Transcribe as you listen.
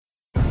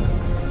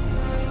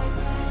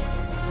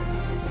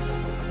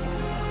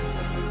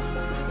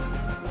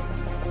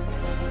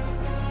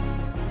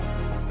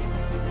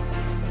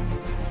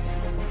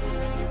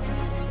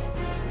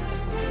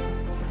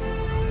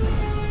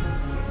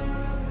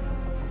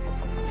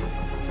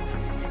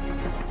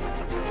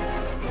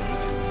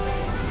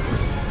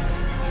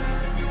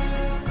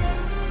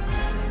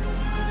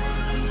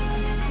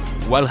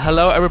Well,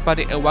 hello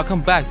everybody, and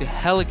welcome back to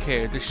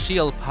Helicare, the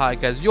Shield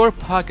podcast, your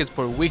podcast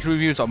for weekly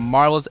reviews of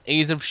Marvel's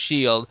Age of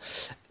Shield,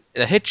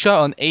 a hit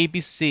show on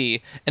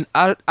ABC, and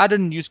other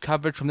news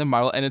coverage from the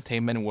Marvel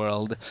entertainment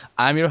world.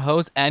 I'm your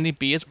host, Andy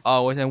B, as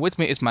always, and with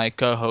me is my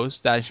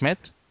co-host, Dan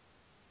Schmidt.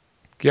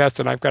 Yes,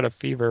 and I've got a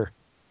fever.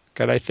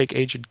 I think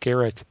Agent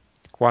Garrett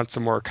wants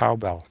some more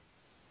cowbell.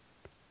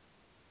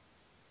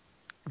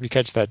 If you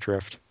catch that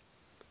drift.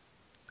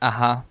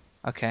 Uh-huh,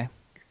 okay.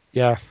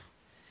 Yeah.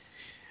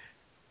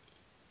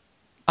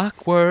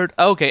 Awkward.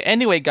 Okay,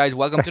 anyway, guys,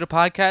 welcome to the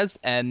podcast,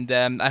 and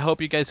I hope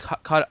you guys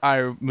caught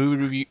our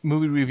movie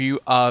review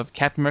of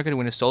Captain America: The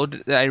Winter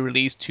Soldier that I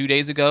released 2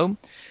 days ago,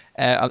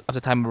 at the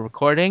time of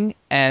recording,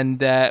 and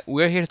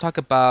we're here to talk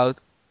about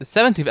the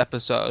 17th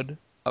episode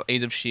of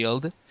Age of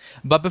Shield.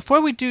 But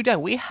before we do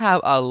that, we have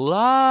a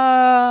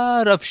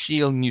lot of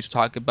Shield news to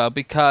talk about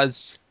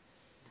because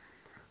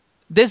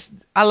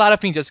a lot of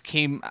things just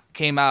came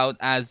out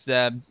as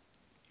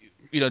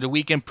the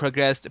weekend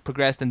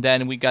progressed, and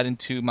then we got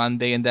into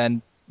Monday, and then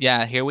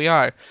here we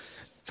are.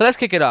 So let's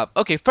kick it up.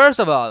 Okay, first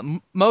of all,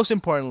 most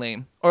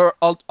importantly, or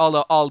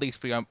all these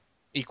three are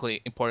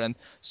equally important.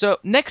 So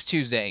next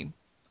Tuesday,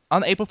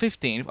 on April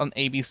 15th on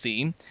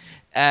ABC,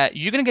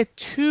 you're gonna get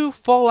 2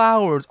 full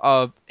hours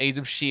of Age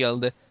of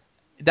Shield.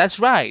 That's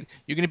right.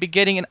 You're gonna be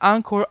getting an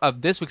encore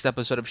of this week's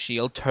episode of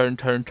Shield, Turn,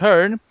 Turn,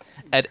 Turn,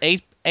 at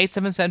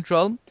 7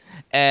 Central,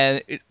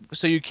 and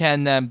so you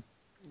can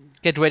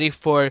get ready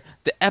for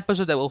the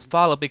episode that will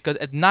follow, because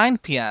at 9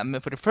 p.m.,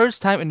 for the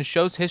first time in the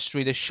show's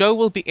history, the show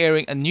will be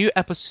airing a new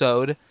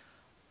episode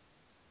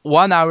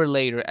 1 hour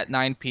later at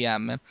 9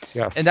 p.m.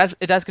 Yes. And that's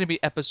going to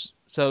be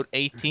episode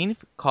 18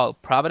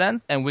 called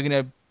Providence, and we're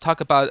going to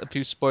talk about a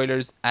few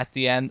spoilers at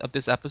the end of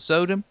this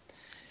episode.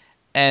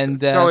 And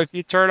so if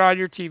you turn on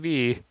your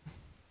TV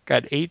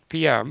at 8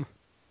 p.m.,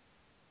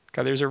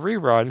 there's a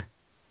rerun,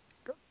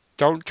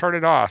 don't turn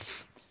it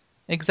off.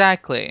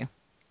 Exactly.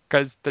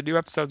 Because the new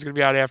episode's going to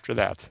be out after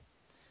that.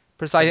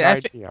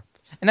 Precisely.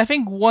 And I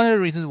think one of the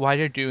reasons why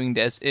they're doing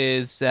this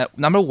is,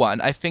 number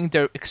one, I think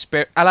a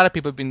lot of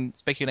people have been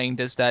speculating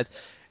that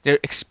they're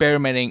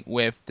experimenting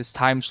with this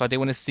time slot. They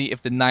want to see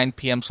if the 9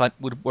 p.m. slot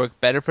would work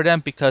better for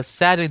them, because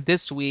sadly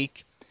this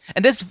week,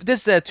 and this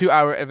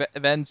 2-hour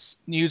events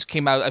news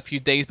came out a few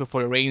days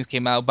before the ratings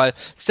came out, but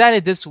sadly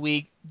this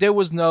week there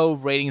was no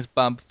ratings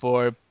bump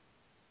for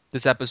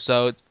this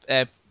episode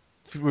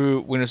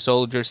through Winter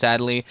Soldier,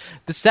 sadly.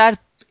 The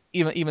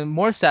even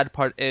more sad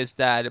part is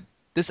that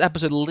this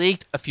episode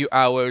leaked a few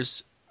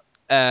hours.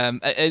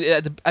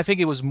 I think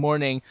it was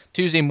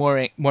Tuesday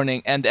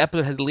morning, and the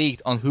episode had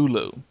leaked on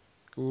Hulu.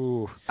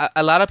 Ooh.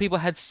 A lot of people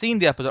had seen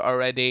the episode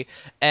already,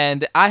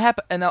 and I'm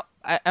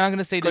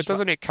gonna say this.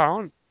 Doesn't it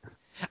count?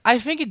 I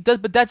think it does,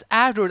 but that's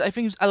afterwards. I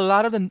think a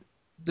lot of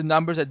the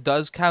numbers that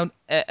does count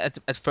at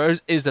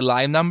first is the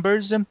live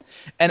numbers, and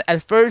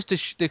at first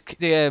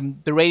the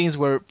ratings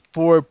were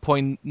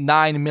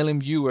 4.9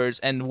 million viewers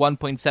and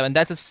 1.7.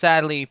 That's a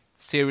sadly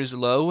serious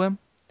low.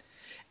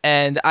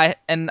 And I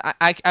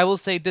will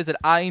say this, that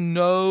I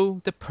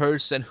know the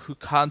person who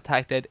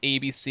contacted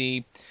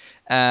ABC.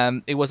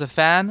 It was a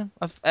fan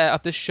of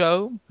the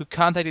show who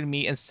contacted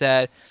me and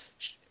said,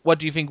 what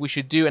do you think we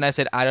should do? And I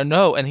said, I don't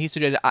know. And he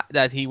suggested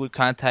that he would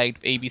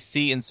contact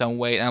ABC in some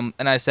way. And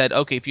I said,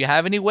 okay, if you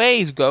have any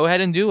ways, go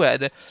ahead and do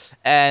it.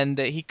 And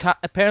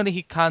apparently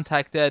he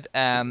contacted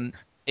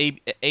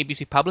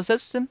ABC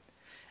publicists,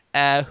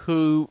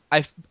 who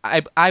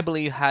I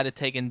believe had it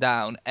taken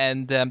down.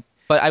 And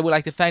but I would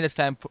like to thank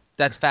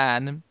that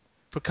fan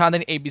for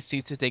contacting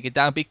ABC to take it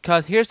down,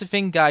 because here's the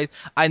thing, guys.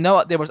 I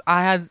know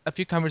I had a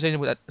few conversations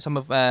with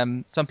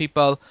some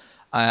people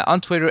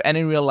on Twitter and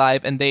in real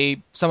life, and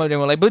some of them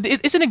were like, but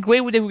isn't it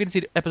great that we can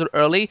see the episode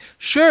early?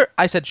 Sure,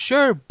 I said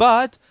sure,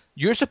 but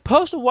you're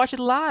supposed to watch it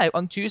live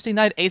on Tuesday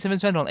night, 7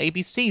 Central on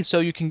ABC, so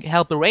you can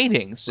help the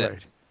ratings.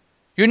 Right.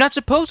 You're not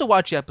supposed to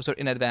watch the episode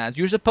in advance.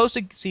 You're supposed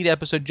to see the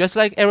episode just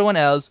like everyone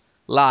else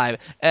live.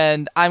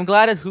 And I'm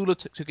glad that Hulu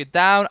took it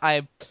down.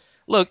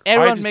 Look,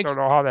 everyone I just don't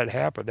know how that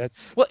happened.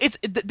 This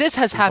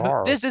has bizarre.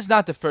 happened. This is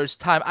not the first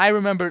time. I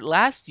remember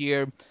last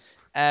year.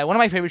 One of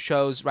my favorite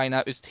shows right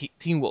now is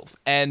Teen Wolf,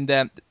 and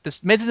the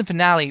mid-season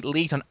finale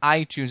leaked on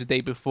iTunes the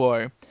day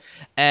before,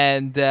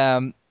 and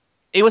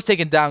it was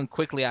taken down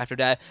quickly after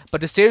that.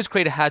 But the series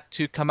creator had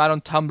to come out on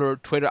Tumblr or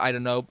Twitter, I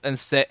don't know, and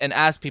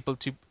ask people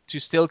to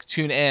still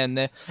tune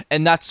in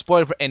and not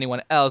spoil it for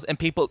anyone else. And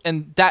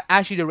that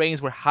actually the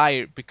ratings were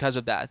higher because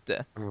of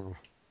that. Oh.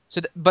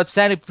 But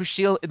sadly for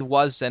Shield it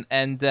wasn't,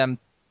 and I'm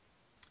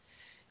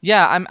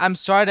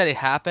sorry that it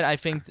happened. I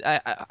think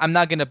I'm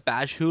not gonna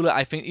bash Hulu.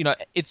 I think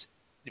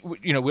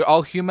we're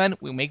all human.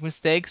 We make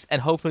mistakes,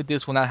 and hopefully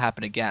this will not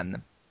happen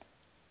again.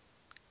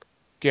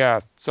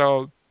 Yeah.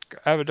 So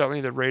evidently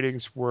the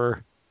ratings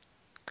were,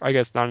 I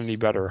guess, not any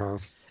better, huh?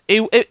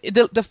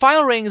 The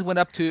final ratings went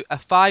up to a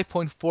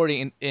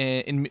 5.40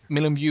 in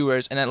million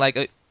viewers, and at like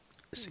a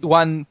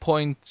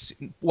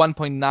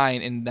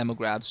 1.9 in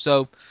demographics.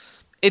 So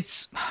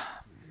it's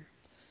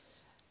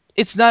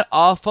It's not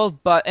awful,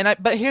 but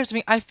here's the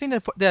thing. I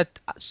think that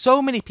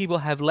so many people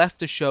have left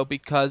the show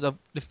because of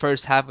the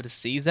first half of the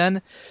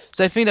season.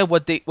 So I think that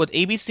what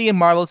ABC and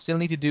Marvel still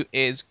need to do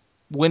is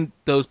win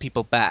those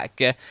people back.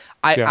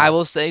 I Yeah,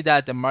 will say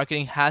that the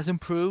marketing has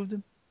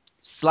improved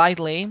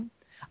slightly.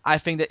 I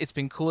think that it's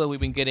been cool that we've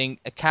been getting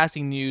a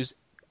casting news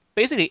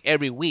basically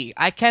every week.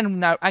 I can't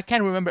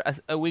remember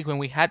a week when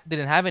we had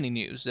didn't have any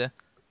news.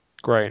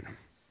 great.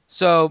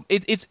 So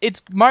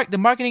the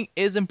marketing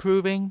is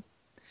improving,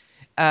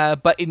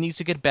 but it needs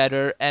to get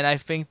better, and I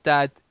think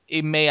that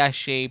it may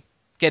actually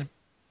get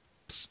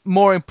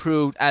more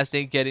improved as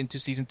they get into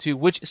season two,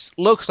 which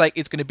looks like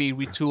it's going to be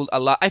retooled a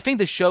lot. I think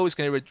the show is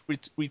going to be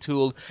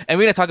retooled, and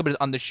we're going to talk about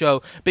it on the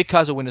show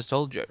because of Winter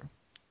Soldier.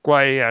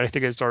 Well, yeah, I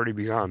think it's already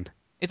begun.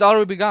 It's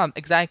already begun,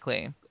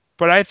 exactly.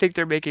 But I think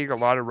they're making a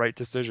lot of right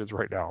decisions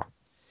right now.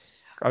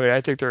 I mean,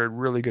 I think they're in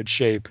really good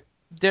shape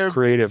They're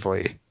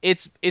creatively.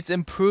 it's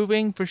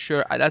improving for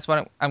sure. That's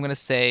what I'm going to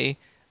say,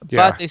 but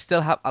Yeah, they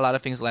still have a lot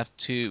of things left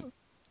to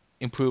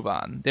improve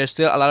on. There's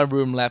still a lot of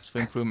room left for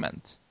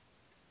improvement.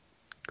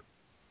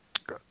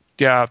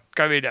 yeah.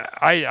 I mean,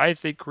 I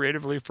think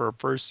creatively for a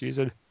first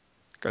season,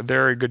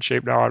 they're in good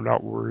shape now. I'm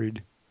not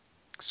worried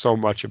so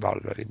much about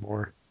it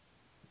anymore.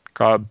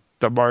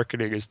 The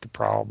marketing is the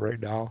problem right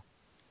now.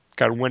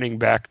 Winning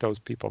back those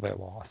people they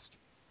lost.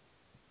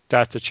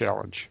 That's a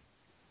challenge.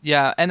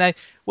 Yeah, and I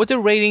with the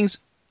ratings,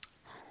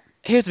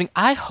 here's the thing.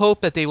 I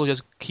hope that they will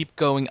just keep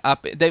going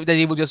up. That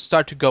they will just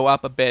start to go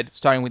up a bit,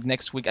 starting with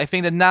next week. I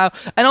think that now,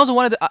 and also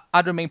one of the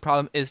other main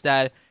problem is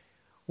that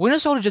Winter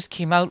Soldier just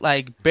came out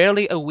like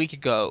barely a week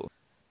ago.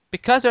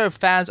 Because there are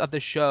fans of the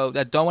show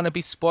that don't want to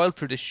be spoiled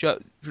for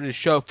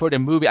the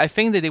movie. I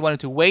think that they wanted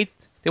to wait.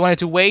 They wanted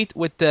to wait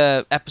with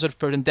the episode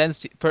first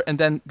and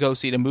then go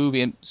see the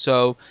movie. And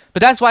so,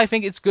 but that's why I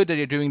think it's good that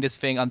you're doing this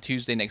thing on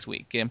Tuesday next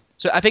week. Yeah?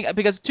 So I think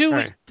because 2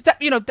 weeks,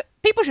 Right,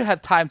 people should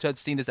have time to have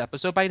seen this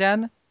episode by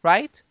then,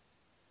 right?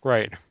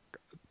 right.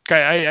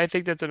 I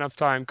think that's enough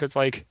time because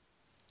I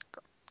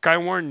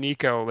warned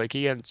Nico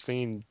he hadn't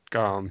seen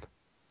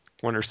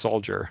Winter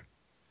Soldier.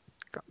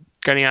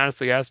 He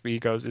honestly asked me. He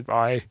goes, "If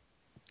I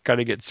kind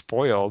of get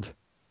spoiled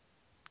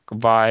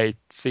by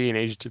seeing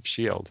Agents of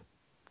Shield,"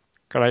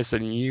 and I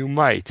said, "You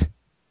might."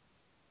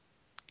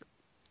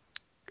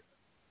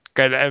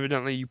 And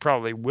evidently, you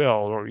probably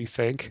will, don't you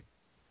think?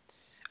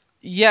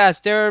 Yes,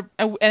 there.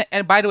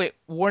 And by the way,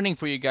 warning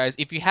for you guys: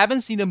 if you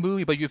haven't seen the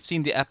movie but you've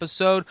seen the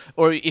episode,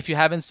 or if you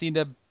haven't seen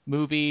the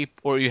movie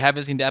or you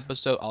haven't seen the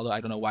episode, although I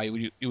don't know why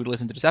you would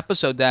listen to this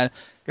episode, then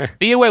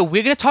be aware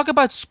we're gonna talk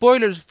about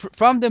spoilers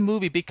from the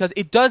movie because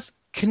it does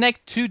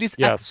connect to this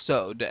Yes,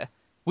 episode.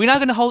 We're not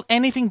gonna hold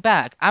anything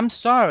back. I'm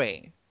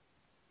sorry.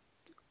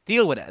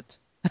 Deal with it.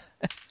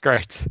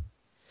 great. Okay,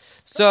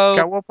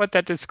 So we'll put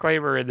that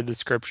disclaimer in the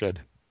description of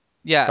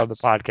the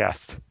yes,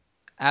 podcast.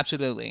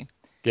 absolutely.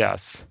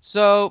 Yes,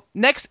 So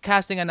next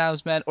casting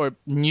announcement or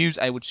news,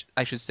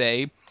 I should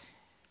say,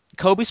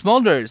 Kobe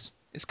Smulders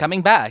is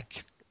coming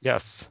back.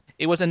 yes,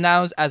 It was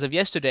announced as of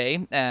yesterday,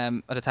 at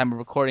the time of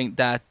recording,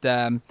 that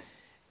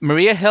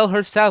Maria Hill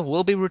herself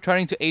will be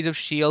returning to Age of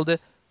Shield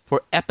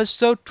for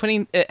episode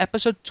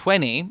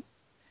 20,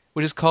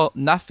 which is called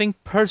Nothing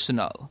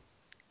Personal.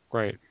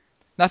 great.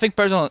 Nothing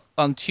Personal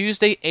on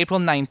Tuesday, April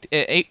 9th,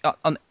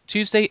 on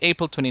Tuesday,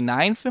 April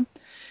 29th.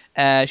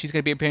 She's going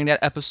to be appearing in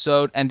that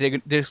episode, and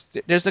there's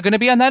going to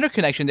be another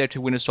connection there to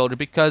Winter Soldier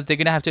because they're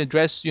going to have to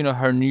address,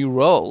 her new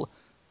role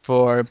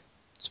for,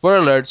 spoiler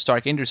alert,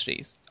 Stark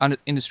Industries.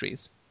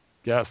 Industries.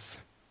 Yes,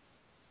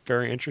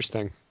 very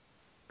interesting.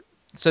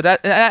 So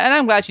that, and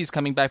I'm glad she's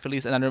coming back for at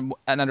least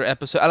another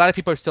episode. A lot of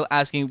people are still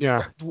asking,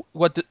 Yeah,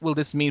 what will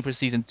this mean for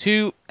season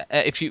two?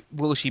 If she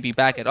will she be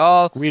back at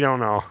all? we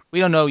don't know. We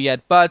don't know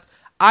yet, but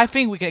I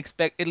think we can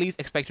expect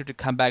her to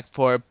come back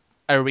for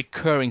a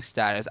recurring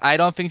status. I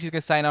don't think she's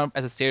gonna sign on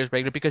as a series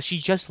regular because she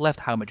just left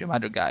How I Met Your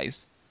Mother,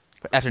 guys,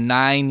 after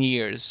 9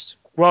 years.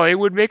 Well, it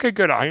would make a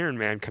good Iron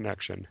Man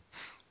connection.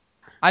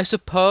 I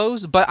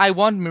suppose, but I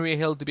want Maria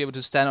Hill to be able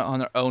to stand on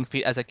her own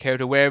feet as a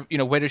character, where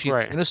whether she's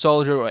Right. in a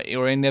soldier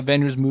or in the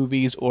Avengers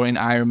movies or in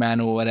Iron Man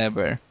or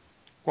whatever.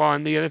 Well,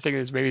 and the other thing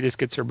is maybe this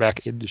gets her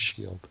back into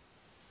Shield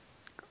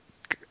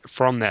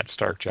from that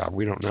Stark job.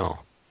 We don't know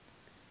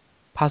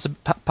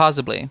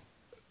Possibly.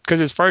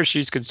 because as far as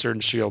she's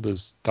concerned, Shield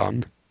is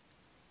done.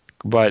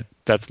 But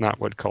that's not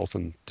what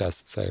Coulson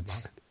has to say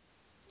about it.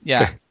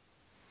 Yeah.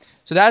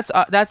 So that's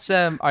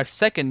our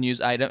second news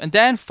item, and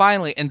then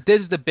finally, and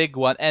this is the big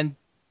one, and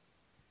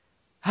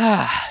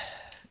I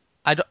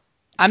don't.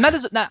 I'm not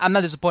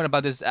disappointed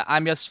about this.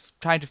 I'm just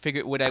trying to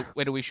figure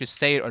whether we should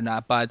say it or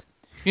not. But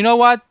you know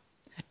what?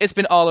 It's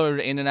been all over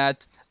the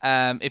internet.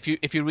 If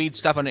you read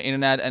stuff on the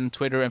internet and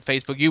Twitter and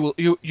Facebook,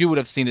 you would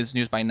have seen this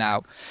news by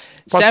now.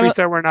 Plus, we Samuel,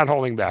 said we're not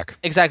holding back.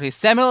 exactly.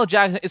 Samuel L.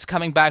 Jackson is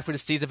coming back for the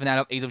season finale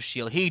of Age of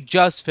Shield. He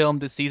just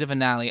filmed the season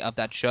finale of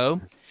that show.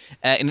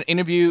 In an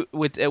interview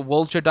with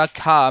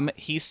Vulture.com,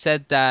 he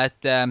said that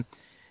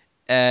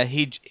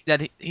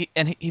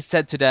he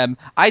said to them,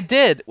 I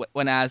did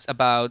when asked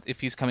about if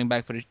he's coming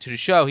back to the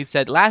show. He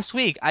said, last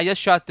week I just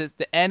shot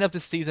the end of the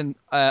season,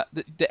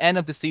 the end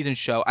of the season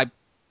show.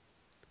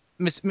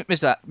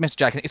 Mr.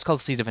 Jackson, it's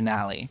called season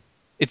finale.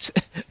 It's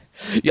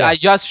yeah, Yeah. I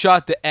just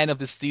shot the end of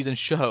the season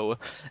show,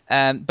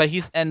 but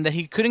he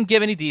couldn't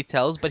give any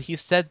details. But he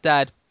said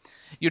that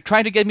you're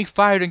trying to get me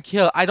fired and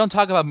killed. I don't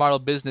talk about Marvel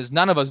business.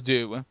 None of us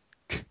do.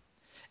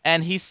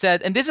 And he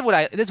said, and this is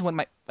one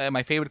of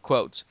my favorite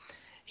quotes.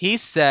 He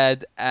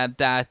said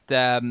that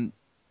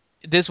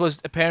this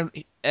was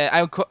apparently.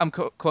 I'm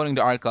quoting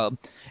the article,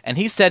 and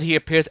he said he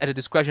appears at the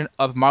discretion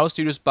of Marvel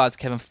Studios boss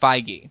Kevin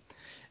Feige.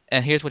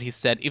 And here's what he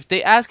said: if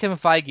they ask Kevin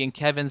Feige and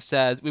Kevin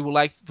says we would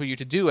like for you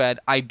to do it,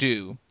 I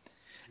do.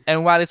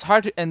 And while it's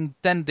hard to, and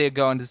then they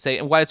go on to say,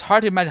 and while it's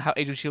hard to imagine how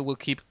Agent of Shield will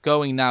keep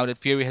going now that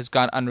Fury has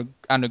gone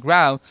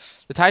underground,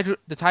 the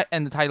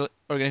title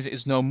organization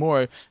is no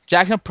more.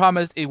 Jackson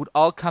promised it would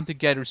all come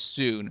together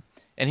soon,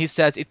 and he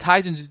says it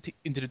ties into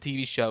the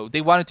TV show.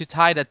 They wanted to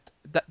tie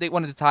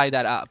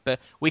that up, but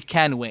we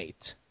can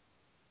wait.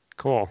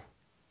 Cool.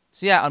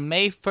 So yeah, on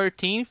May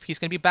 13th, he's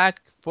gonna be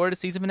back for the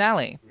season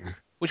finale,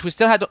 which we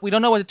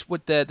don't know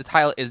what the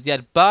title is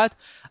yet, but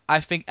I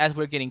think as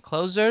we're getting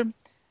closer,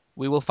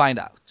 we will find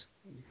out.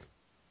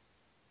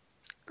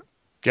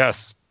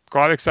 Yes.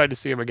 Well, I'm excited to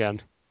see him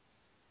again.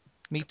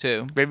 Me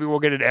too. Maybe we'll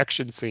get an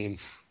action scene.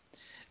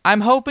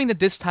 I'm hoping that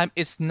this time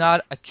it's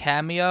not a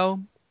cameo.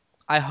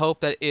 I hope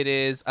that it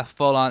is a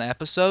full-on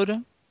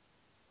episode.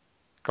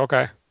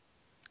 Okay.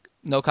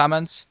 No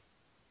comments.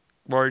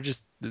 Or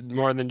just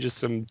more than just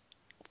some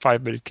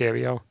 5-minute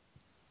cameo.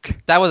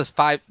 That was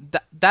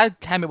that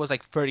cameo was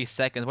like 30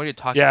 seconds. What are you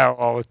talking Yeah, about?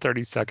 all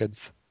 30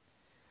 seconds.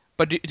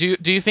 But do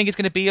you think it's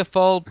going to be a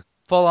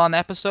full-on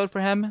episode for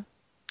him?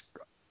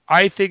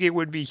 I think it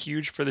would be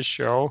huge for the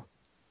show.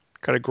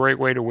 Got a great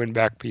way to win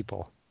back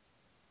people.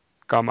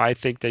 I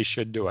think they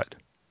should do it.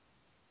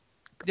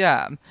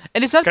 Yeah.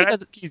 And it's not 'Cause I because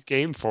think he's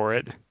game for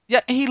it.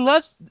 yeah, he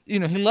loves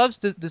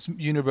this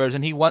universe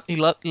and he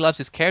loves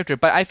his character,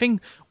 but I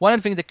think one of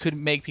the things that could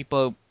make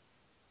people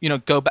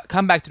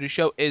come back to the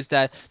show is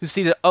that to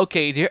see that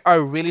okay, they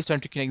are really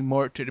starting to connect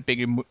more to the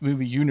bigger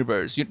movie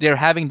universe. They're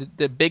having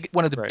the big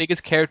one of the Right.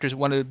 biggest characters,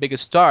 one of the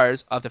biggest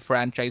stars of the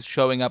franchise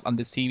showing up on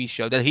this TV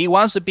show that he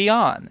wants to be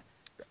on.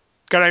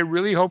 God, I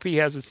really hope he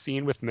has a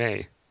scene with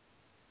May.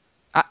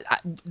 I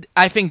I,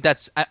 I think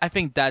that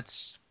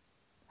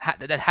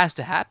has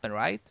to happen,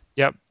 right?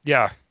 Yep.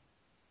 Yeah.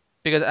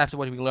 Because after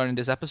what we learned in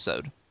this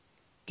episode.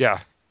 Yeah.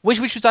 Which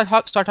we should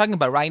start talking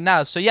about right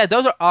now. So yeah,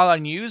 those are all our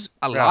news.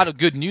 A Yeah. lot of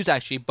good news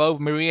actually.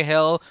 Both Maria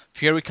Hill,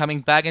 Fury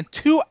coming back, and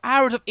 2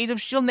 hours of Agent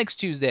of Shield next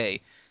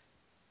Tuesday.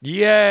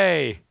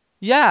 Yay.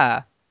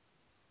 Yeah,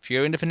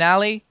 Fury in the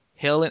finale,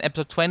 Hill in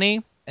episode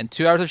 20, and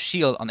 2 hours of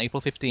Shield on April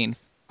 15th.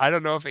 I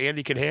don't know if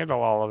Andy can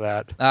handle all of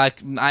that. I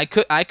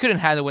couldn't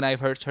handle when I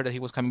heard that he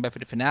was coming back for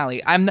the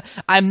finale.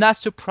 I'm not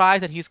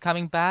surprised that he's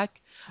coming back,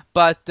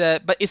 but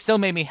it still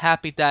made me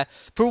happy that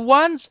for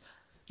once,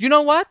 you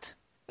know what?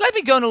 Let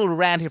me go on a little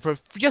rant here for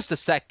just a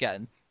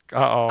second.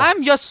 Uh-oh.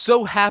 I'm just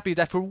so happy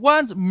that for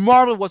once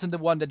Marvel wasn't the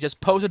one that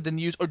just posted the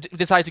news or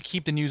decided to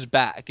keep the news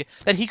back.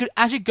 That he could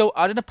actually go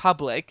out in the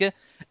public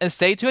and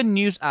say to a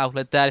news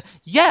outlet that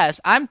yes,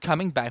 I'm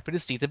coming back for the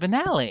season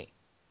finale.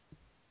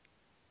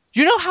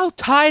 You know how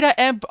tired I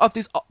am of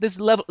this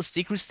level of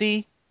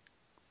secrecy?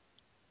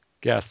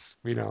 Yes,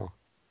 we know.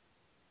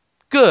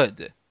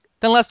 Good.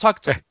 Then let's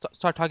start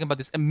talking about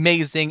this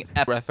amazing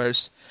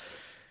first.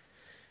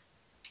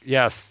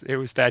 Yes, it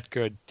was that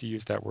good to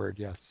use that word,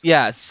 yes.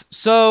 Yes.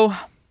 So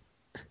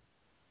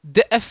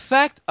the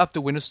effect of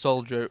the Winter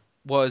Soldier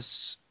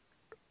was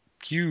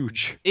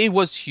Huge. it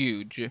was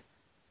huge.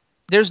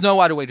 There's no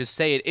other way to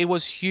say it. It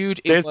was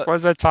huge. This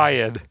was a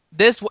tie-in.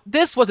 This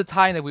was a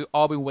time that we've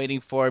all been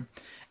waiting for,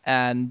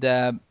 and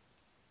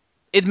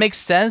it makes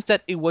sense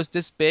that it was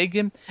this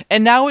big.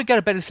 And now we got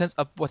a better sense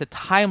of what the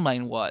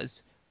timeline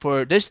was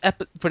for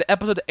for the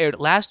episode that aired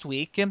last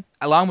week,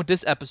 along with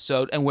this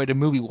episode, and where the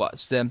movie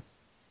was.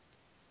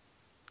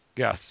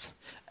 Yes.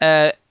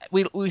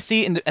 We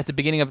see at the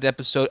beginning of the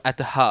episode at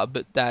the hub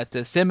that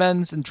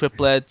Simmons and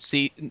Triplet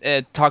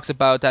talks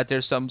about that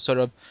there's some sort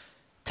of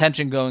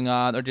tension going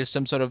on or there's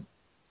some sort of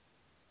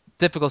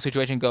difficult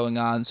situation going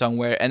on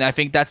somewhere, and I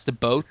think that's the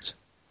boat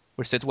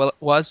where Sitwell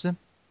was.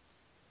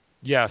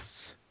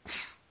 Yes.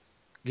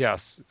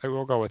 Yes, I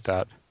will go with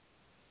that.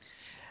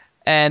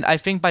 And I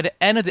think by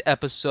the end of the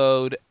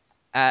episode,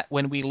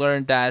 when we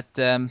learned that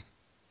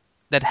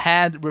that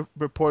had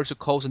reports to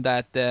Coulson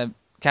that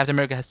Captain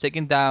America has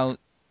taken down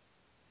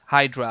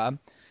Hydra,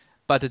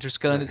 but the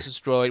Triskelion is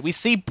destroyed. We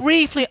see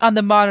briefly on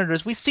the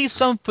monitors. We see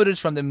some footage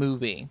from the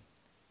movie.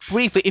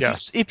 Briefly,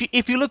 Yes.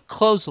 if you look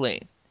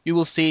closely, you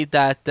will see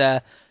that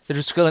the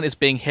Triskelion is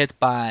being hit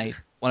by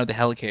one of the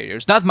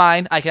helicarriers. Not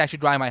mine. I can actually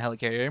drive my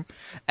helicarrier,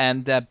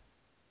 and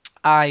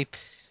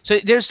so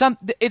there's some.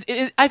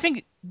 I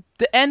think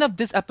the end of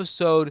this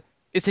episode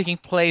is taking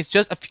place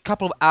just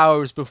couple of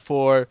hours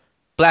before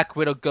Black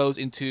Widow goes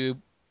into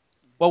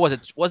What was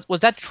it? Was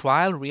that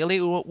trial really?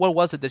 Or what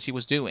was it that she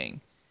was doing?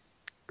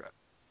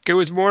 It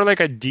was more like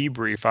a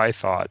debrief, I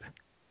thought,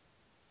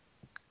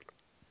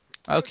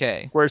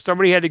 Okay. where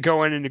somebody had to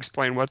go in and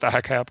explain what the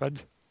heck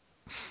happened,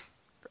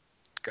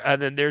 and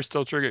then they're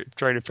still trying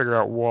to figure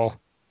out, well,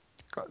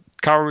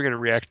 how are we going to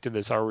react to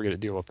this? How are we going to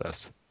deal with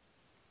this?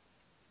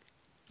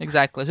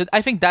 Exactly. So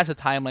I think that's a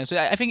timeline. So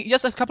I think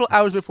just a couple of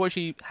hours before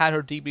she had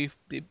her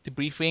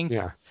debriefing,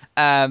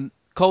 Yeah.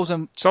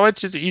 Coulson. So let's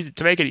just easy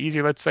to make it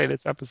easy. Let's say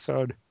this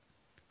episode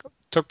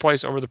took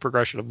place over the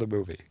progression of the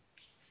movie.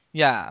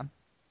 Yeah,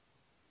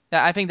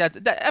 yeah. I think that's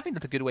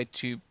a good way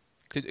to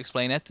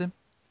explain it.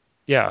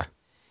 Yeah.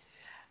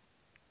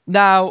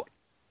 Now,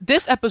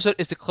 this episode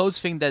is the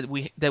closest thing that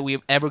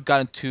we've ever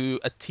gotten to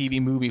a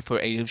TV movie for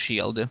Age of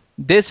Shield.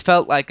 This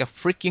felt like a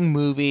freaking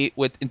movie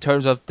with in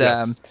terms of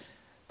Yes.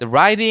 the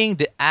writing,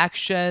 the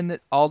action,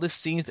 all the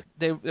scenes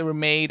that were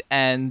made,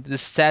 and the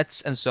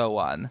sets and so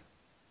on.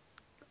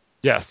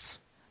 Yes.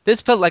 This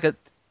felt like a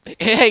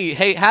hey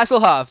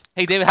Hasselhoff,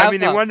 hey David I mean,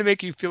 they Hasselhoff. wanted to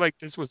make you feel like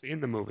this was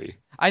in the movie.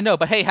 I know,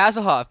 but hey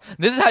Hasselhoff,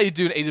 this is how you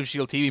do an Age of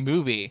Shield TV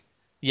movie.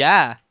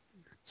 Yeah,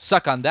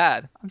 suck on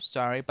that. I'm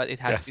sorry, but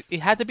Yes. it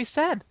had to be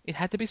said. It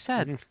had to be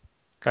said. Mhm.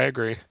 I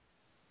agree.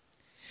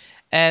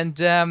 And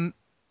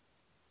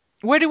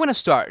where do you want to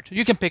start?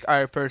 You can pick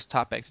our first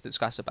topic to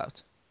discuss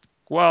about.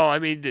 Well, I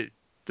mean,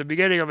 the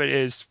beginning of it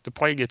is the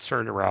plane gets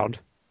turned around,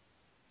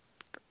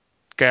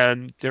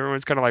 and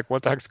everyone's kind of like,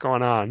 "What the heck's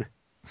going on?"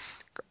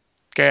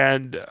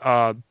 And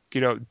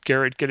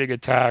Garrett getting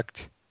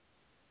attacked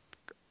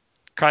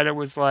kind of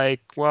was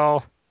like,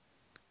 well,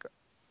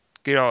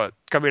 I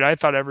mean, I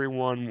thought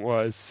everyone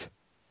was.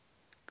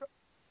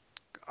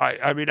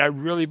 I mean, I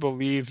really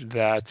believed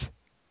that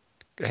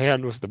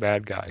Hand was the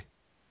bad guy.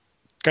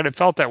 Kind of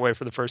felt that way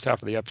for the first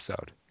half of the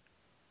episode.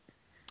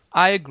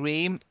 I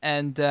agree,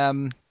 and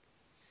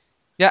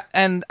yeah,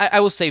 and I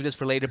will save this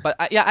for later. But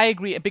yeah, I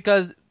agree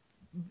because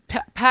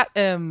Pat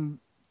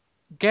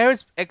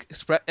Garrett's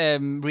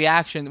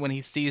reaction when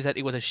he sees that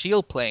it was a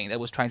shield plane that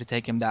was trying to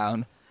take him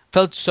down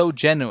felt so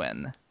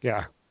genuine.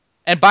 Yeah.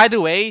 And by the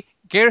way,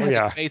 Garrett Oh has a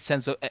yeah.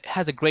 great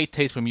has a great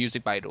taste for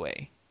music. By the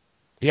way,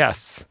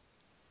 Yes.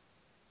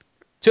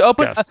 to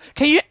open, Yes.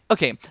 can you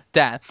okay,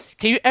 Dan?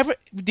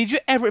 Did you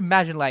ever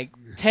imagine like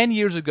 10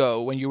 years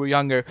ago when you were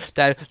younger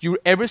that you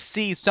would ever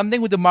see something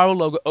with the Marvel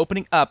logo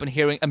opening up and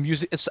hearing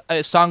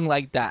a song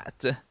like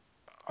that?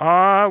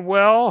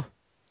 Well,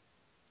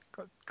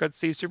 let's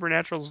see.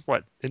 Supernatural's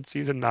what in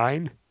season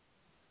 9?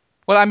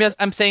 Well,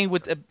 I'm saying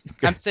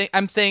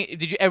I'm saying,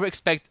 did you ever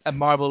expect a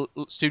Marvel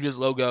Studios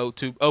logo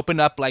to open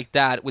up like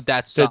that with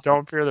that The song?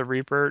 Don't Fear the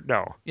Reaper.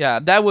 No, Yeah,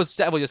 that was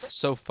just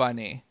so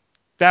funny.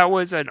 that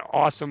was an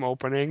awesome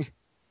opening.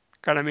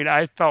 God, I mean,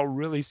 I felt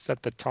really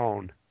set the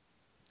tone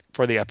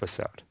for the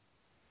episode.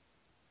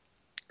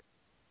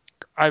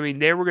 I mean,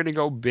 they were going to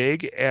go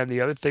big, and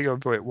the other thing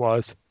of it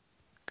was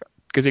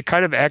because it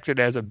kind of acted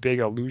as a big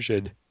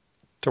allusion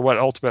to what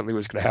ultimately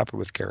was going to happen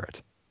with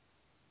Garrett.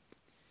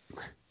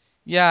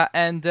 Yeah,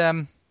 and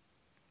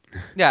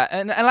yeah,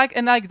 and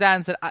like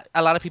Dan said,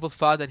 a lot of people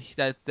thought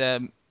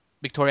that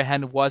Victoria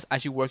Hand was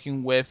actually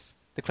working with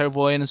the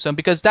clairvoyant and so on,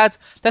 because that's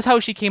how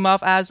she came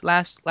off as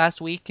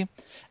last week,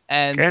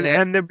 and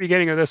And the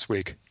beginning of this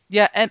week.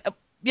 yeah,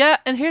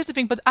 and here's the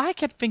thing. But I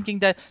kept thinking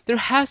that there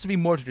has to be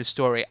more to the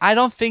story. I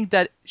don't think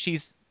that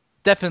she's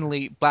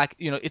definitely black.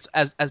 It's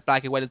as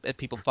black and white as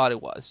people thought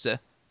it was.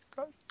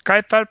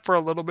 I thought for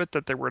a little bit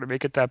that they were going to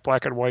make it that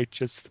black and white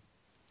just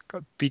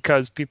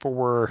because people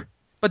were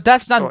But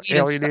that's not so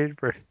Whedon's. alienated.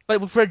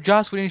 But for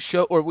Joss Whedon's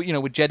show, or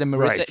with Jed and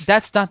Marissa, Right.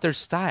 that's not their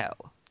style.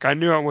 I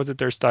knew it wasn't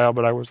their style,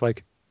 but I was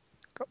like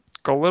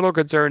a little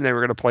concerned they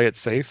were going to play it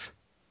safe.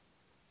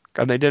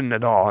 And they didn't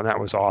at all, and that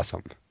was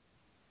awesome.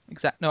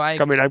 Exactly. No, I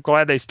mean, I'm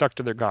glad they stuck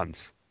to their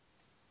guns.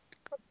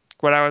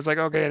 But I was like,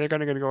 okay, they're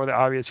going to go with the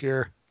obvious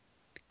here.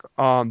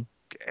 And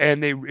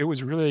it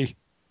was really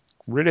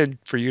written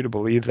for you to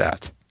believe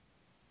that.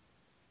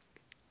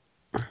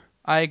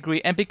 I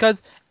agree, and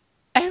because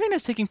everything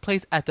is taking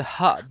place at the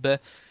hub,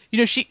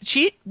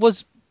 she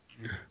was,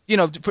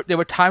 there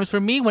were times for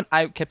me when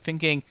I kept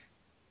thinking,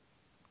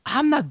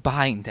 I'm not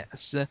buying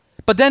this,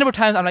 but then there were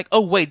times I'm like,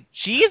 oh wait,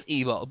 she is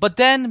evil, but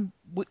then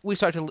we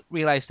start to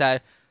realize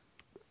that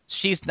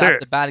she's not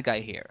the bad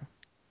guy here.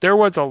 There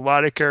was a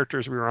lot of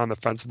characters we were on the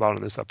fence about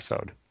in this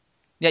episode.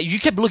 Yeah, you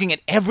kept looking at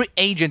every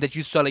agent that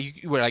you saw.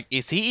 Like you were like,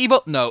 is he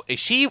evil? No. Is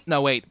she?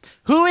 No. Wait,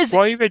 who is?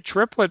 Well, even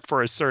Triplet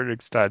for a certain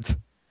extent.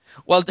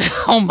 Well,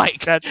 oh my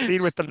god, that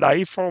scene with the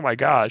knife. Oh my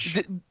gosh.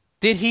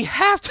 Did he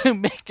have to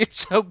make it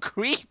so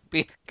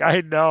creepy?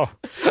 I know.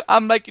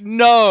 I'm like,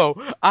 no,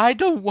 I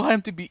don't want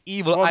him to be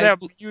evil. Well, that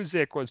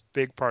music was a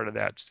big part of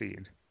that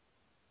scene.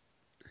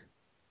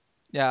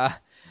 Yeah,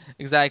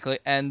 exactly.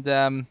 And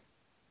I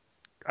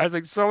was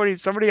like,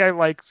 somebody I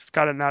like's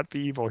got to not be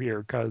evil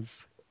here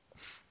because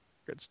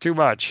it's too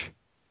much.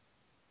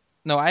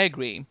 No, I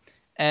agree.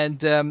 And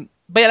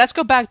but yeah, let's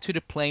go back to the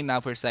plane now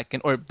for a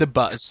second, or the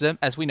bus,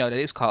 as we know that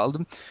it's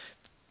called.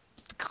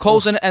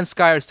 Coulson and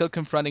Skye are still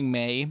confronting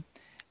May,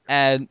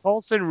 And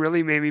Coulson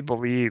really made me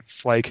believe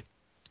like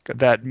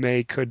that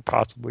May could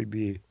possibly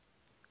be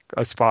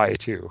a spy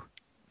too,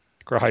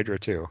 or Hydra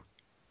too.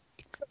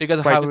 because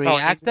of Like how he just how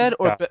angry reacted, he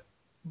or got.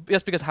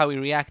 just because how he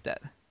reacted.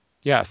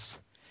 Yes.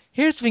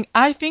 Here's the thing: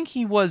 I think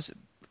he was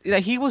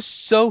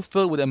so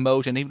filled with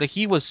emotion.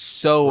 He was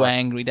so Right.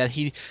 angry that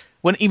he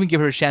wouldn't even give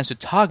her a chance to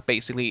talk.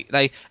 Basically,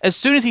 like as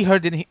soon as he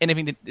heard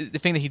anything, the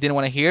thing that he didn't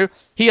want to hear,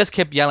 he just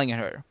kept yelling at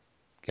her.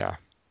 Yeah.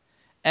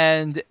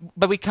 And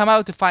but we come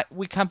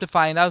to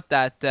find out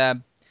that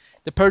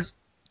the person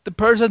the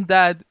person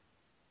that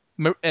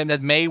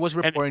May was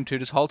And reporting to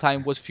this whole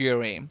time was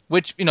Fury,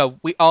 which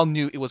we all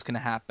knew it was gonna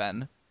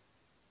happen.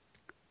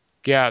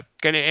 yeah,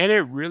 and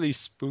it really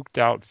spooked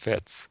out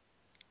Fitz.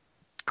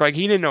 Like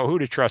he didn't know who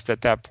to trust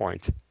at that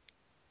point.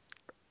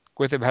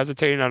 With him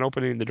hesitating on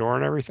opening the door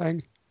and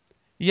everything.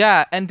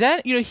 Yeah, and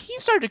then he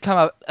started to come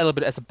out a little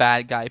bit as a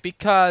bad guy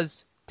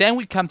because then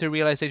we come to the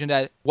realization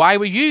that why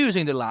were you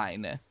using the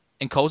line?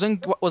 And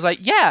Coulson was like,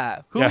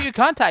 "Yeah, who are Yeah. you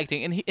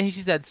contacting?" And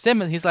she said,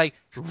 "Simmons." He's like,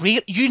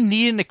 "Real? You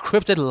need an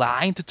encrypted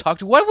line to talk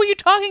to? What were you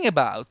talking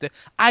about?"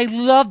 I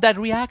love that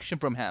reaction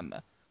from him.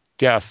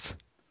 Yes.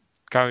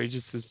 God, he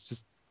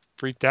just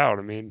freaked out.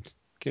 I mean,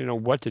 he didn't know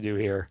what to do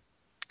here.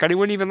 God, he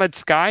wouldn't even let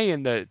Sky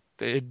into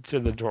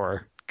the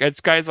door. God,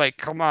 Sky's like,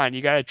 come on,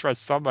 you gotta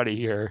trust somebody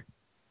here.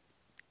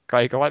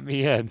 Like, let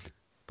me in.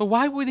 But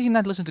why would he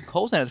not listen to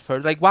Coulson at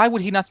first? Like, why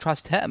would he not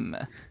trust him?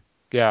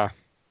 Yeah.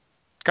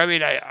 I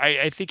mean,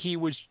 I think he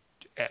was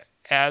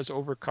as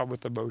overcome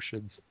with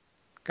emotions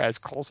as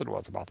Coulson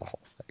was about the whole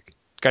thing.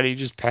 God, he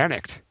just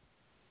panicked.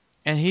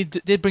 And he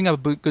did bring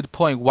up a good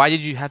point. Why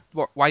did you have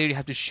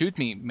to shoot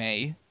me,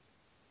 May?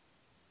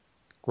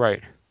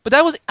 Right. But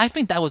I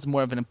think that was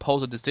more of an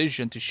impulsive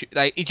decision to shoot.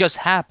 Like it just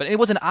happened. It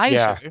wasn't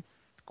Yeah. either.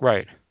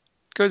 Right.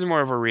 It was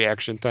more of a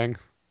reaction thing.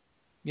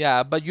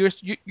 Yeah, but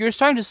you're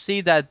starting to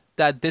see that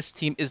this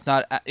team is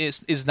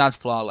not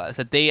flawless.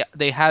 That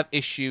they have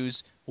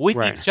issues with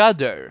Right. each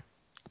other.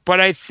 But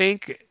I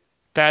think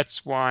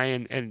that's why,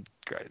 and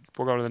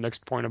we'll go to the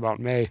next point about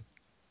May,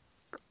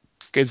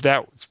 is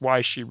that's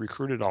why she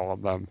recruited all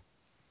of them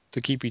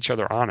to keep each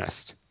other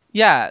honest.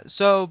 Yeah.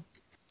 So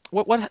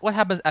what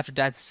happens after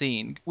that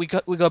scene? We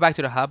go back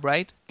to the hub,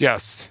 right?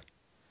 Yes.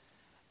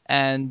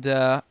 And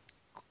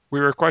We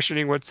were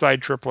questioning what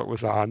side Triplet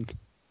was on,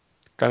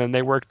 and then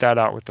they worked that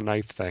out with the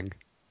knife thing.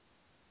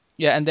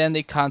 yeah, and then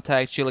they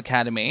contact Shield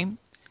Academy,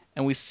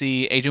 and we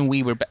see Agent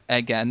Weaver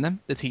again,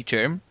 the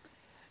teacher.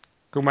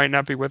 Who might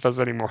not be with us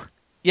anymore.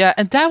 Yeah,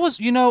 and that was,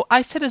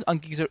 I said this on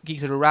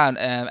Geeks It Around,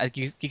 at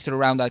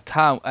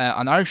geeksitaround.com,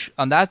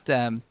 on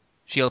that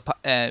Shield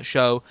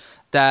show,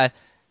 that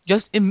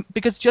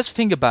because just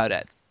think about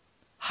it,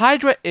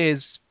 Hydra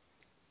is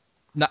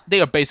not, they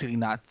are basically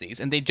Nazis,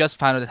 and they just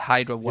found out that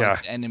Hydra was Yeah.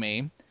 the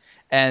enemy,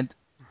 and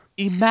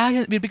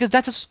imagine, because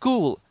that's a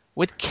school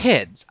with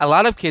kids, a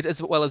lot of kids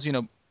as well as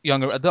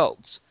younger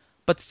adults,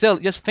 but still,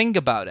 just think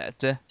about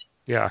it.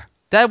 Yeah.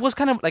 That was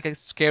kind of like a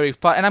scary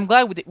thought, and I'm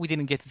glad we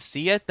didn't get to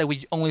see it. That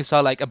we only saw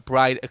like a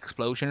bright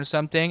explosion or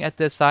something at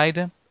the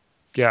side.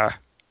 Yeah.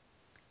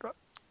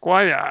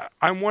 Well,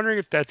 I'm wondering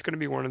if that's going to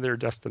be one of their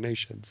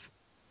destinations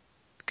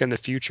in the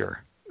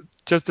future,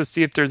 just to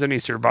see if there's any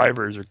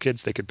survivors or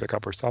kids they could pick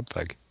up or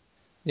something.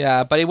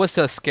 Yeah, but it was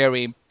still a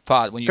scary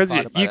thought when you Because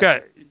thought you about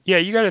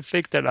it. you got to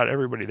think that not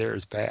everybody there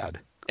is bad.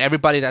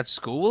 Everybody at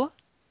school?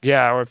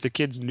 Yeah, or if the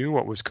kids knew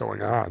what was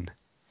going on.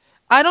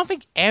 I don't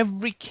think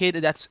every kid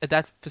at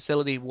that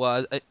facility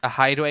was a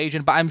Hydra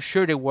agent, but I'm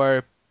sure there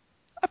were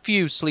a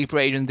few sleeper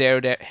agents there,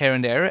 here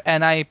and there,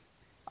 and I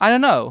don't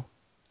know.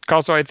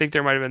 Also, I think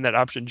there might have been that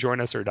option: join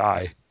us or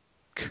die.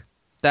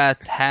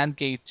 That hand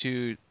gave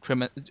to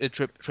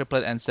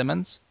Triplet and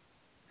Simmons.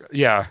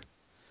 Yeah,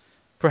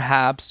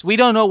 Perhaps we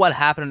don't know what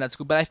happened in that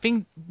school, but I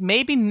think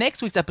maybe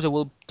next week's episode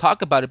we'll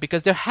talk about it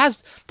because there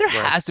has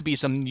right. to be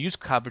some news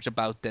coverage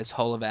about this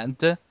whole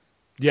event.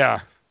 Yeah.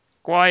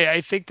 Well,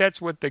 I think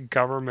that's what the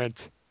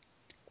government,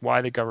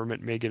 why the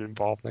government may get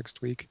involved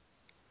next week.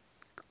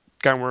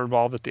 Kind of were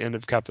involved at the end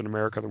of Captain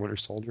America: The Winter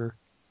Soldier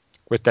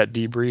with that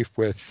debrief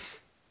with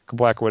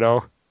Black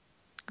Widow.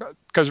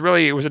 Because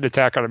really, it was an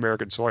attack on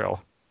American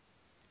soil.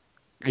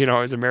 It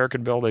was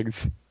American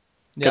buildings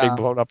getting Yeah,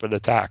 blown up and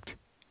attacked.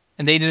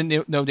 and they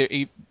didn't know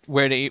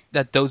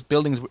that those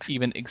buildings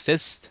even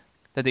exist,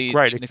 that they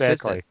Right, even existed.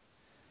 exactly.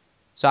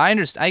 So I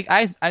understand.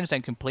 I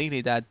understand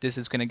completely that this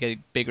is going to get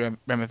bigger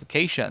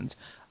ramifications,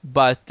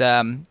 but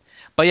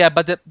yeah,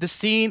 but the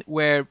scene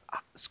where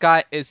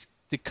Sky is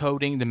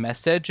decoding the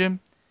message, and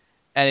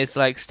it's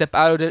like step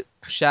out of the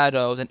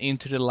shadows and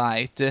into the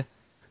light,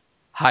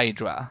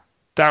 Hydra.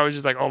 That was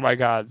just like, oh my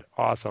God,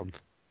 awesome.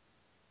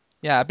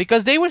 Yeah,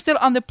 because they were still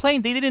on the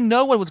plane. They didn't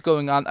know what was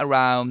going on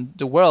around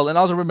the world, and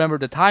also remember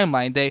the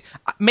timeline.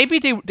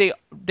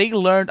 They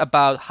learned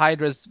about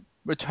Hydra's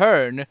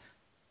return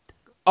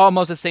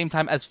almost the same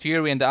time as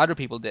Fury and the other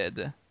people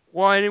did.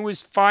 Well, and it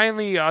was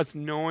finally us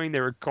knowing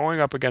they were going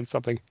up against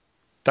something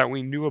that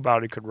we knew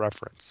about and could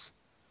reference.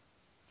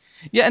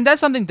 Yeah, and that's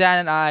something Dan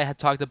and I had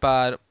talked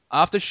about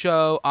of the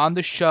show, on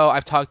the show,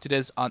 I've talked to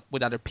this on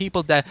with other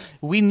people that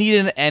we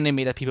needed an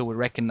enemy that people would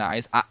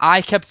recognize.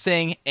 I kept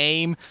saying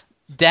AIM.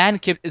 Dan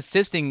kept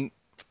insisting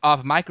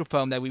off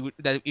microphone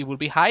that it would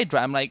be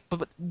Hydra. I'm like,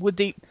 but would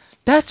they?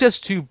 That's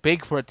just too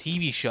big for a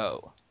TV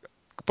show.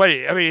 But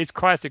I mean, it's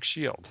classic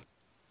Shield.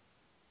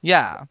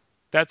 Yeah.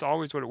 That's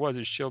always what it was: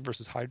 is Shield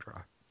versus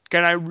Hydra.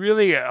 And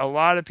a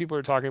lot of people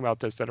are talking about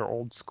this that are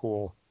old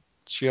school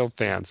Shield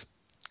fans.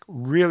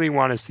 Really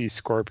want to see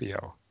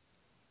Scorpio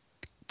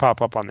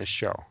pop up on this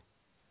show.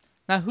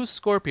 Now, who's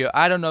Scorpio?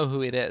 I don't know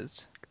who it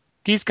is.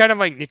 He's kind of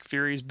like Nick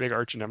Fury's big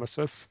arch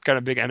nemesis, kind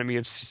of big enemy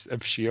of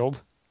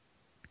Shield.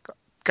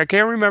 I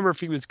can't remember if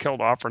he was killed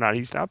off or not.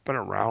 He's not been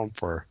around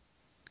for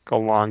a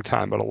long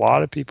time, but a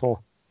lot of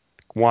people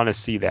want to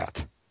see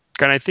that.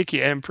 And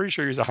I'm pretty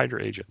sure he's a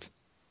Hydra agent.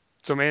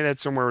 So maybe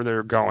that's somewhere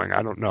they're going.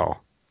 I don't know.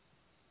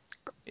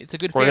 It's a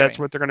good Or theory. that's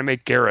what they're going to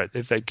make Garrett,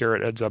 if that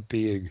Garrett ends up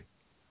being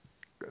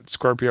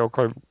Scorpio,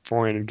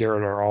 Clairvoyant, and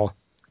Garrett are all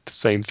the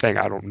same thing.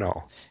 I don't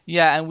know.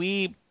 Yeah,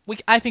 and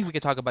I think we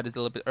could talk about this a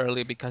little bit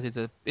earlier because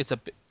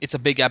it's a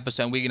big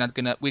episode. We're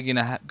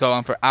gonna go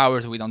on for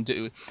hours if we don't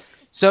do.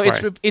 So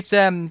Right.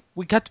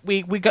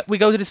 we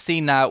go to the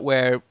scene now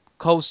where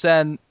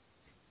Coulson,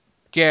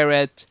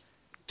 Garrett,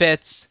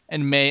 Fitz,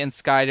 and May and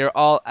Sky, they're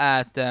all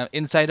at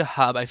inside the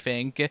hub. I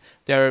think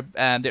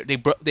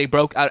they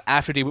broke out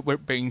after they were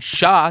being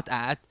shot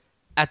at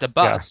the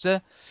bus,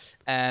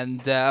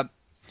 and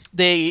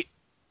they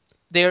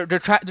they're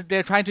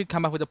trying to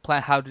come up with a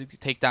plan how to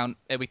take down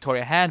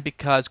Victoria Hand,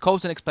 because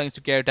Coulson explains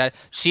to Garrett that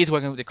she's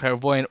working with the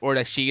clairvoyant, or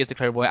that she is the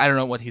clairvoyant. I don't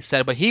know what he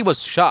said, but he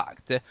was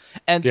shocked.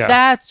 And Yeah.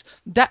 that's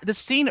the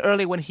scene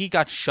early when he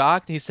got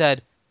shocked. He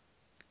said,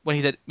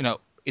 is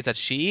that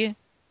she?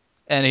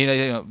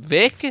 And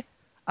Vic.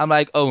 I'm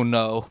like, oh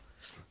no.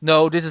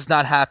 No, this is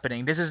not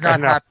happening. This is not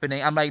No.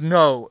 happening. I'm like,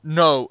 no,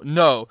 no,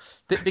 no.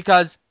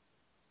 Because,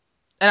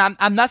 and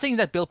I'm not saying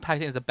that Bill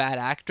Paxton is a bad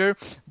actor.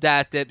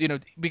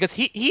 Because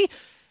he,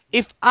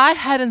 if I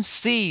hadn't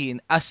seen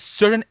a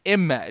certain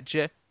image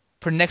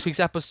for next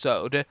week's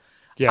episode,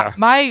 Yeah.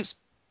 my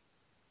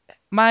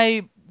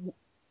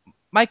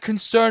my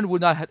concern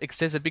would not have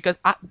existed. Because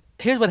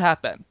here's what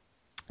happened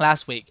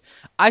last week.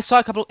 I saw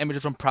a couple of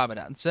images from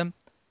Providence,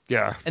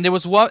 Yeah. and there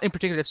was one in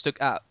particular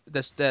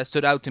that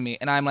stood out to me,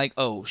 and I'm like,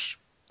 oh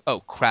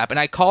crap! And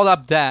I called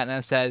up Dan and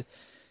I said,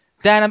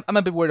 Dan, I'm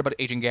a bit worried about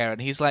Agent Garrett.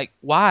 And he's like,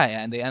 why,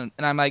 Andy? And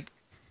I'm like,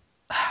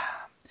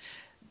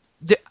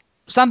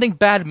 something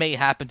bad may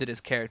happen to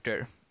this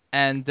character.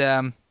 And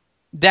Dan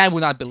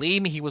would not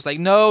believe me. He was like,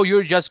 no,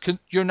 you're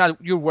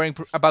worrying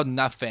about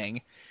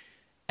nothing.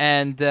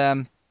 And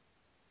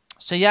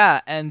so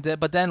yeah, and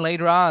but then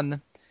later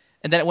on,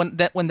 and then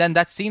when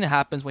that scene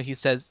happens when he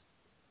says,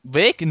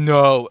 Vic,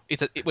 no,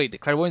 wait, the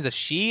clairvoyant is a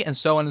she, and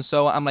so on and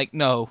so on. I'm like,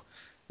 no,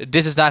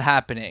 this is not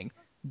happening.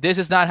 This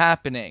is not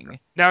happening.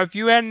 Now, if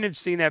you hadn't have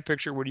seen that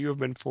picture, would you have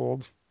been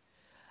fooled?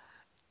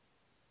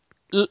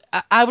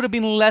 I would have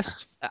been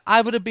less.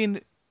 I would have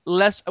been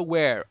less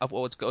aware of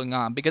what was going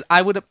on, because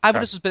I would have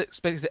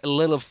expected a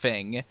little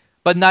thing,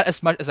 but not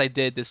as much as I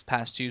did this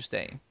past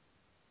Tuesday.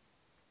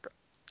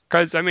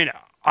 Because, I mean,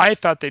 I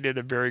thought they did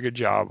a very good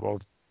job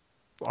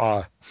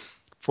of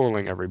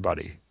fooling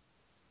everybody.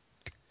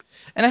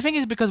 And I think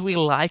it's because we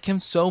like him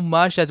so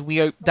much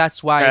that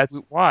that's why.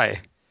 That's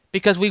why.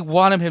 Because we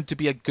wanted him to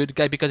be a good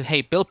guy. Because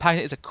hey, Bill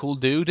Paxton is a cool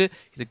dude.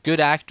 He's a good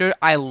actor.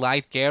 I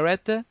like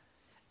Garrett,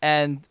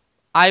 and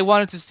I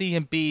wanted to see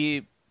him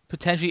be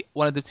potentially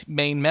one of the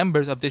main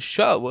members of this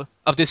show,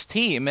 of this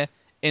team,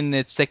 in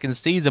its second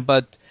season.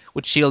 But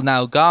with Shield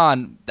now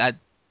gone, that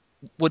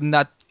would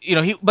not, he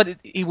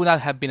would not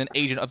have been an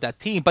agent of that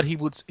team. But he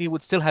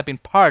would still have been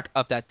part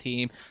of that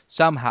team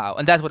somehow,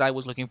 and that's what I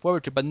was looking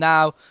forward to. But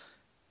now,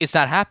 it's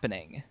not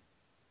happening.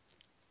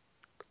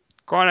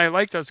 God, I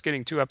liked us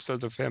getting 2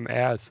 episodes of him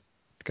as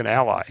an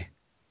ally.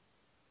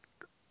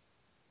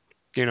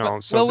 We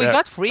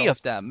got 3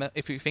 of them,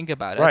 if you think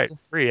about it. Right,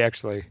 3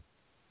 actually.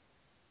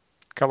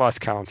 I lost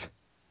count.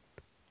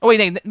 Oh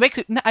wait,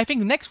 I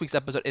think next week's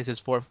episode is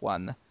his 4th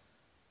one.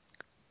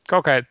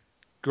 Okay,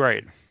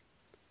 great.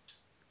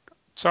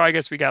 So I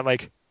guess we got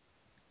like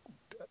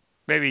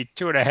maybe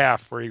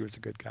 2.5 where he was a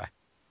good guy.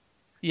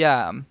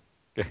 Yeah.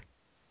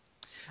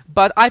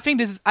 But I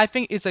think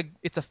it's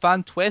a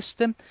fun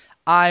twist.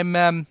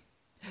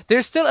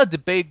 There's still a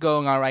debate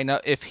going on right now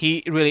if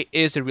he really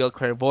is a real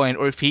clairvoyant,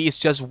 or if he is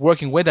just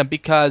working with them,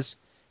 because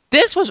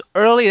this was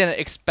earlier than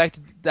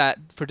expected that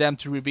for them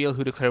to reveal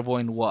who the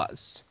clairvoyant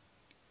was.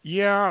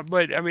 Yeah,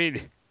 but I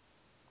mean,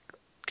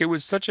 it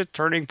was such a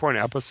turning point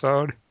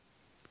episode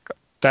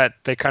that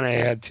they kind of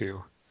had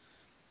to.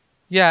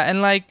 Yeah,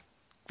 and like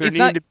there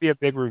needed to be a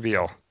big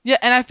reveal. Yeah,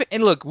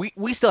 and look,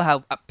 we still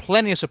have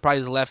plenty of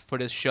surprises left for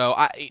this show.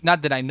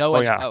 Not that I know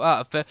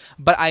of,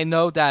 but I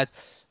know that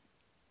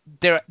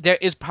there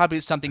is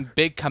probably something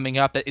big coming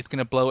up that it's going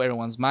to blow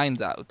everyone's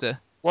minds out.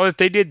 Well, if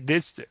they did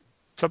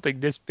something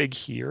this big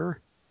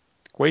here,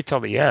 wait till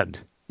the end.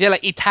 Yeah,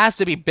 like it has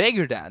to be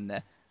bigger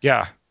than.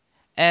 Yeah.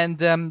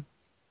 And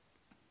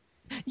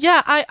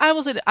Yeah, I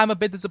will say that I'm a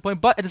bit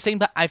disappointed, but at the same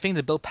time, I think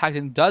that Bill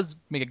Paxton does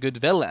make a good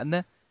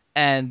villain,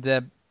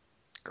 and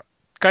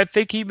I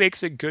think he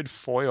makes a good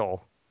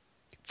foil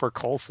for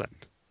Coulson.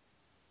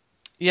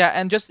 yeah,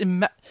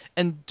 and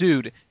and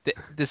dude,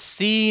 the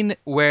scene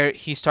where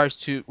he starts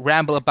to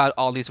ramble about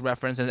all these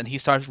references, and he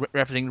starts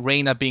referencing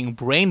Reina being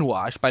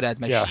brainwashed by that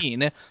Yeah,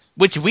 machine,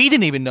 which we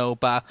didn't even know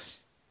about.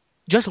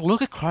 Just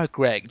look at Clark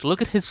Gregg,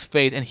 look at his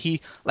face, and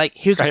he like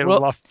I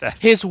love that.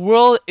 his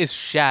world is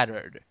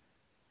shattered,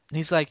 and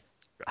he's like,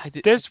 I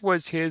did, This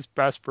was his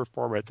best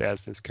performance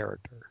as this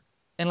character.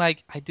 and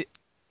like I did.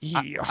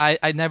 He,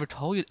 I never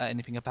told you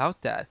anything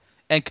about that.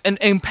 And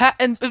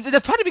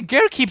the funny thing,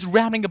 Garrett keeps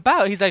ramming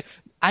about. He's like,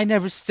 I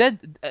never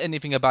said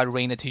anything about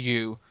Reina to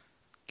you.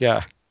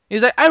 yeah,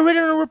 He's like, I read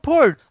it in a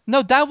report.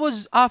 No, that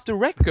was off the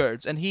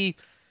records. And he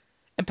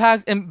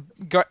and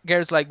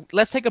Garrett's like,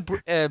 let's take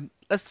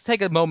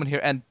a moment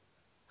here and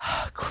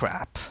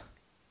crap.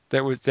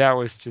 that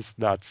was just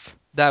nuts.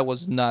 That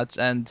was nuts.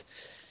 And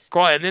Go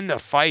on, and then the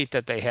fight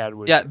that they had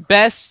was yeah,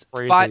 best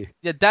fight. crazy.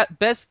 Yeah, that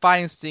best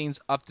fighting scenes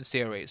of the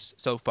series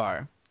so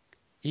far.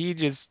 He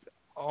just,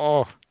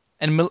 oh,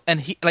 And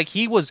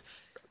he was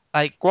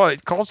like, well,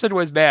 Coulson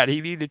was mad. He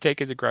needed to take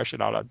his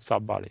aggression out on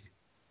somebody.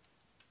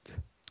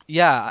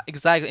 yeah,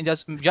 exactly. And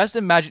just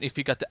imagine if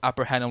he got the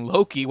upper hand on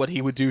Loki, what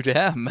he would do to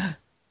him.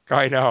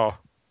 I know.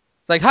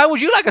 It's like, how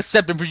would you like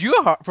accept him from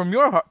your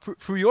heart,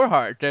 through your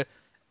heart? And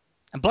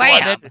Well,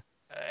 blam!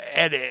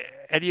 and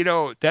and you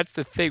know that's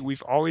the thing.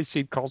 We've always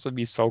seen Coulson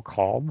be so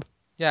calm.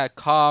 Yeah,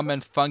 calm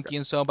and funky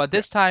and so on. But Yeah.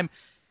 this time,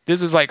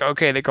 This is like,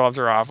 okay, the gloves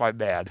are off. I'm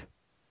mad.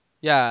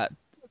 yeah,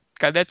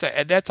 God,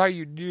 and that's how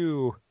you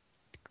knew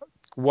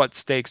what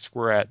stakes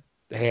were at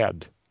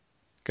hand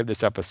in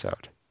this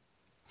episode.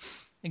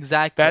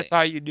 exactly. That's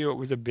how you knew it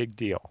was a big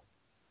deal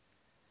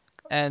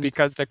And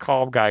because the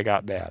calm guy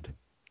got mad.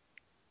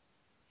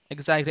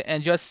 exactly.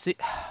 And just see,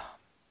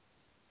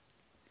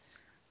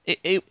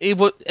 it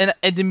was,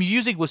 and the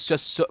music was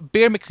just so.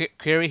 Bear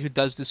McCreary, who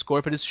does the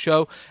score for this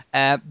show,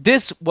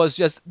 this was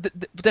just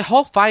the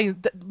whole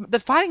fighting. The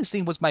fighting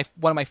scene was one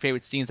of my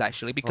favorite scenes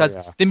actually Oh because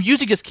yeah, the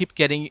music just kept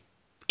getting.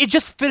 It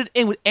just fitted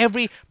in with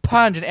every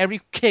punch and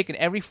every kick and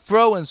every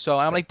throw and so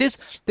on. I'm like,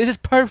 this is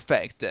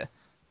perfect.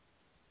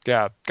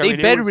 yeah. I They mean,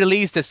 it better was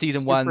release the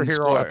season one superhero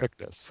score.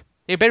 epicness.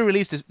 They better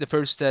release the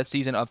first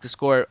season of the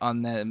score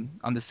on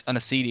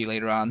a CD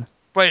later on.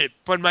 But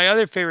my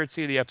other favorite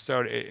scene of the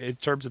episode, in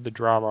terms of the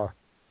drama,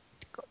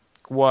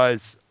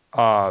 was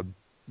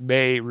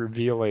May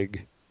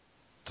revealing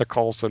to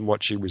Coulson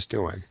what she was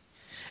doing.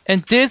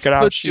 And this Get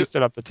out, puts she you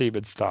set up the team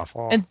and stuff.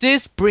 Oh, and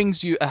this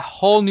brings you a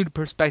whole new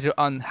perspective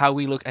on how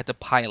we look at the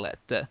pilot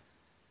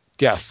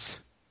yes.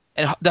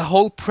 and the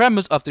whole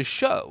premise of the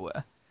show.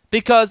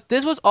 Because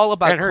this was all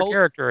about And her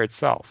character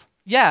itself.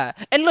 yeah,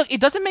 and look,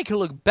 it doesn't make her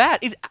look bad.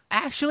 It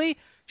actually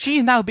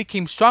she now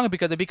became stronger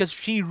because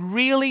she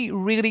really,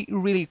 really,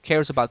 really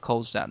cares about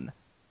Coulson.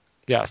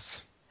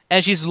 Yes.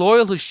 And she's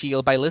loyal to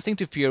Shield by listening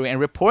to Fury and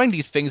reporting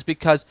these things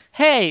because,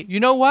 hey, you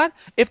know what?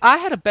 If I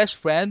had a best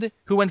friend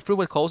who went through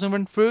what Coulson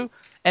went through,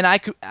 and I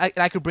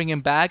could bring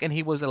him back, and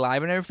he was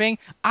alive and everything,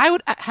 I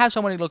would have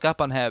someone to look up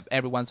on him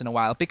every once in a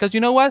while because you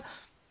know what?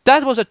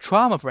 That was a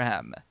trauma for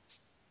him.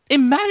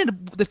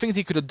 Imagine the things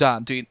he could have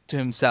done to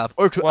himself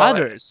or to Well,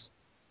 others.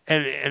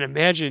 and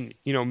imagine,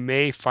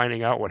 May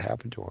finding out what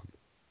happened to him.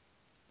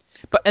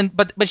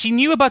 But she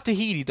knew about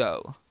Tahiti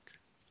though.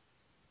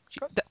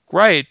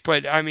 Right,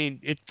 but I mean,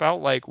 it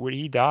felt like when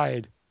he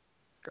died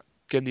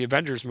in the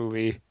Avengers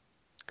movie,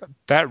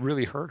 that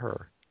really hurt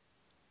her.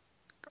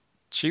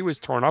 She was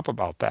torn up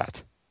about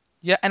that.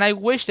 Yeah, and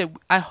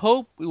I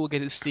hope we will get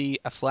to see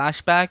a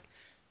flashback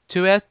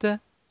to it.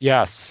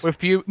 Yes. With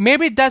Fury,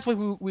 maybe that's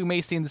what we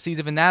may see in the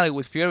season finale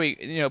with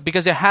Fury.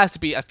 Because there has to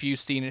be a few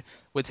scenes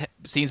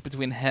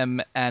between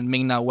him and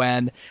Ming Na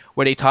Wen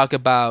where they talk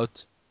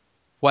about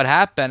what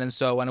happened and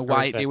so on and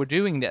why they were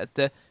doing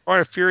that. Or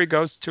if Fury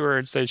goes to her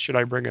and says, "Should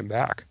I bring him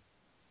back?"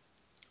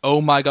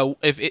 Oh my God!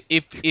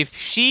 If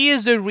she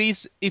is the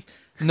reason, if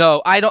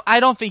no, I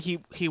don't think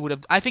he would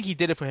have. I think he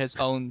did it for his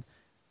own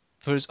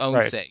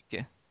Right.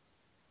 sake.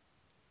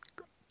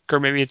 Or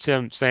maybe it's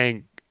him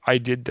saying, "I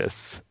did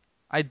this."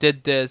 I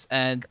did this,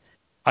 and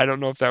I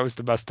don't know if that was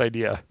the best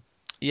idea.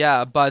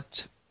 yeah,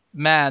 but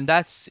man,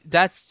 that's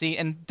the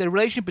and the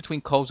relationship between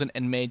Coulson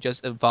and May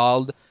just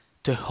evolved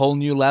to a whole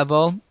new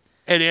level.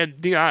 And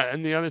the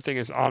other thing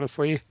is,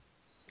 honestly,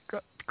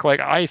 like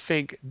I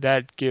think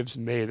that gives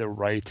May the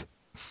right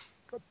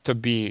to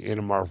be in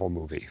a Marvel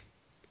movie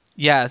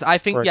Yes, I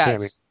think or a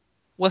cameo. yes.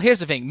 Well, here's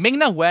the thing: Ming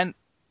Na Wen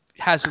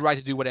has the right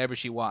to do whatever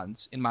she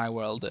wants in my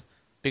world,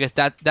 because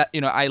that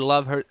I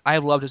love her. I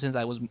have loved her since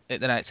I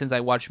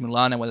watched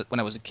Mulan and when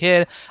I was a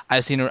kid.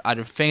 I've seen her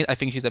other things. I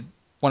think she's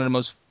one of the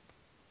most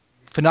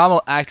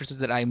phenomenal actresses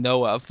that I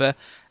know of.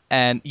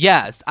 And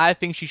yes, I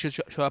think she should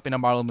show up in a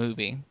Marvel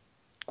movie.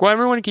 Well,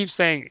 everyone keeps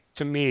saying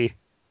to me,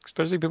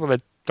 especially people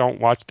that don't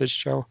watch this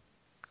show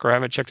or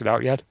haven't checked it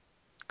out yet,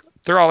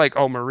 they're all like,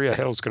 "Oh, Maria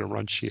Hill's going to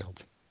run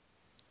Shield.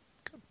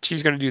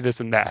 She's going to do this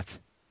and that."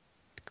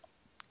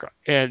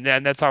 and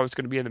that's how it's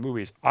going to be in the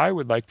movies. I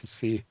would like to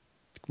see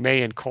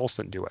May and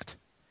Coulson do it.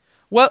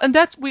 Well, and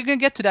that's we're gonna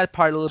get to that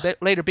part a little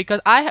bit later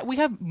because we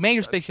have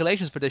major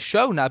speculations for the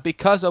show now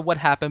because of what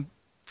happened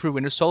through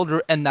Winter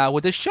Soldier and now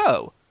with the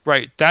show.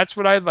 Right. That's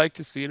what I'd like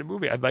to see in a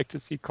movie. I'd like to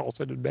see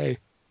Coulson and May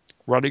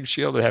running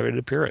Shield and having an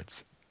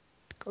appearance.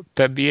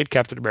 Then be in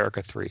Captain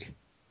America 3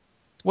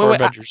 or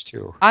Avengers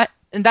 2.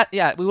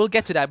 We will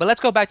get to that, but let's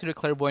go back to the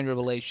clairvoyant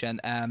revelation.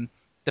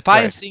 The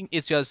fighting scene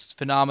is just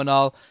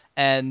phenomenal,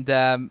 and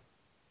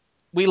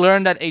we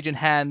learned that Agent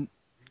Han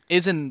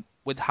isn't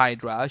with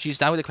Hydra; she's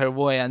not with the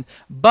clairvoyant.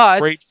 But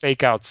great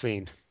fake out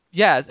scene.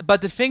 Yes,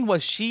 but the thing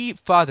was, she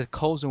thought that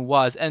Coulson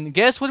was, and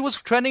guess what was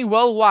trending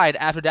worldwide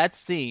after that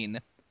scene?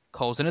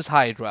 Coulson is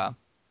Hydra.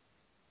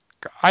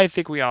 I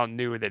think we all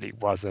knew that he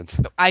wasn't.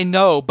 I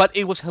know, but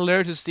it was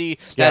hilarious to see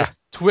that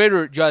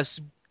Twitter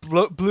just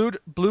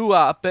blew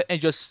up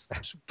and just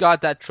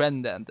got that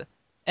trend end.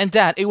 And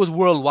that, it was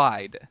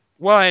worldwide.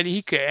 Well,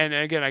 and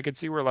again, I could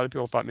see where a lot of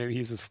people thought maybe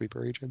he's a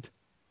sleeper agent.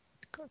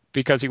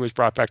 Because he was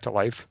brought back to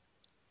life.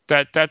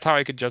 That's how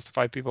I could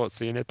justify people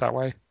seeing it that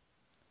way.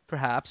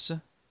 Perhaps. I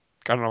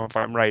don't know if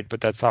I'm right,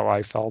 but that's how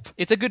I felt.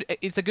 It's a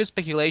good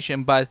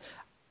speculation, but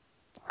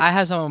I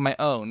have some of my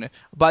own.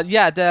 But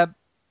yeah,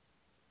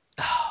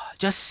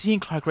 just seeing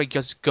Clark Gregg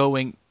just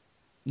going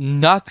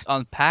nuts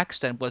on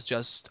Paxton was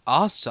just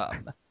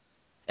awesome.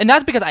 And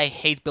not because I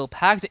hate Bill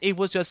Paxton, it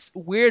was just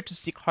weird to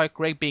see Clark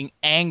Gregg being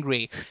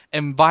angry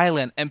and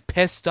violent and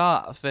pissed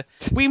off.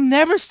 We've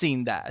never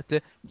seen that.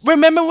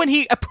 Remember when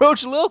he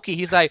approached Loki?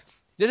 He's like,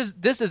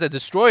 "This is a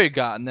destroyer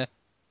gun,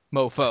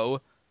 mofo."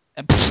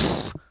 And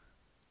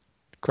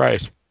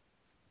right.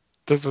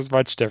 This was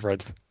much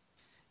different.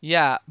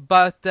 Yeah,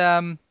 but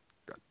I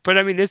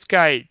mean, this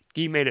guy,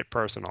 he made it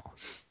personal.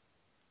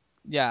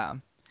 Yeah.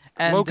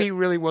 And Loki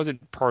really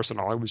wasn't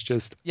personal. It was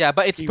just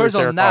but it's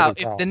personal now.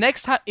 If the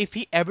next time, if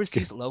he ever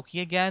sees Loki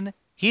again,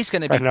 he's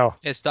gonna be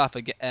pissed off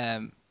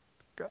again.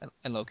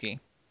 And Loki.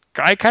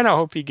 I kind of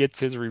hope he gets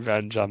his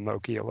revenge on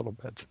Loki a little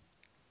bit.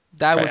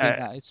 That would be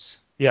nice.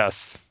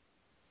 Yes.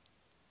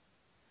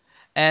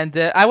 And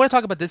I want to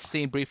talk about this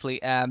scene briefly.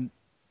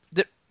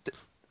 The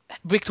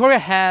Victoria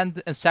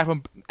Hand and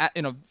Saffron,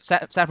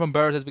 Saffron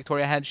Burrows as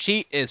Victoria Hand.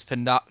 She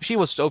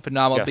was so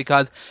phenomenal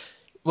because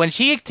when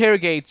she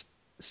interrogates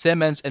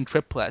Simmons and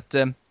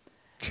Triplet,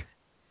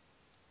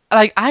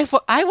 like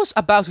I was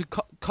about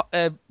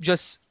to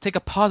just take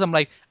a pause. I'm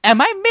like, am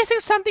I missing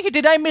something here?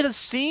 Did I miss a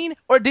scene,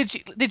 or did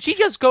she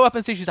just go up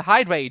and say she's a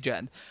Hydra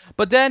agent?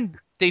 But then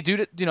they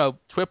do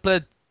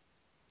Triplet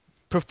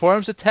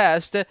performs the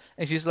test,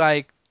 and she's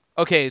like,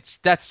 okay,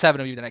 that's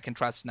 7 of you that I can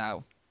trust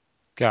now.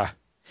 Yeah.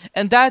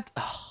 And and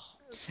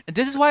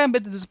this is why I'm a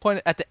bit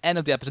disappointed at the end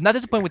of the episode. Not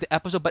disappointed with the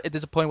episode, but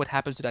disappointed what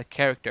happens to that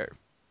character.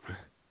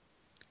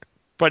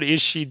 But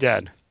is she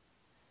dead?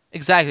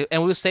 Exactly,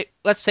 and let's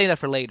say that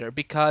for later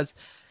because,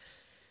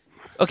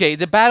 okay,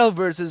 the battle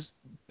versus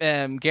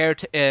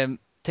Garrett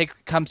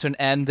comes to an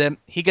end.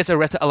 He gets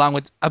arrested along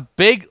with a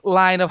big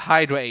line of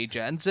Hydra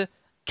agents.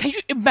 Can you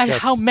imagine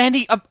how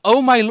many?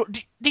 Oh my lord!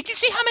 Did you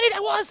see how many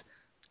that was?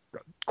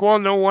 Well,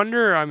 no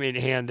wonder. I mean,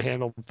 Hand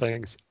handled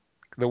things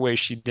the way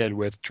she did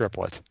with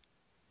Triplet.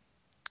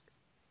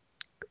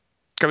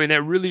 I mean,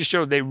 that really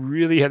showed they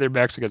really had their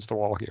backs against the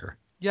wall here.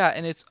 Yeah,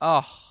 and it's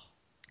Well,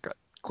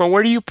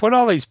 where do you put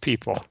all these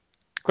people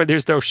when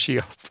there's no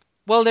shield?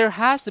 Well, there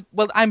has to.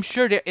 Well, I'm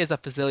sure there is a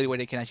facility where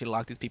they can actually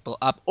lock these people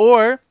up,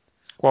 or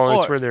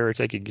it's where they were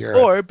taking care of.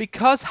 Or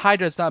because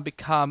Hydra has now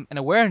become an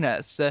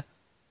awareness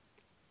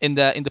in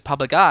the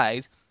public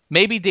eyes,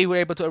 maybe they were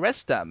able to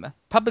arrest them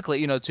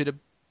publicly, to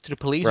the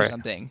police or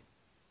something.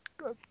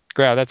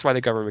 Yeah, that's why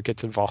the government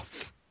gets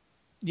involved.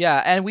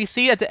 Yeah, and we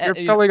see at the end.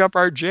 You're filling up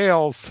our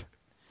jails.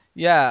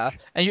 Yeah,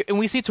 and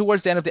we see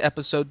towards the end of the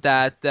episode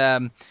that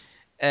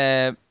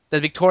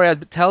that Victoria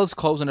tells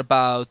Coulson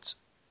about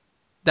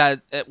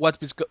that what's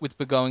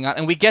been going on,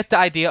 and we get the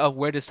idea of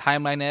where this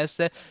timeline is.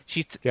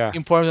 She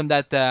informs them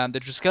that the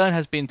Triskelion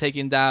has been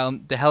taken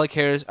down, the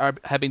Helicarriers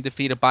have been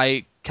defeated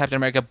by Captain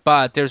America,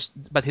 but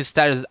his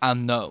status is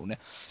unknown.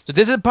 So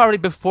this is probably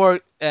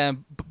before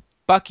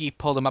Bucky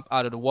pulled him up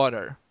out of the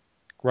water.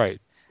 Right.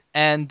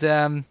 And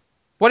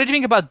what did you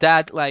think about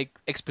that,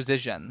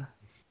 exposition?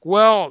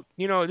 Well,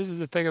 this is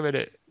the thing of it.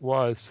 It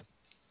was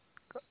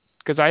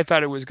because I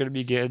thought it was going to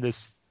be getting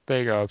this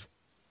thing of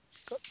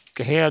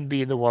Hand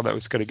being the one that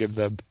was going to give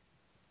them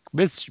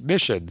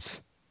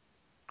missions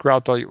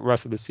throughout the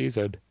rest of the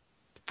season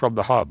from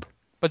the hub.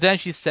 But then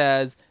she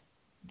says,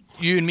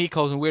 "You and me,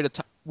 Coulson,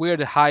 we're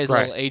the highest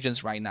level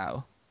agents right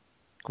now."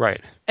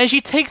 Right. And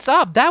she takes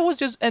up. That was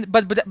just,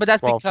 but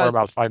that's because for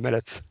about 5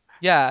 minutes.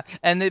 Yeah,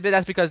 and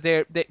that's because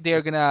they're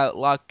gonna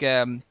lock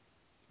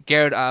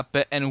Garrett up,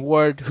 and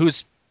Ward,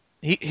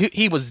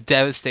 he was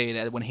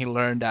devastated when he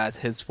learned that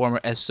his former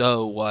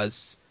SO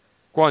was.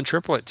 Well, and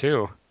Triplet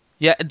too.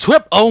 Yeah,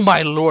 oh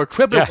my lord,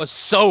 Triplet was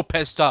so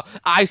pissed off.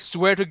 I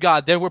swear to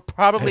God, there were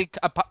probably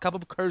a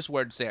couple of curse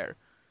words there.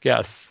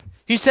 Yes.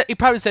 He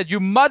probably said, "You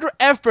mother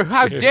effer,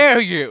 how dare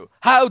you?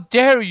 How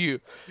dare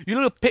you? You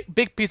little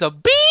big piece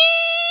of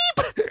beep!"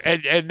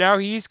 And now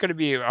he's going to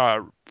be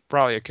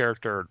probably a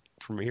character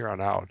from here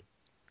on out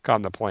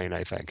on the plane,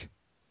 I think.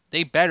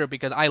 They better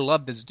because I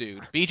love this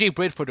dude. BJ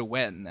Britt for the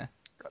win.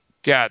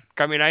 Yeah,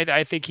 I mean,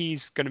 I think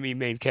he's going to be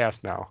main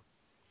cast now.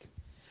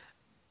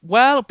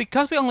 Well,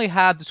 because we only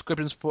have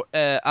descriptions for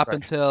up Right.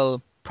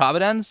 until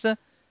Providence,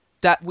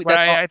 But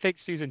I think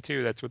season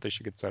 2, that's what they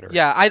should consider.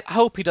 yeah, I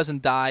hope he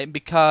doesn't die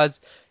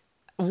because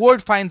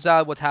Ward finds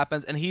out what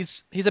happens and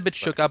he's a bit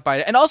shook Right. up by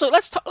it. And also,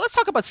 let's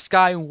talk about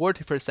Sky and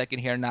Ward for a second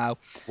here now.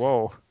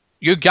 Whoa.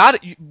 You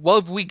got it.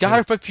 Well, we got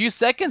it for a few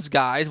seconds,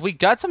 guys. We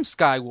got some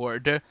Sky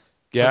Ward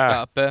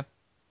Yeah. hookup,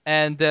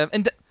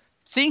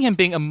 seeing him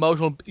being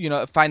emotional,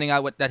 finding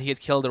out that he had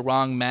killed the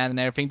wrong man and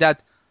everything.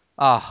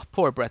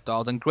 Poor Brett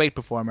Dalton, great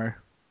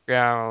performer.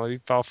 Yeah, well, he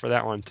fell for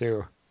that one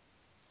too.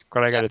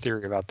 But I got a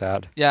theory about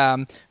that. Yeah,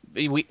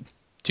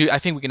 I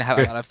think we're gonna have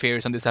a lot of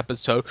theories on this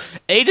episode.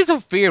 Agents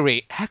of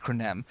Fury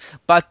acronym,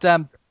 but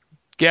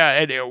Yeah,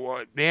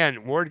 and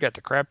man, Ward got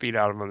the crap beat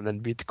out of him and then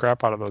beat the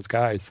crap out of those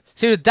guys.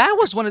 so that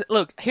was one of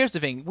look. Here's the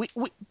thing: we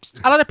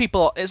a lot of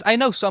people is I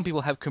know some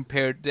people have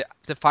compared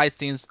the fight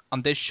scenes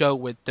on this show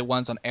with the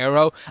ones on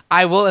Arrow.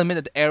 I will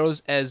admit that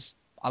Arrow's is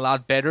a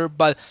lot better,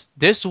 but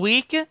this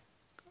week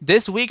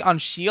on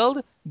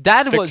Shield,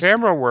 The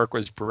camera work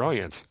was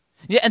brilliant.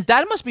 yeah, and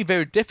that must be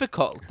very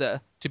difficult,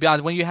 to be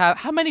honest. When you have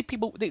how many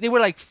people? They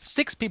were like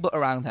 6 people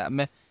around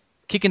him,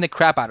 kicking the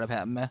crap out of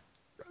him.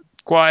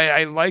 Well,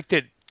 I liked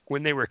it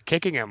when they were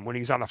kicking him when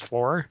he's on the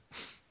floor.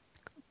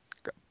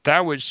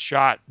 That was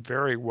shot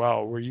very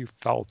well, where you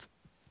felt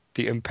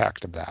the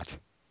impact of that.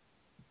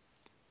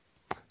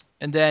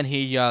 And then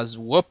he just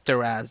whooped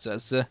their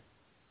asses.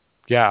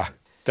 Yeah,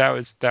 that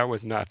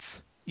was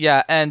nuts.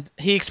 Yeah, and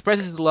he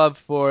expresses his love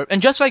for,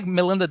 and just like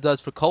Melinda does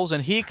for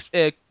Coulson,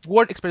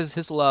 Ward expresses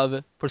his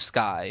love for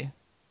Sky.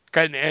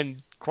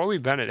 And Chloe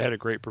Bennett had a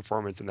great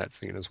performance in that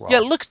scene as well. Yeah,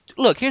 look.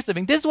 Here's the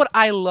thing. This is what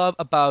I love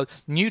about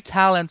new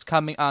talents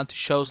coming on to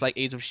shows like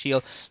Age of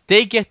Shield.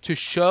 They get to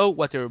show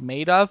what they're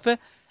made of,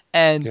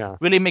 and Yeah.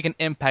 really make an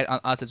impact on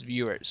us as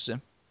viewers.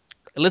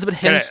 Elizabeth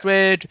And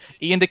Hemstridge,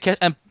 Ian DeKess,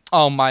 and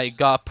oh my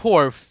God,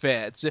 poor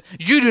Fitz.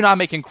 You do not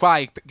make him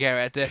cry,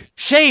 Garrett.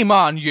 Shame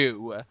on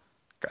you.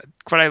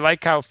 But I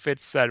like how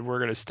Fitz said, "We're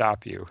going to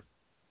stop you."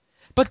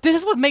 But this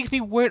is what makes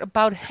me weird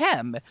about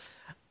him.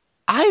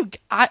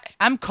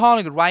 I'm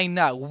calling it right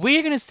now.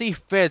 We're gonna see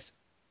Fitz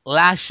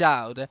lash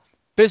out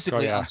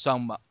physically yeah. on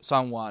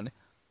someone,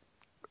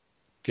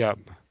 Yeah.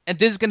 and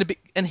this is gonna be,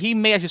 and he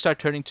may actually start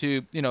turning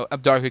to a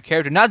darker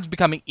character, not just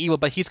becoming evil,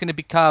 but he's gonna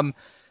become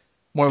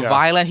more Yeah.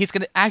 violent. He's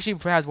gonna actually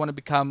perhaps want to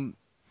become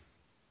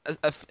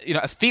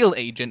a field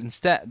agent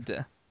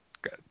instead.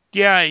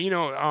 Yeah,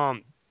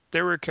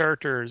 there were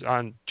characters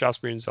on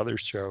Joss Whedon's other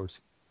shows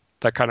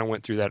that kind of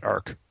went through that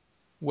arc.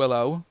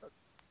 Willow,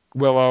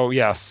 Willow,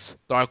 yes.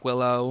 Dark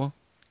Willow,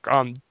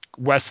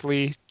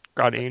 Wesley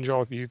on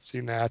Angel, if you've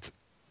seen that,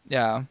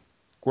 yeah,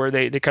 where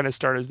they kind of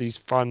start as these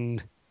fun,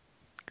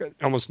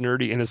 almost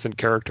nerdy, innocent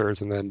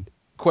characters, and then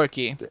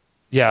quirky,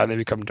 yeah, they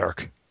become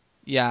dark.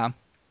 yeah.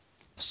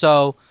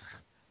 So,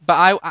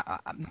 but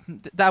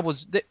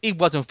it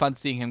wasn't fun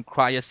seeing him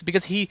cry, yes,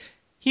 because he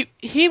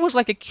was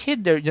like a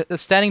kid there,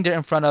 standing there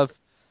in front of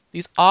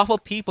these awful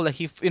people that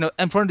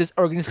in front of this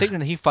organization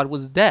that he thought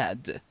was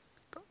dead.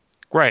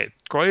 Right.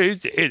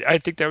 I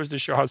think that was to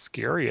show how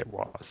scary it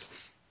was.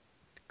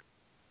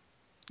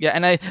 Yeah,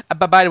 and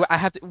but by the way,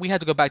 we have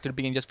to go back to the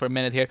beginning just for a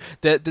minute here.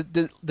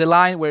 The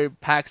line where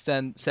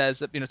Paxton says,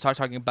 start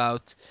talking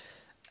about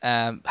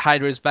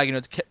Hydra is back,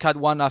 to cut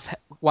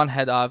one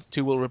head off,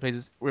 two will will take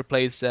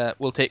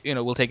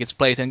its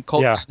place, and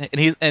Yeah.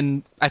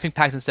 and I think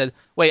Paxton said,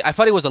 wait, I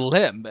thought it was a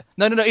limb.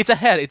 No, it's a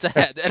head,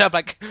 and I'm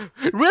like,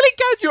 really,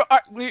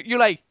 guys, you're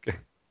like,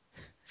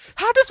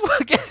 how does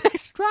one get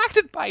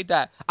distracted by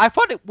that?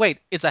 Wait,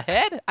 it's a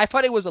head? I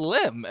thought it was a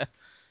limb.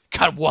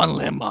 Cut one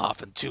limb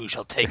off and two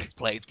shall take its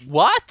place.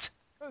 What?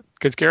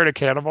 Because Garrett a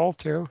cannibal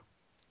too.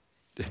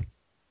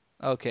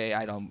 Okay,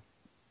 I don't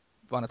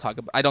want to talk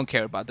about. I don't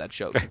care about that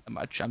show that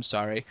much. I'm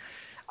sorry.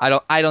 I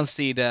don't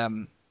see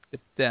the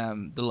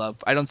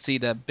love. I don't see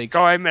the big.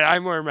 Oh, I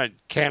more meant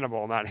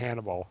cannibal, not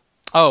Hannibal.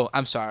 Oh,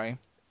 I'm sorry.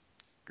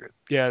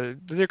 Yeah,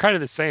 they're kind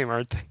of the same,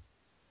 aren't they?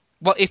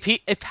 Well, if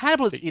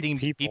Hannibal is eating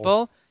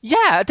people,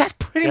 yeah, that's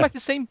pretty much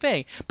the same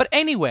thing. But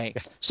anyway,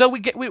 so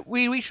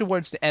we reach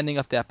towards the ending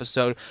of the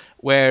episode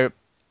where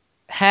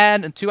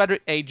Han and two other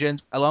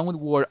agents, along with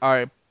Ward,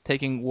 are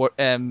taking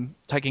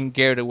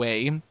Garrett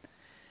away,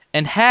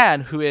 and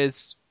Han, who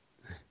is,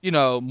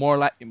 more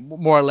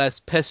or less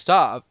pissed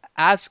off,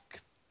 asks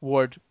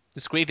Ward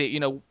discreetly,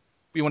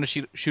 we want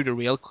to shoot a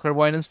real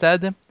clairvoyant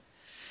instead,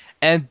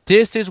 and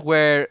this is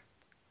where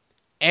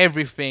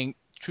everything.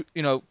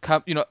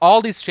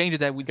 All these changes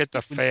that we get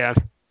the fan.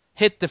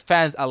 Hit the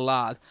fans a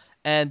lot,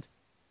 and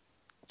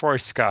poor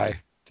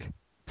Sky.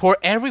 For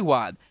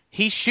everyone,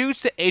 he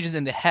shoots the agent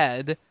in the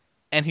head,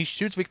 and he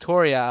shoots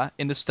Victoria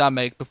in the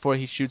stomach before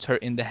he shoots her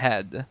in the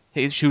head.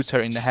 He shoots her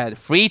in the head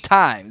 3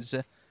 times.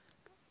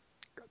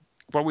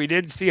 But we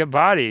did see a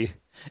body.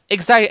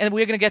 Exactly, and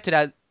we're gonna get to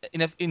that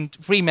in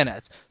 3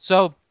 minutes.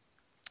 So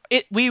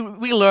we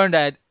learned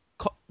that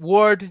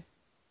Ward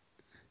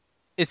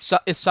is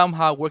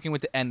somehow working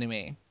with the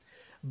enemy.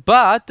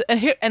 But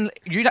and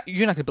you're not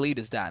gonna believe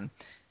this, Dan.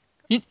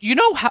 You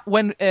know how,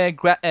 when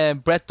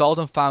Brett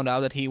Dalton found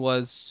out that he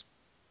was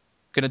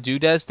gonna do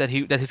this, that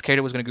his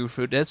character was gonna go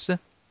through this.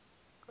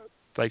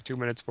 Like 2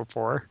 minutes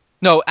before.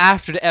 No,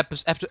 after the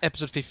after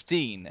episode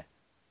 15.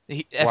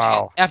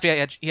 Wow.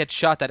 After he had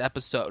shot that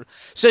episode,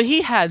 so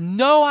he had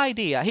no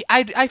idea.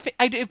 I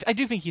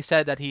do think he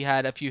said that he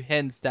had a few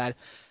hints that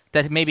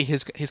maybe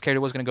his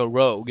character was gonna go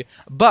rogue,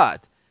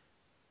 but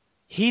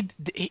he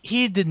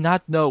did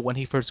not know when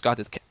he first got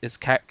this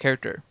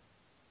character.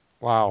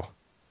 Wow.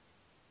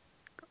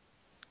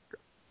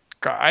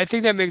 I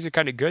think that makes it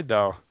kind of good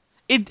though.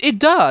 It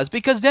does,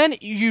 because then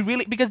you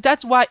really, because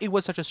that's why it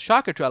was such a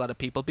shocker to a lot of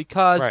people,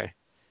 because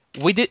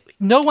Right.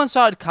 no one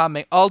saw it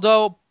coming.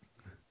 Although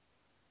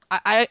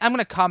I'm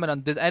gonna comment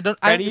on this. And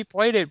he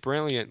played it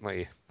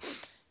brilliantly.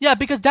 Yeah,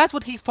 because that's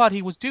what he thought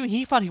he was doing.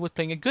 He thought he was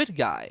playing a good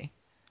guy.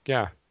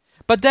 Yeah.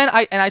 But then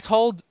I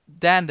told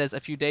Dan this a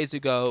few days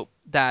ago,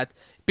 that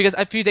because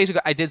a few days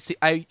ago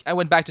I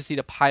went back to see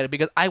the pilot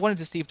because I wanted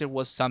to see if there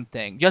was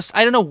something. Just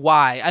I don't know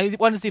why. I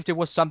wanted to see if there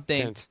was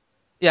something. Hint.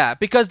 Yeah,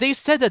 because they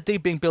said that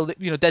they've been building,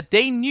 that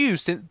they knew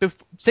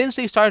since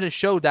they started the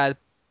show that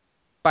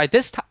by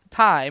this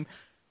time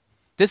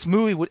this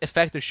movie would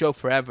affect the show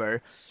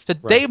forever. So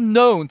Right. they've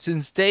known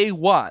since day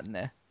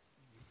one.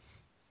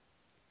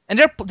 And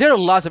there are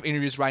lots of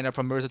interviews right now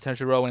from Marissa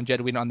Tenshiro and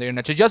Jed Whedon on the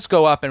internet. So just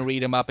go up and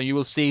read them up, and you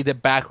will see the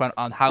background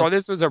on how. Well,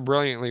 this was a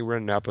brilliantly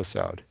written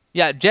episode.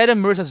 Yeah, Jed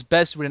and Marissa's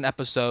best written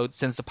episode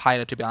since the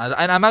pilot, to be honest.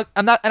 And I'm not,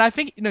 and I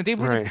think they've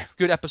written Right.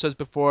 good episodes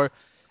before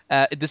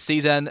this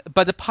season,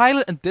 but the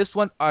pilot and this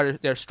one are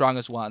their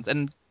strongest ones.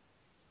 And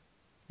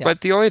yeah.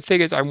 But the only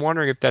thing is, I'm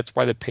wondering if that's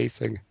why the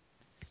pacing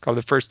of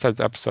the first 10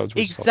 episodes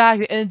was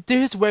exactly, and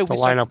this is where to we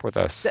line up with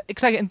this.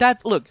 Exactly, and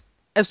that look,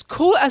 as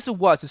cool as it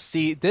was to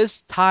see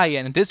this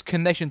tie-in and this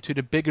connection to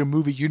the bigger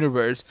movie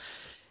universe,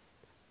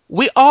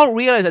 we all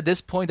realize at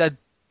this point that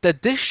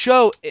this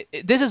show,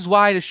 this is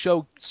why the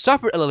show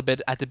suffered a little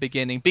bit at the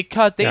beginning,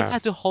 because they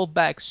had to hold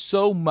back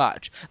so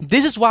much.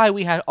 This is why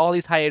we had all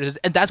these hiatuses,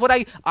 and that's what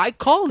I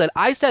called it.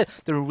 I said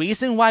the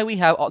reason why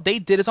they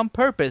did this on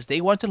purpose.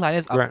 They want to line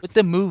it up with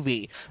the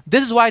movie.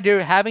 This is why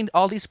they're having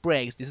all these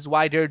breaks. This is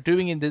why they're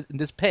doing in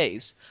this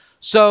pace.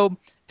 So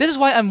this is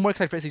why I'm more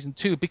excited for season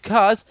 2,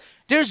 because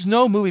there's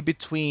no movie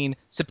between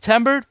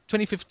September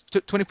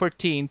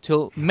 2014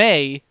 till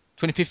May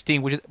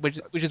 2015, which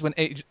is when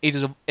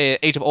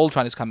Age of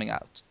Ultron is coming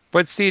out.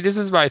 But see, this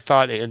is my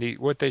thought, Andy.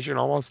 What they should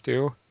almost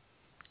do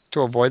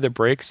to avoid the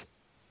breaks,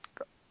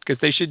 because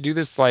they should do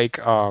this like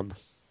the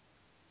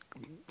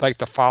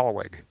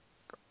following,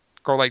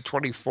 go like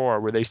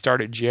 24, where they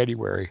start in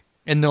January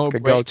and no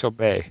could breaks. go till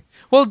May.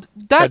 Well,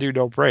 that do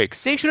no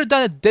breaks. They should have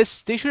done it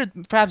this. They should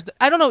have perhaps.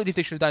 I don't know if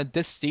they should have done it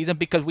this season,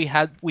 because we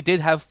did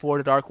have For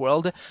the Dark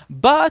World,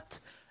 but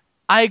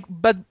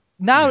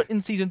now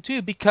in season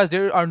 2, because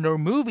there are no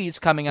movies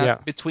coming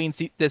out between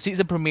the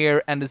season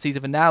premiere and the season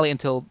finale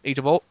until Age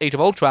of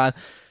Ultron.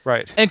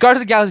 Right. And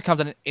Guardians of the Galaxy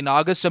comes in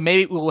August, so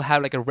maybe we will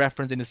have like a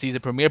reference in the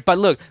season premiere. But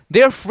look,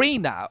 they're free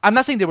now. I'm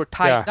not saying they were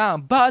tied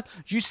down, but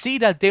you see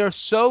that they are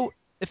so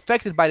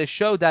affected by the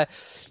show that,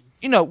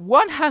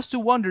 one has to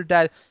wonder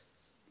that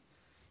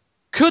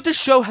could the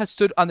show have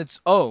stood on its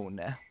own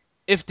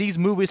if these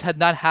movies had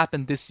not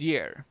happened this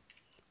year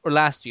or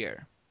last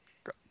year?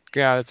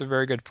 Yeah, that's a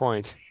very good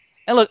point.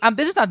 And look,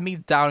 this is not me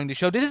doubting the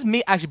show. This is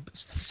me actually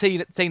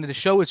saying that the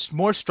show is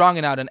more strong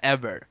now than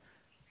ever.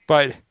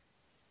 But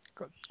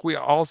we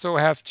also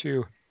have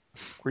to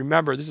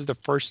remember this is the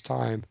first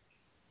time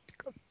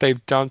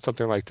they've done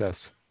something like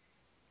this.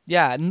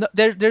 Yeah, no,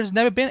 there's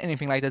never been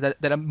anything like that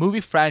a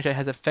movie franchise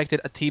has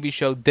affected a TV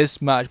show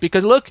this much.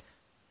 Because look,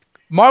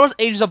 Marvel's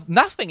Agents of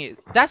Nothing,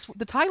 that's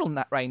the title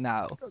right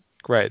now.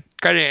 Right.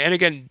 And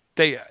again,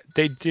 they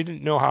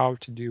didn't know how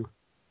to do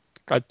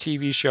a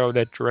TV show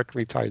that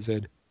directly ties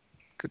in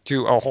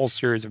to a whole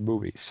series of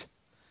movies.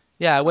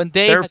 Yeah, when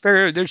they're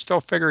still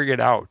figuring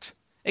it out.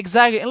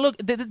 Exactly, and look,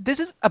 this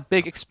is a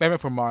big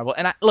experiment for Marvel,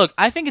 and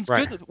I think it's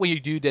good when you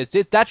do this.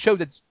 That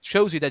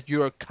shows you that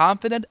you're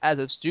confident as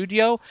a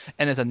studio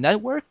and as a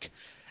network,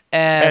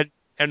 and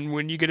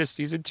when you get a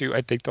season 2,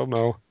 I think they'll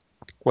know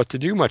what to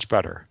do much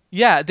better.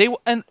 Yeah,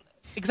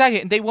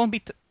 exactly, and they won't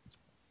be.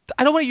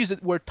 I don't want to use the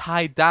word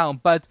tied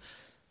down, but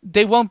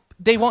they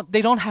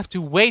don't have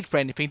to wait for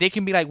anything. They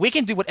can be like, we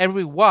can do whatever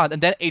we want,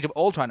 and then Age of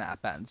Ultron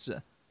happens.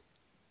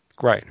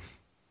 Right.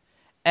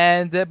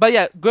 And but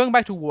yeah, going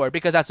back to War,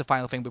 because that's the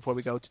final thing before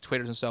we go to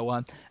Twitters and so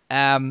on.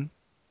 I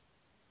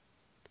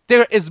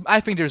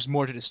think there's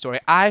more to the story.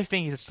 I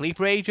think he's a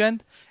sleeper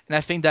agent, and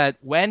I think that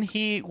when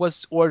he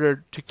was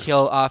ordered to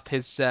kill off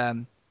his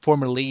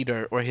former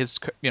leader or his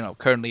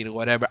current leader,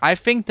 whatever, I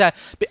think that,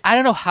 but I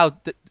don't know how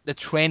the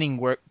training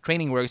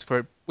works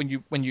for when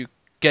you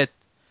get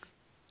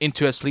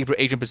into a sleeper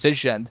agent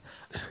position,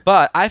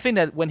 but I think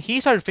that when he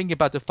started thinking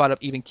about the thought of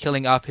even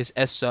killing off his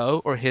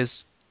SO or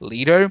his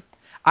leader,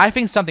 I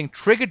think something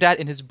triggered that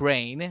in his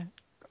brain,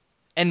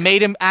 and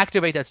made him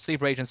activate that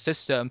sleeper agent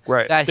system.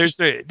 Right. That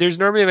he, There's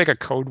normally like a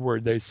code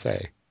word they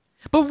say.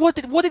 but what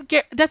did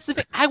Garrett? That's the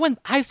thing.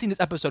 I've seen this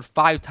episode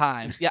 5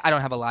 times. Yeah, I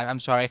don't have a live. I'm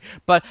sorry,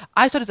 but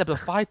I saw this episode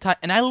 5 times,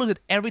 and I looked at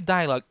every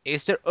dialogue.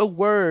 Is there a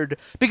word?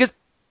 Because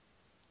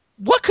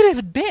what could it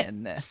have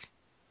been?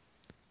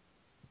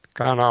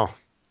 I don't know.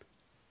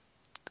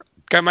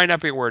 That might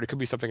not be a word. It could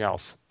be something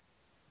else.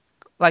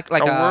 Like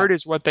A word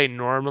is what they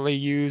normally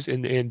use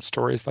in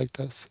stories like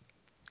this.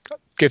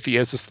 If he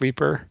is a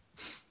sleeper.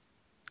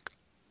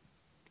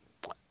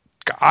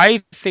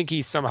 I think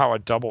he's somehow a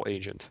double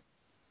agent.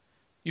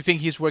 You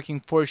think he's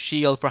working for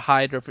Shield for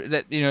Hydra?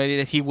 That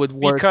he would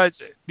work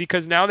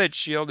Because now that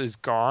Shield is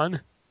gone,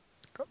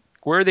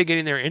 where are they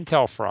getting their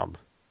intel from?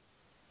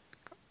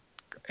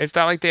 It's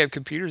not like they have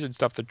computers and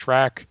stuff to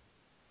track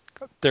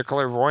their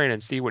clairvoyant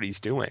and see what he's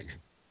doing.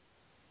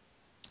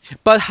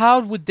 But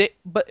how would they?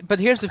 But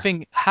here's the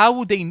thing: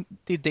 how did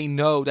they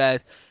know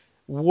that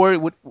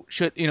Ward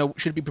should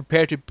be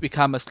prepared to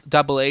become a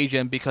double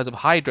agent because of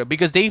Hydra?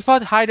 Because they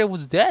thought Hydra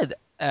was dead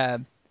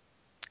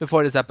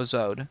before this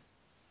episode.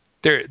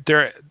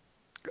 They're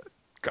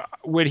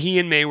when he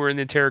and May were in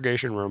the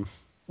interrogation room.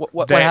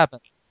 What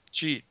happened?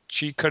 She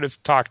could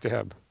have talked to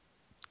him.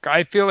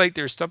 I feel like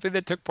there's something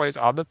that took place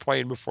on the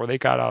plane before they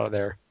got out of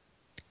there,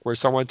 where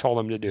someone told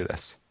them to do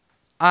this.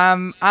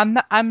 I'm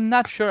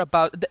not sure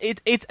about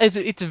it.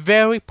 It's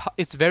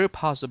very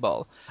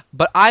possible,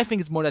 but I think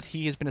it's more that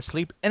he has been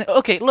asleep. And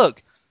okay,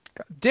 look,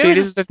 See,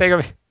 this is the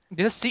thing.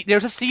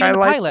 there's a seed I in the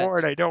like pilot.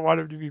 Ward. I don't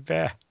want him to be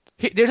bad.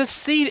 There's a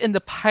seed in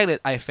the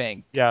pilot, I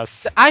think.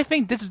 Yes. I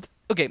think this is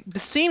okay. The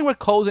scene where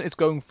Coulson is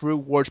going through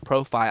Ward's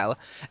profile,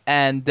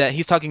 and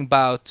he's talking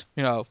about,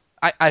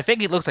 I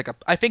think it looks like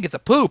I think it's a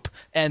poop,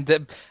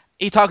 and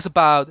he talks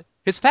about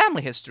his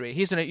family history.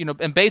 He's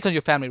and based on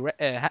your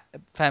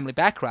family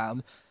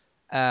background,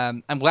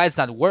 I'm glad it's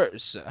not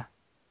worse.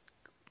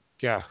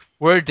 Yeah.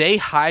 Were they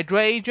Hydra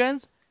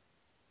agents?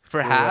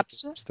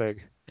 Perhaps.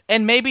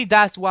 And maybe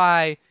that's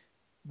why,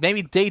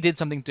 maybe they did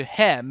something to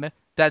him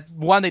that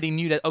one day they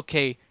knew that,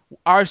 okay,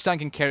 our son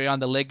can carry on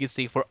the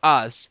legacy for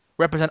us,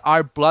 represent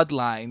our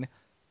bloodline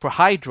for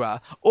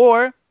Hydra,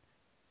 or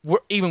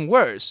even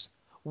worse,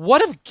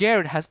 what if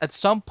Garrett has at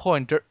some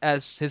point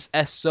as his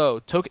SO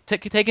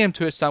taken him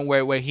to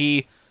somewhere where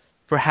he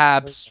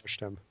perhaps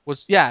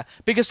was, yeah,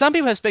 because some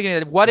people have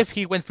speculated, what if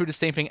he went through the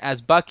same thing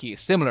as Bucky,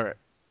 similar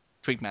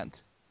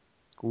treatment.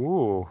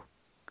 Ooh.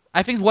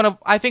 I think one of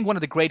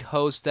the great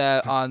hosts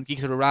on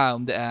Geeks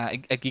Around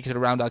at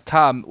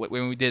geeksaround.com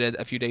when we did it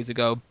a few days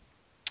ago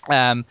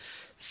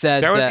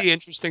said that would be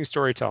interesting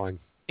storytelling.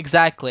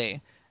 Exactly,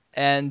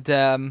 and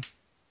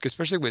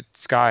especially with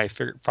Skye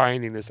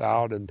finding this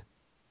out and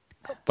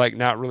like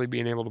not really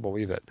being able to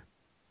believe it.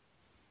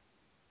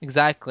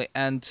 Exactly,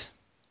 and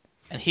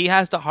he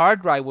has the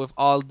hard drive with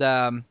all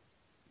the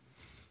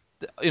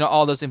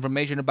all those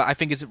information about. I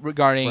think it's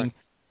regarding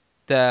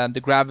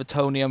the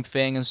gravitonium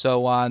thing and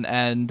so on,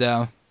 and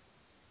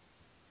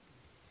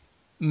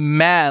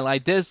man,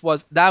 like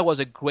that was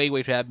a great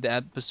way to have the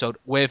episode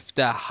with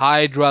the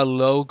Hydra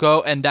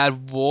logo and that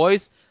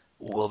voice.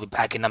 We'll be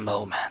back in a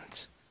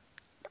moment.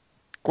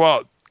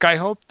 Well, I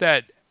hope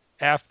that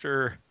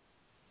after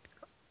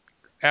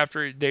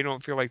they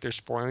don't feel like they're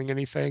spoiling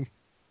anything,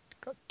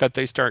 that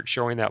they start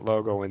showing that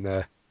logo in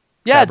the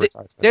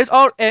there's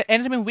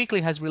Entertainment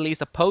Weekly has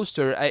released a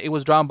poster. It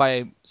was drawn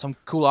by some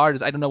cool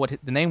artist. I don't know what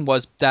the name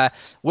was. That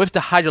with the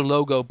Hydra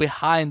logo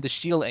behind the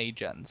Shield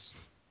agents.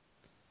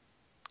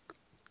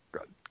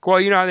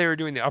 Well, you know how they were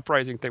doing the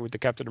uprising thing with the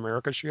Captain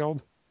America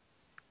shield?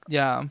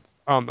 Yeah.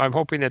 I'm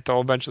hoping that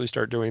they'll eventually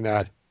start doing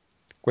that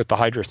with the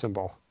Hydra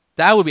symbol.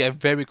 That would be a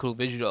very cool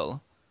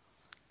visual.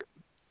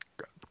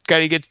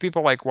 Kind of gets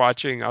people like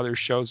watching other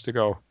shows to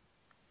go,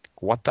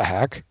 what the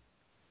heck?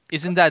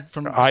 Isn't that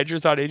from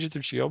Hydra's on Agents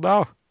of S.H.I.E.L.D.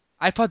 now?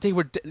 I thought they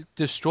were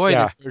destroyed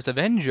in First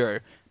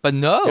Avenger, but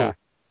no. Yeah.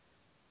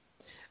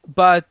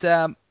 But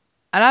and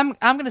I'm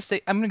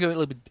gonna go a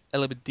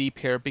little bit deep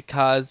here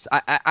because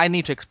I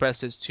need to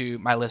express this to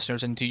my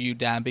listeners and to you,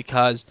 Dan,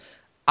 because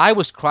I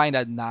was crying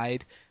that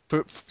night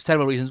for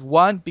several reasons.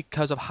 One,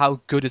 because of how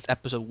good this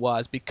episode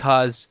was,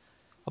 because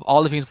of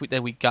all the things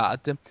that we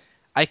got.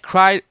 I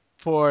cried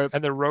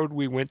and the road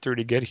we went through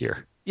to get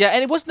here. Yeah,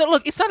 and it was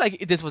look. It's not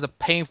like this was a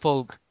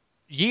painful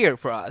year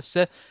for us,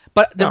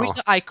 but the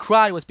reason I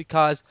cried was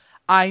because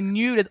I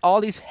knew that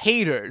all these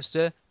haters,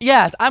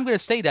 I'm gonna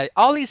say that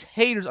all these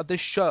haters of the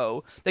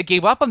show that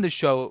gave up on the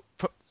show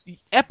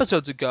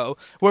episodes ago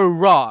were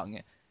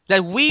wrong.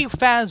 That we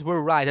fans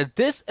were right. That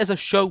this is a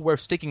show worth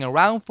sticking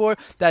around for.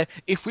 That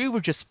if we were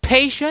just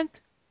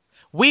patient,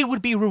 we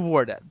would be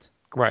rewarded.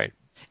 Right.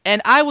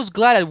 And I was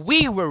glad that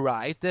we were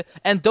right,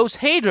 and those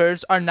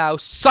haters are now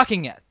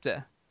sucking it.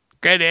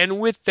 Good, and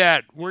with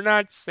that, we're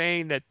not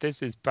saying that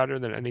this is better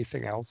than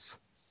anything else.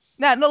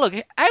 No, look,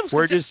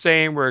 we're just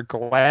saying we're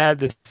glad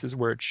this is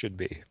where it should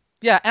be.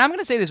 Yeah, and I'm going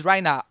to say this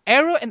right now.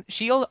 Arrow and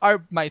S.H.I.E.L.D.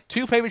 are my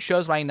two favorite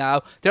shows right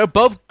now. They're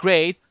both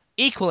great,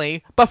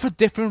 equally, but for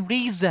different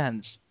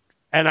reasons.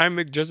 And I'm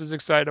just as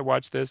excited to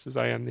watch this as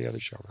I am the other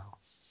show now.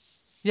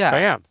 Yeah. I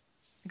am.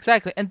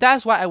 Exactly, and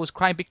that's why I was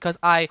crying because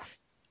I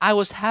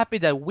was happy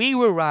that we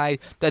were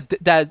right, that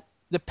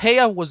the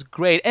payoff was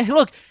great. And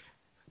look,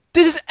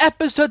 this is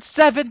episode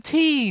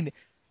 17.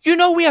 You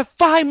know we have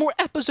 5 more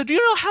episodes. Do you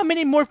know how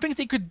many more things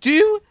they could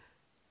do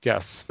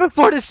Yes.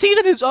 before the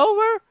season is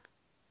over?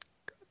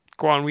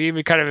 Go on. We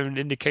even kind of have an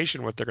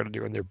indication what they're going to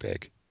do when they're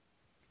big.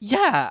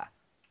 Yeah,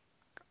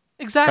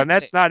 And exactly.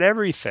 that's not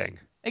everything.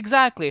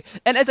 Exactly.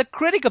 And as a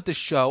critic of the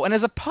show and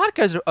as a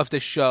podcaster of the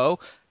show,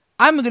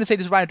 I'm going to say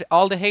this right to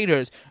all the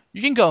haters.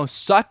 You can go and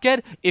suck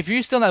it. If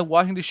you're still not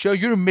watching the show,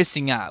 you're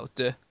missing out.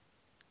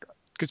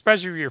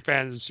 Especially if you're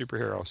fans of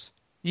superheroes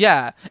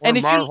Yeah. or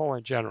Marvel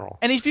in general.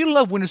 And if you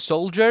love Winter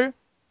Soldier,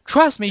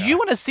 trust me, Yeah. you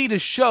want to see the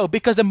show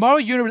because the Marvel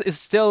universe is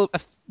still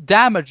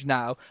damaged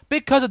now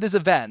because of this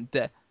event.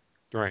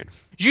 Right.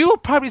 You will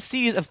probably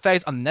see its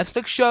effects on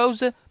Netflix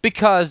shows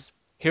because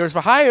Heroes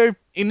for Hire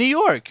in New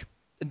York.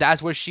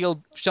 That's where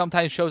Shield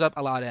sometimes shows up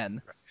a lot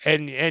in.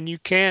 And you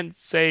can't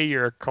say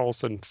you're a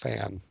Coulson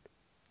fan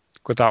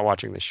without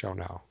watching the show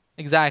now.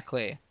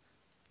 Exactly.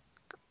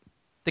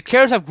 The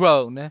characters have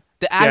grown. The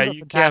Yeah, actors are you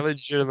can't fantastic.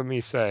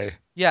 legitimately say,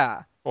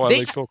 Yeah. "Oh, I They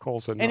like Phil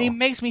Coulson." and it No.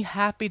 makes me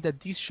happy that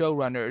these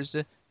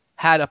showrunners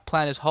had a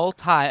plan this whole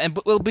time, and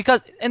well,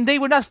 because and they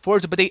were not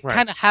forced, but they Right.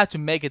 kind of had to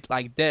make it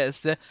like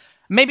this.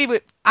 Maybe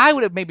I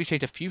would have maybe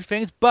changed a few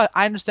things, but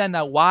I understand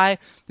now why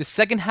the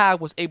second half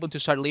was able to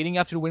start leading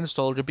up to the Winter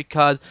Soldier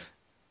because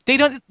they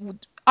don't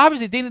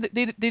obviously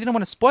they didn't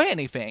want to spoil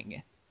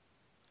anything.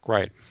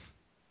 Right.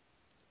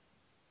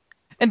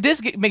 And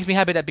this makes me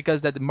happy that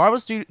because that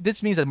the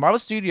this means that Marvel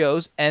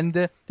Studios and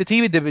the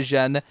TV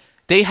division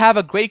they have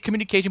a great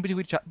communication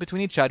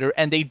between each other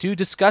and they do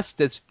discuss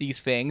these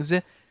things.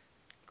 So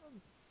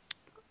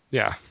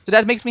Yeah.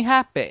 that makes me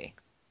happy.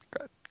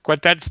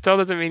 But that still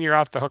doesn't mean you're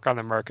off the hook on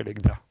the marketing,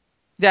 though.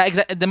 Yeah,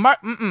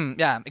 exactly.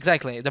 Yeah,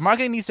 exactly. The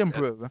marketing needs to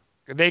improve.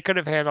 They could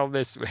have handled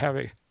this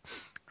having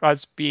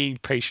us being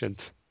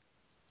patient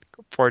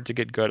for it to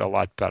get good a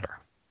lot better.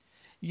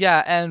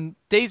 Yeah, and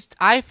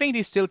I think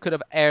they still could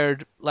have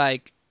aired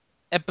like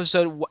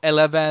episode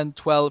 11,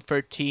 12,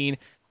 13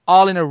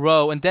 all in a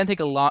row and then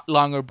take a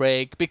longer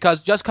break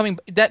because just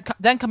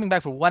then coming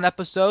back for one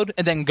episode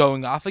and then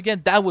going off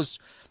again that was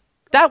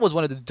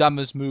one of the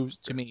dumbest moves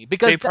to me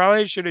because They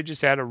probably should have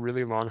just had a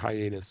really long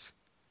hiatus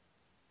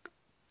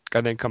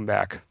and then come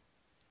back.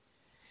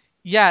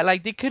 yeah,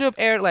 like they could have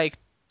aired like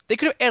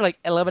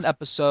 11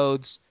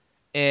 episodes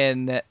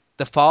in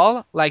the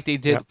fall like they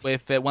did Yep.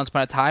 with Once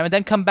Upon a Time and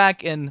then come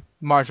back in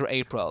March or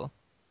April.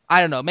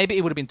 I don't know, maybe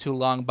it would have been too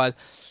long, but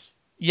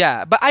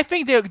yeah, but I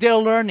think they're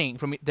learning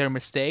from their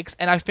mistakes,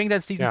 and I think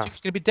that season Yeah. 2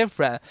 is going to be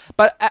different.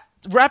 But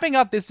wrapping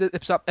up this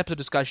episode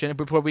discussion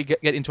before we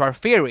get into our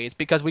theories,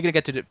 because we're going to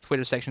get to the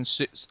Twitter section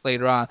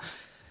later on.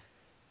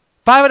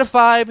 5 out of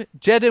 5.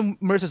 Jed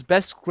Mercer's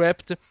best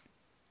script.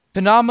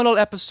 Phenomenal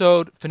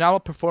episode. Phenomenal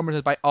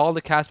performances by all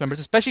the cast members,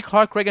 especially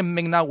Clark Gregg and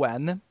Ming-Na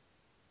Wen.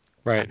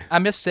 Right.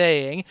 I'm just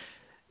saying.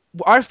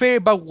 Our theory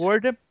about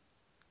Ward.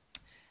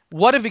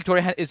 What if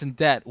Victoria Hand isn't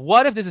dead?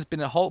 What if this has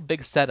been a whole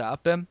big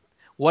setup?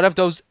 What if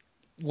those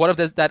what if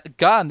there's that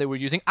gun they were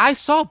using? I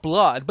saw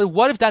blood, but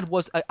what if that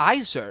was an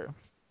Iser?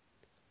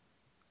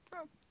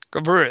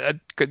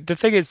 The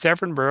thing is,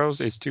 Saffron Burrows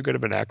is too good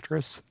of an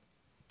actress.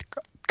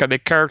 The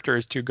character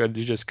is too good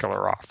to just kill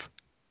her off.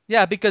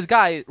 Yeah, because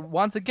guys,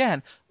 once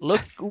again,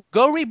 look,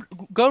 go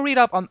read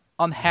up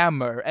on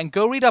Hammer and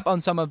go read up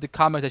on some of the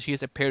comics that she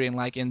is appearing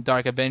like in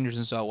Dark Avengers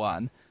and so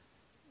on.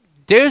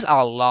 There's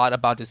a lot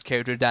about this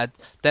character that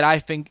I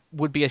think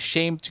would be a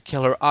shame to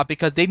kill her off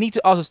because they need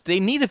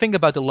to think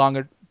about the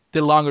longer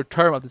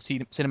term of the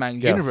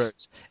cinematic Yes.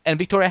 universe. And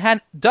Victoria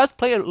Hand does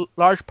play a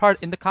large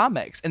part in the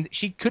comics, and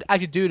she could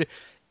actually do it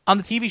on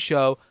the TV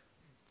show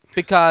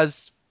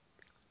because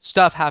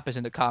stuff happens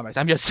in the comics.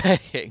 I'm just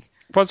saying.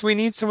 Plus, we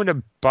need someone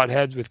to butt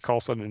heads with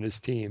Coulson and his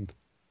team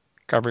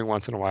every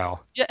once in a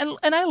while. Yeah,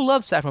 and I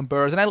love Saffron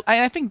Burrows, and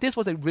I think this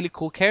was a really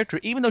cool character,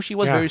 even though she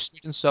was Yeah. very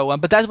strict and so on.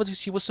 But that's what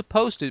she was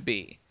supposed to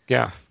be.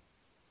 Yeah.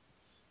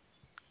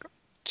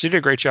 She did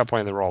a great job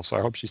playing the role, so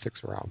I hope she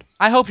sticks around.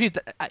 I hope she's.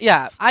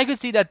 Yeah, I could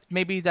see that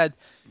maybe that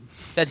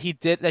she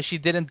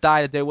didn't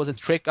die. That there was a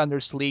trick on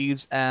her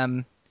sleeves.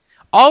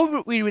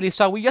 All we really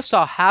saw, we just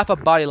saw half a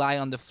body lying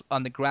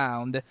on the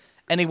ground,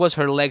 and it was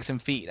her legs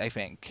and feet. I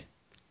think.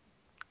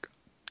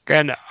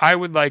 And I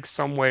would like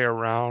some way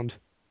around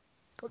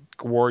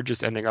Ward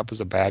just ending up as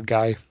a bad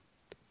guy.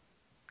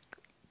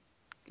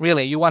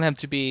 Really, you want him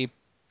to be?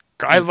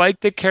 I like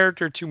the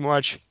character too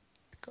much.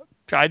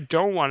 I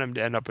don't want him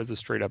to end up as a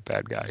straight up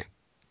bad guy.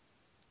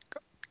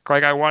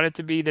 Like I want it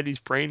to be that he's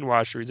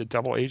brainwashed or he's a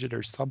double agent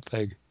or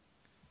something.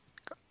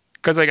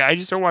 Because like I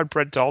just don't want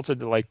Brett Dalton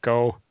to like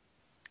go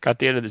at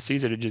the end of the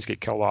season and just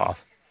get killed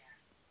off.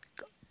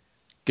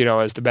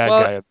 As the bad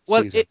guy of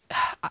the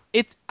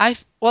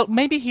season. Well,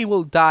 maybe he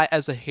will die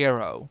as a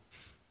hero.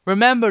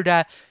 Remember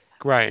that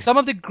Right. some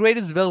of the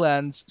greatest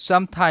villains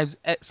sometimes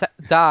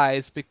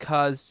dies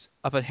because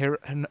of an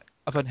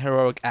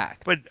heroic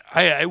act. But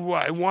I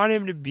want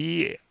him to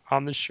be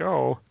on the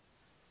show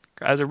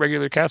as a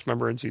regular cast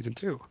member in season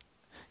 2.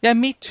 Yeah,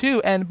 me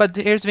too. And but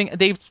here's the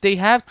thing: they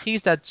have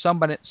teased that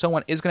someone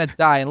is gonna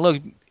die. And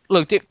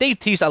look, they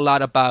teased a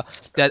lot about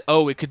that.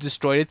 Oh, it could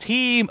destroy the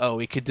team. Oh,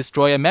 it could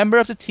destroy a member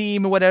of the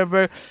team or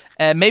whatever.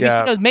 And maybe who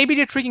Yeah, knows? Maybe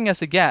they're tricking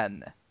us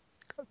again.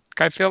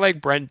 I feel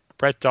like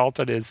Brett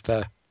Dalton is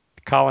the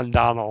Colin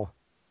Donnell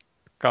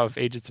of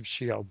Agents of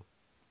Shield.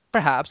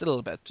 Perhaps a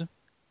little bit.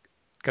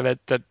 Cause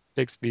that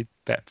makes me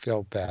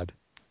feel bad.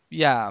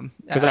 Yeah,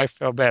 Because I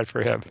feel bad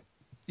for him.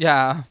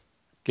 yeah.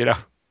 You know.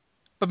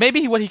 But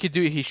maybe what he could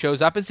do, he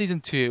shows up in season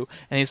 2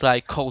 and he's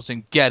like,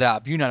 Coulson, get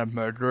up. You're not a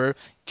murderer.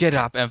 Get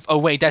up. And oh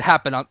wait, that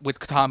happened with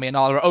Tommy and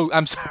Oliver. Oh,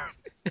 I'm sorry.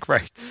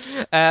 Right.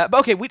 But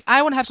okay,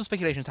 I want to have some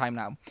speculation time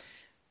now.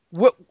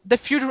 What the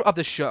future of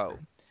the show?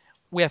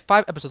 We have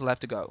 5 episodes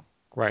left to go.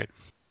 Right.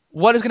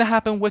 What is going to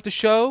happen with the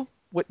show?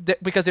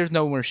 Because there's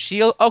no more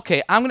Shield.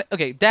 Okay,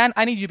 Okay, Dan,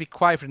 I need you to be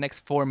quiet for the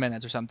next 4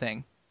 minutes or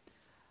something.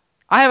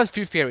 I have a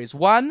few theories.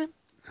 One,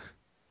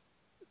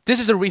 this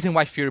is the reason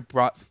why Fury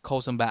brought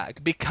Coulson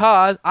back,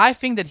 because I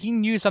think that he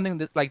knew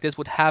something like this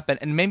would happen,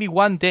 and maybe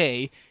one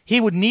day he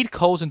would need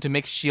Coulson to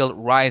make Shield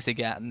rise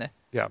again.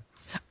 Yeah.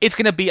 It's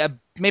gonna be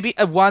maybe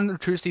a 1 or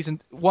 2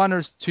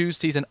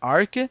 season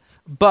arc,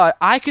 but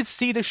I could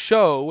see the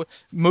show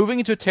moving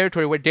into a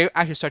territory where they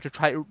actually start to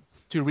try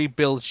to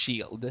rebuild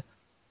Shield,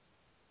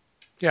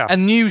 Yeah. a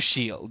new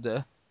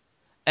Shield,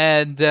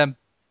 and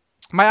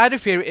my other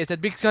theory is that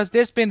because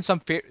there's been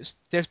some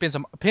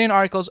opinion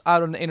articles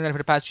out on the internet for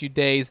the past few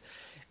days,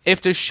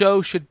 if the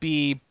show should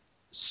be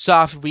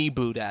soft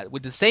rebooted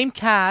with the same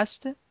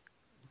cast,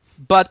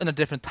 but on a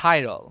different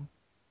title.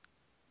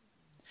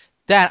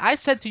 Dan, I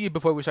said to you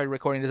before we started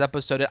recording this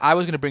episode that I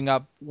was going to bring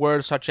up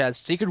words such as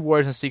Secret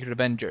Wars and Secret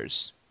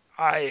Avengers.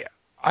 I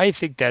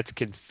think that's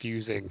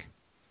confusing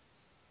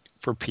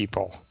for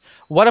people.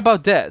 What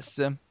about this?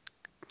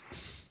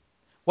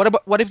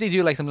 What if they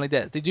do like something like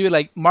this? They do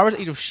like Marvel's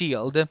Age of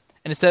Shield, and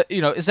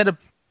instead of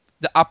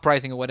the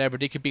Uprising or whatever,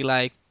 they could be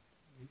like,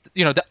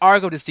 the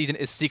arc of the season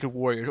is Secret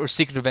Warriors or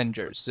Secret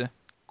Avengers.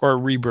 Or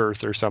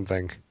Rebirth or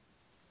something.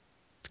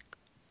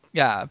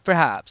 Yeah,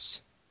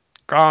 perhaps.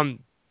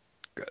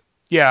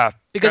 Yeah.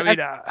 Because I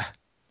mean,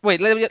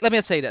 wait, let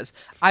me say this.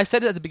 I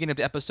said it at the beginning of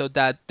the episode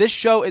that this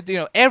show,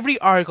 every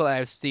article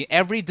I've seen,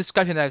 every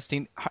discussion that I've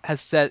seen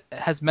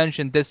has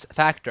mentioned this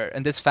factor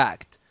and this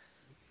fact.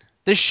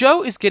 The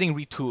show is getting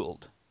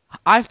retooled.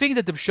 I think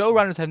that the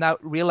showrunners have now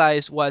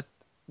realized what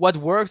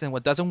works and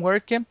what doesn't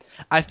work.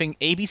 I think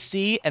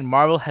ABC and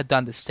Marvel had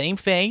done the same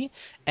thing,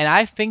 and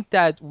I think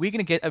that we're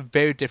gonna get a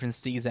very different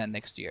season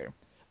next year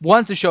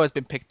once the show has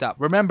been picked up.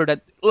 Remember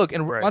that. Look,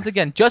 and Right. once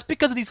again, just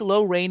because of these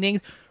low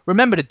ratings,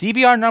 remember the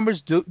DVR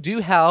numbers do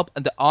help,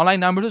 and the online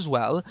numbers as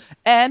well.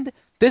 And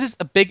this is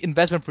a big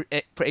investment for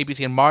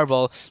ABC and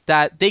Marvel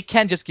that they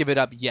can't just give it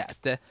up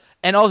yet.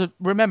 And also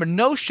remember,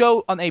 no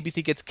show on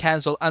ABC gets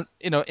canceled,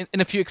 in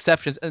a few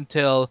exceptions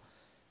until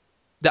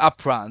the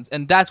upfronts,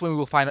 and that's when we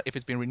will find out if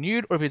it's been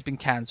renewed or if it's been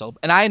canceled.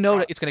 And I know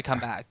that it's going to come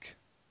back.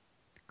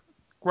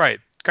 Right.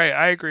 Okay,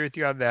 I agree with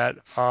you on that.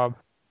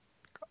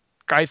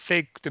 I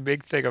think the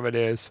big thing of it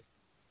is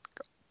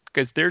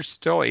because there's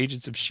still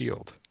Agents of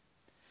Shield.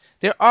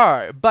 There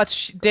are,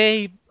 but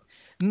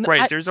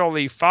Right. There's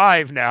only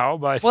 5 now,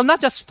 but well,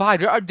 not just 5.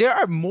 There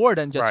are more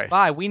than just Right.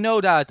 5. We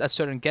know that a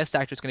certain guest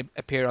actor is going to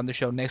appear on the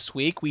show next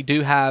week. We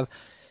do have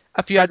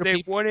a few because other they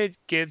people. wouldn't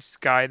give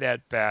Sky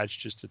that badge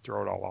just to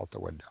throw it all out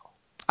the window.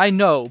 I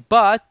know,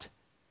 but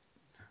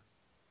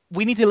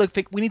we need to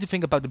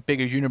think about the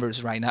bigger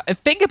universe right now, and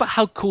think about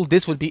how cool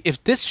this would be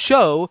if this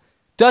show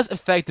does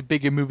affect the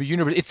bigger movie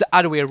universe. It's the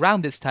other way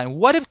around this time.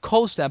 What if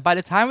Coulson, by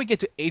the time we get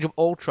to Age of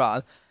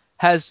Ultron,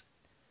 has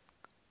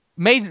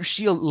made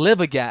Shield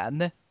live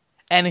again,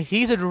 and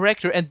he's a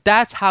director, and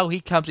that's how he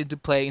comes into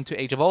play into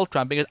Age of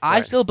Ultron? Because I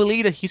Right. still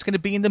believe that he's going to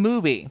be in the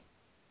movie.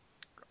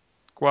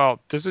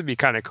 Well, this would be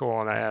kind of cool,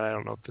 and I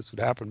don't know if this would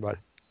happen, but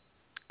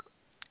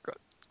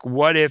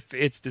what if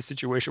it's the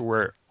situation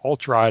where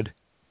Ultron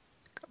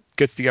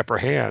gets the upper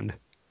hand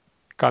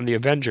on the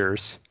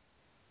Avengers,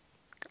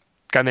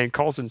 and then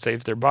Coulson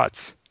saves their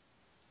butts?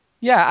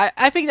 Yeah,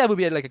 I think that would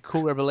be like a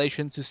cool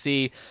revelation to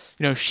see,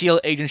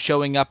 Shield agents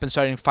showing up and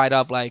starting to fight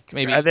up, like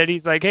maybe, And then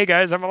he's like, "Hey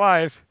guys, I'm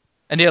alive."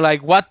 and they're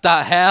like, "What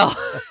the hell?"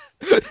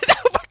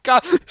 Oh my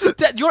god,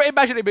 you're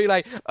imagining being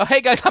like, "Oh, hey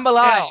guys, I'm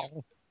alive."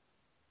 Hell.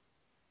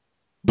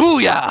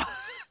 Booyah!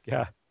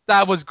 Yeah.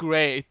 That was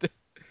great.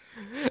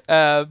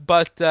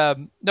 But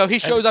no, he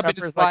shows And up in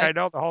his Pepper's like, flying.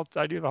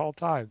 I do the whole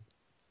time.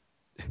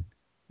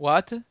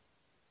 What?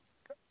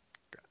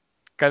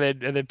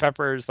 And then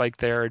Pepper's like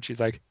there, and she's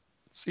like,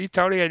 "See,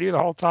 Tony, I do the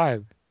whole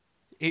time."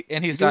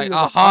 And he's You like, do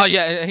this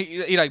yeah. And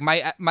he like,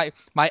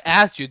 my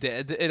ass, you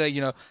did.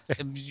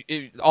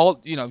 All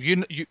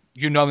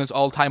you know this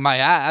all time, my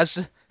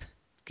ass.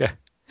 Okay.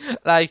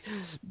 Like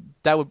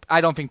that would. I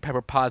don't think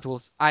Pepper Potts will.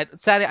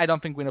 Sadly, I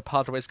don't think Gwyneth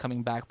Paltrow is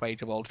coming back for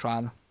Age of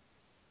Ultron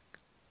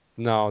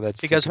No, that's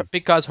because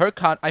stupid.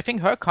 I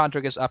think her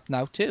contract is up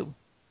now too.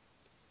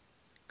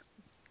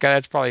 Okay,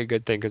 that's probably a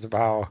good thing because of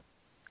how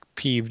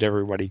peeved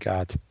everybody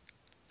got.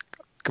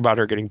 about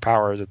her getting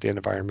powers at the end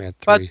of Iron Man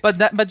But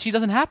 3. but she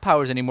doesn't have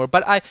powers anymore.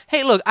 But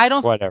hey, look, I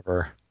don't.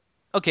 Whatever.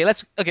 Stay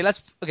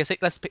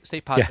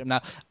Yeah. positive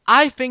now.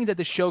 I think that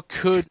the show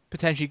could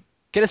potentially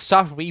get a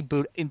soft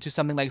reboot into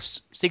something like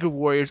Secret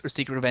Warriors or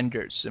Secret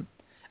Avengers.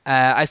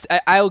 I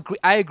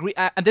agree.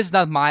 And this is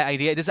not my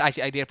idea. This is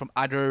actually idea from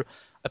other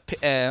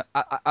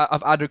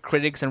of other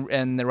critics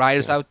and the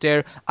writers Yeah. out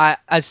there.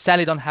 I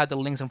sadly don't have the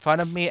links in front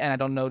of me, and I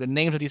don't know the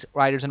names of these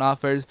writers and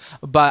authors.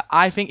 But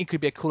I think it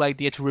could be a cool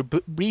idea to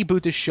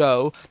reboot the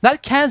show,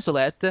 not cancel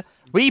it,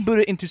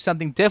 reboot it into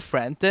something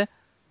different.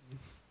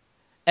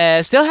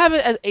 Still have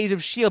it as Age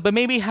of Shield, but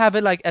maybe have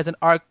it like as an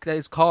arc that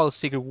is called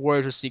Secret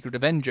Warriors or Secret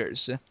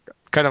Avengers.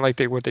 Kind of like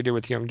what they did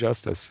with Young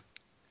Justice,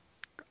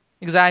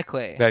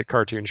 Exactly. that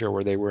cartoon show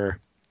where they were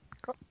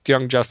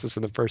Young Justice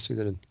in the first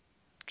season and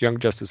Young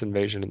Justice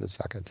Invasion in the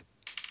second.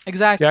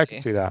 Exactly. Yeah, I can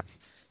see that.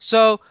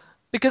 So,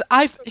 because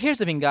here's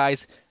the thing,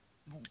 guys.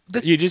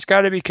 You just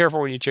got to be careful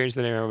when you change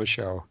the name of a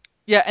show.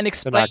 Yeah, and not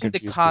explain the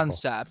confuse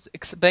concept.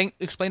 Explain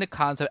the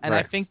concept, and I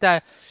Right. think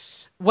that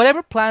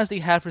whatever plans they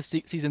had for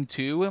season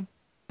 2,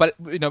 but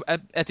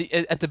at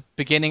the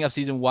beginning of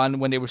season 1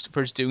 when they were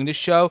first doing this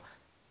show,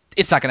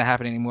 it's not gonna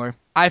happen anymore.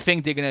 I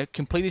think they're gonna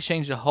completely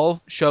change the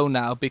whole show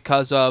now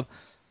because of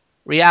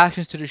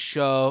reactions to the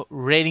show,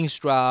 ratings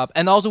drop,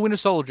 and also Winter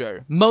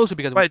Soldier. Mostly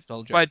because of Winter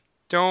Soldier. But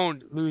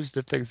don't lose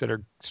the things that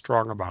are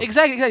strong about it.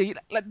 Exactly.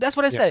 That's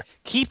what I Yeah. said.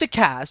 Keep the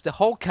cast, the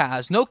whole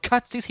cast. No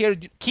cutsies here.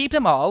 Keep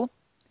them all.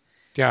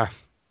 Yeah.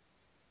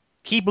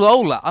 Keep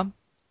Lola,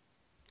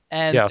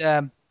 and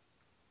Yes.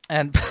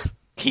 and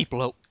keep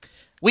Lola.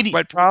 We need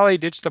But probably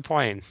ditch the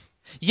plane.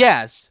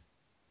 yes.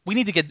 We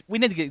need to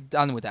get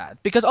done with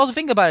that because also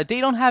think about it.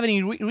 They don't have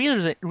any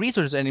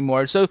resources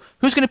anymore. So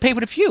who's going to pay for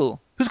the fuel?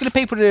 Who's going to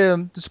pay for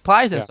the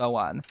supplies and Yeah. so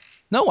on?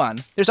 No one.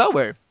 It's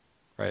over.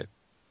 Right.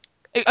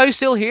 Are you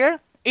still here?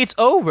 It's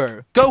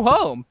over. Go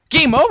home.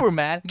 Game over,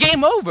 man.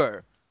 Game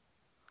over.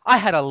 I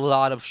had a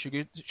lot of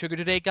sugar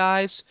today,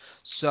 guys.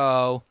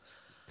 So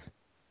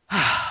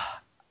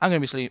I'm gonna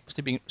be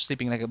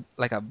sleeping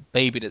like a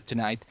baby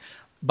tonight.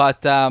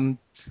 But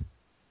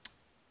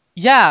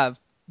yeah,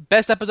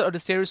 best episode of the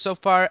series so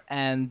far,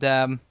 and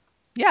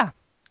yeah,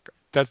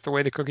 That's the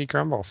way the cookie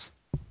crumbles.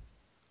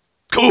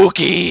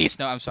 cookies.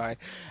 No, I'm sorry.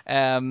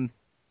 Um,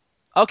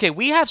 okay,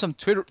 we have some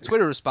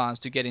Twitter response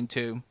to get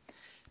into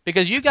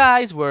because you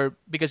guys are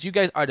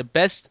the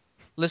best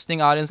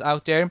listening audience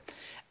out there,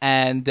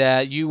 and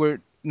you were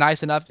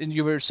nice enough and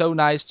you were so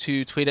nice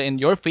to tweet in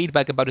your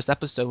feedback about this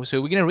episode.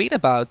 So we're gonna read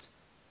about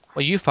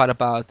what you thought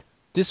about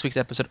this week's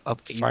episode of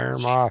Fire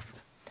them off.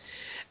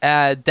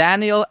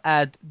 Daniel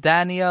at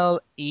Daniel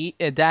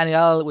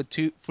with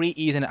 3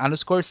 E's and an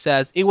underscore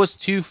says it was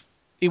too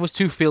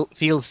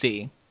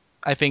feelsy.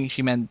 I think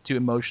she meant too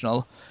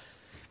emotional.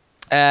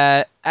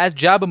 As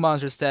Jabba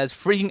Monster says,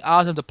 freaking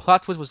awesome. The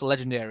plot twist was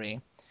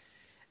legendary.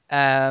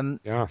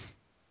 Yeah.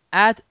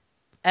 At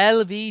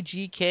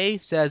LVGK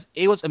says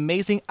it was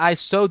amazing. I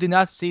so did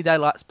not see that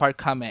last part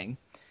coming.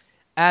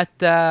 At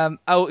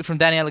from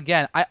Danielle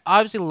again. I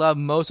obviously love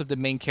most of the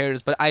main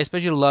characters, but I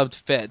especially loved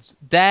Fitz,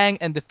 Dang,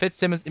 and the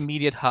Fitzsimmons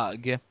immediate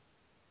hug.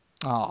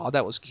 Oh,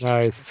 that was cute.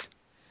 Nice.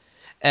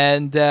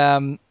 And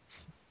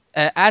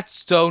at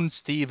Stone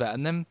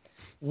Steven,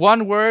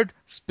 one word,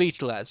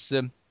 speechless.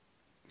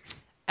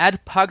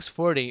 At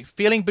Pugs40,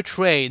 feeling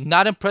betrayed,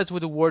 not impressed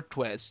with the word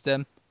twist.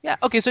 Yeah,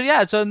 okay, so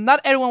apparently not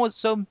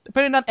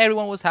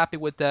everyone was happy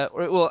with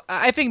well,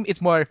 I think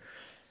it's more.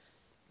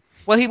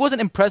 Well, he wasn't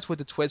impressed with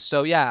the twist,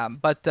 so yeah.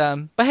 But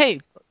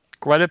hey,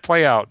 Let it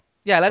play out.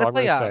 yeah, let That's it all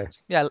play I'm gonna out. say.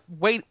 Yeah,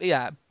 wait,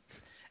 yeah.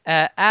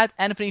 At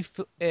Anthony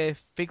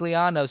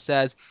Figliano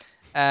says,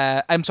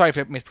 I'm sorry if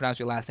I mispronounced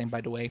your last name,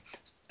 by the way.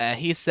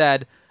 He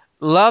said,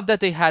 "Love that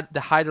they had the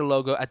Hydra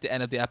logo at the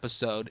end of the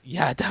episode.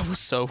 Yeah, that was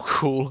so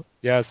cool.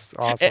 Yes,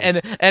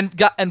 awesome.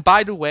 And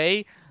by the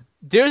way,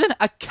 there's an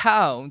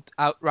account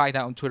out right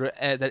now on Twitter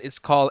that is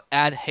called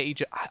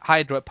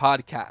 @Hydra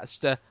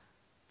Podcast.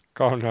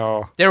 Oh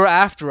no. They were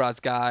after us,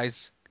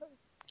 guys.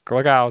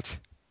 Look out.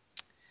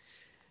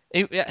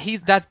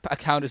 That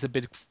account is a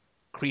bit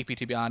creepy,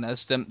 to be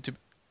honest.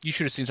 You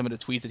should have seen some of the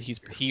tweets that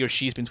he or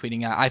she's been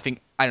tweeting out.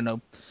 I don't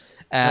know.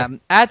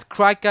 At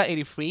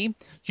Krika83,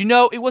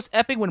 it was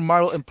epic when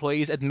Marvel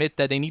employees admit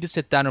that they need to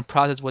sit down and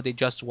process what they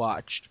just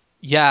watched.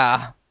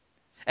 Yeah.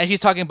 And she's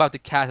talking about the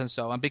cast and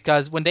so on,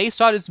 because when they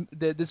saw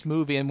this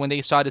movie and when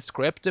they saw the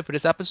script for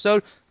this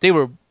episode, they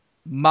were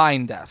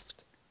mind deft.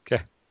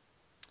 Okay.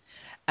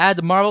 At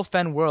the Marvel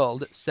Fan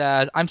World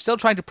says, I'm still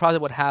trying to process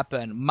what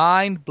happened.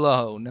 Mind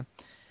blown.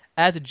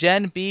 At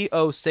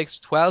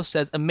GenB0612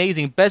 says,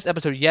 amazing, best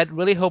episode yet.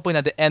 Really hoping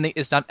that the ending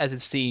is not as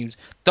it seems.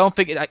 Don't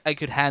think I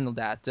could handle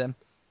that.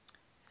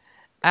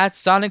 At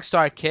Sonic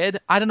Star Kid,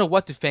 I don't know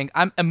what to think.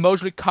 I'm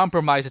emotionally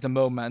compromised at the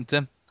moment.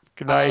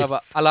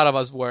 Nice. A lot of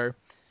us were.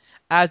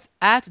 At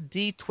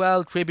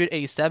D12 Tribute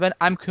 87,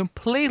 I'm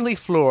completely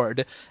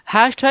floored.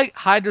 Hashtag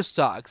Hydra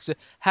sucks.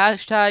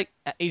 Hashtag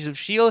Age of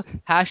Shield.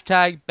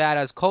 Hashtag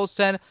Badass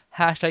Coulson.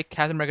 Hashtag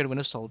Captain America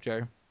Winter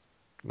Soldier.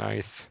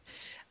 Nice.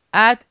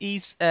 At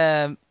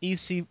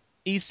EC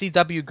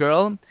ECW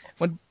girl.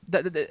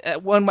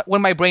 When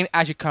my brain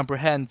actually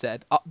comprehends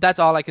it, that's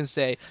all I can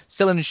say.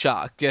 Still in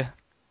shock.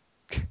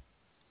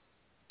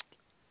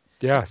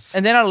 Yes.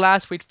 And then our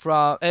last tweet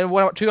from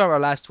two of our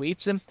last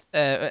tweets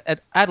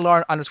at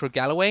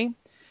Lauren_Galloway.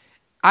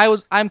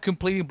 I'm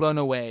completely blown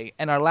away.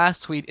 And our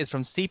last tweet is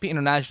from CP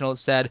International. It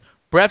said,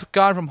 "Breath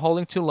gone from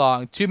holding too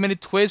long. Too many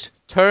twists,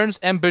 turns,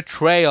 and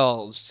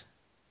betrayals."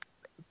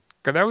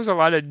 'Cause that was a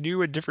lot of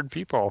new and different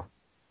people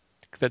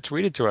that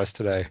tweeted to us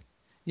today.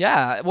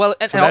 Yeah, well,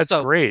 So and that's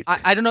also, great.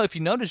 I don't know if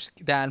you noticed,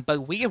 Dan,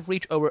 but we have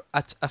reached over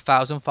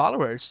 1,000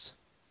 followers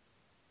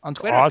on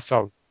Twitter.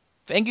 Awesome.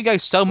 Thank you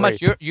guys so much.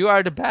 Great. You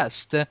are the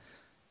best.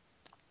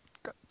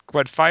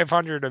 But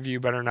 500 of you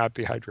better not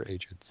be Hydra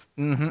agents.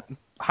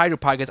 Hydro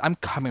Podcast, I'm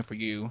coming for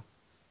you.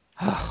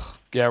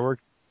 Yeah,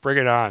 bring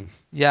it on.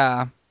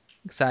 Yeah,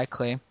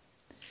 exactly.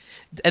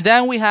 And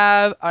then we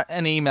have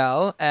an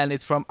email, and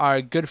it's from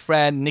our good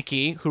friend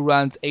Nikki, who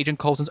runs Agent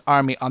Coulson's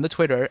Army on the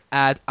Twitter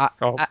Oh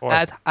boy.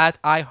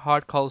 at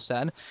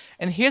iHeartCoulson.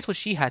 And here's what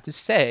she had to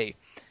say.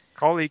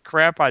 Holy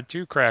crap on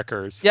two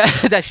crackers. Yeah,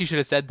 that she should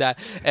have said that.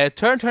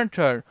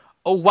 Turn.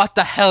 Oh, what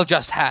the hell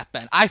just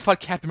happened? I thought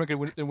Captain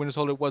America the Winter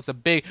Soldier was a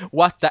big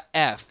what the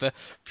F.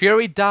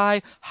 Fury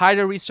died,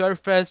 Hydra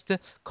resurfaced,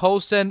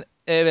 Coulson,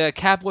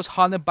 Cap was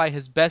haunted by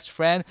his best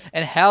friend,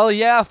 and hell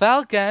yeah,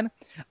 Falcon.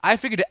 I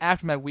figured the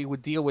aftermath we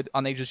would deal with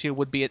on Agents of Shield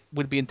would be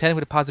intense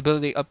with the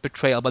possibility of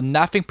betrayal, but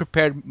nothing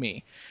prepared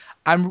me.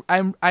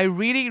 I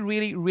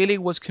really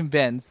was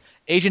convinced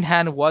Agent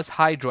Han was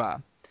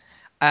Hydra.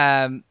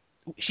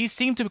 She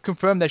seemed to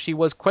confirm that she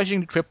was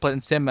questioning the Triplet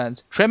and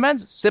Simmons.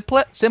 Trimmons?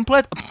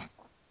 Simplet?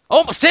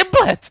 Oh,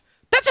 Simplet!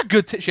 That's a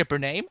good shipper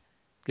name.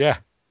 Yeah.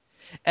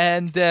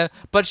 And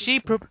but she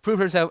proved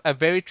herself a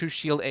very true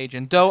Shield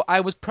agent. Though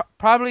I was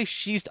probably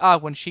sheezed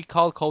off when she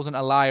called Coulson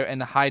a liar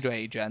and a Hydra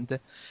agent.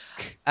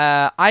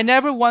 I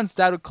never once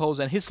doubted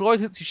Coulson. His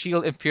loyalty to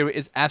Shield and Fury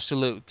is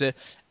absolute,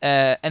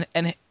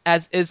 and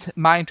as is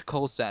mine to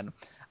Coulson.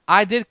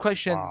 I did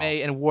question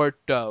May and Ward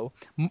though.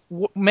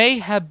 May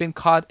have been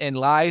caught in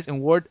lies,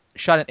 and Ward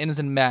shot an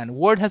innocent man.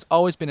 Ward has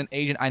always been an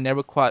agent I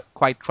never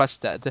quite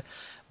trusted,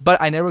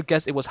 but I never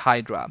guessed it was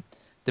Hydra.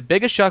 The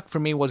biggest shock for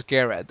me was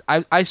Garrett.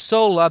 I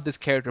so love this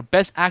character.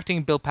 Best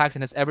acting Bill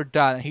Paxton has ever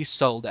done, and he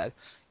sold it.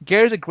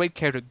 Garrett's a great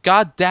character.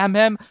 God damn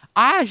him!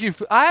 I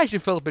actually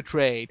felt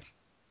betrayed.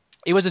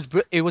 It was a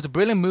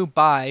brilliant move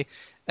by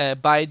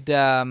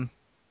the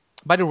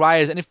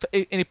writers, and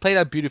it played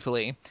out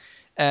beautifully.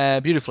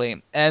 And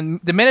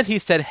the minute he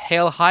said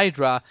 "Hail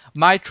Hydra,"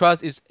 my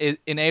trust is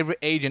in every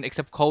agent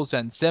except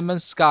Coulson.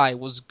 Simmons' Sky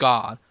was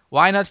gone.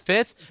 Why not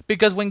Fitz?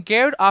 Because when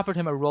Garrett offered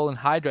him a role in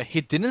Hydra,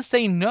 he didn't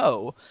say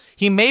no.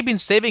 He may have been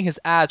saving his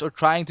ass or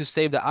trying to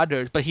save the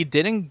others, but he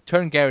didn't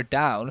turn Garrett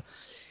down.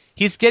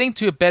 He's getting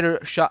to a better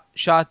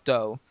shot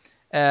though.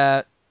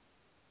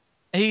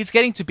 He's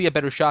getting to be a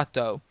better shot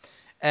though.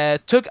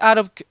 Took out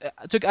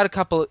a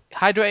couple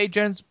Hydra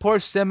agents.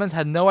 Poor Simmons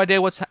had no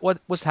idea what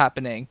was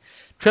happening.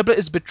 Triplet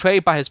is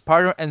betrayed by his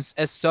partner, and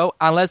so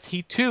unless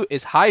he too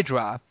is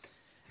Hydra.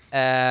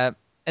 And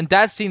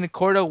that scene in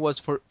Cordo was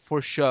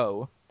for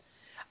show.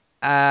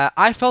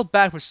 I felt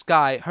bad for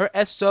Sky. Her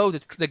SO,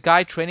 the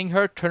guy training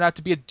her, turned out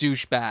to be a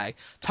douchebag.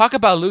 Talk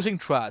about losing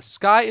trust.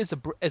 Sky is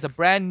a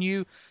brand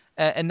new,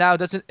 and now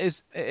doesn't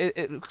is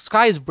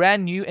Sky is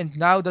brand new and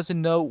now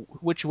doesn't know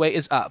which way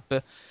is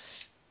up.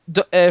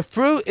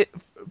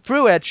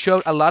 Fruet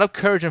showed a lot of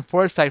courage and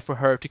foresight for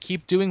her to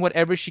keep doing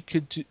whatever she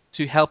could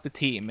to help the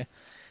team.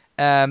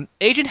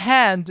 Agent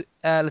Hand,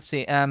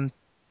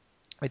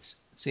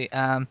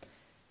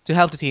 to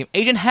help the team.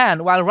 Agent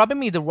Han, while rubbing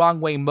me the wrong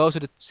way most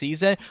of the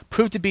season,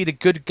 proved to be the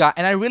good guy,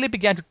 and I really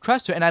began to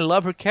trust her, and I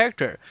love her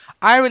character.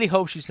 I really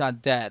hope she's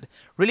not dead.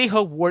 Really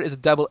hope Ward is a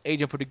double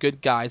agent for the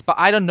good guys, but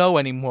I don't know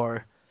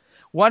anymore.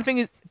 One thing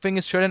is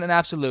certain and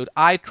absolute.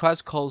 I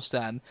trust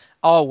Coulson.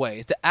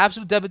 Always. The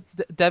absolute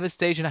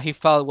devastation he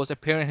felt was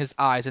appearing in his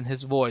eyes and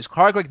his voice.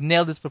 Clark Gregg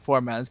nailed his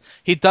performance.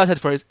 He does it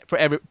for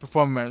every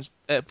performance,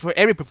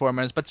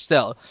 but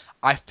still,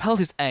 I felt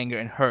his anger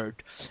and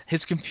hurt,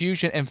 his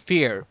confusion and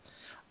fear.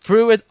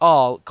 Through it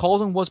all,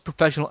 Coulson was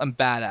professional and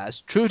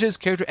badass, true to his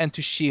character and to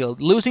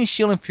S.H.I.E.L.D. Losing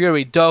S.H.I.E.L.D. and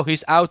Fury, though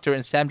he's out there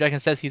and Sam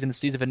Jackson says he's in the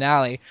season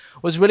finale,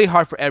 was really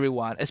hard for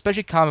everyone,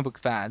 especially comic book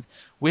fans.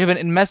 We have an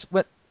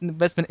investment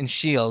in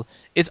S.H.I.E.L.D.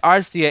 It's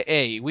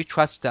RCAA. We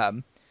trust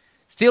them.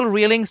 Still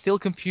reeling, still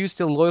confused,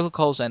 still loyal to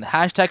Coulson.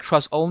 Hashtag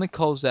trust only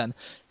Coulson.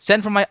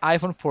 Sent from my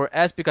iPhone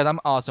 4S because I'm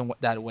awesome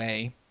that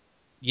way.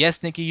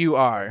 Yes, Nikki, you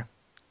are.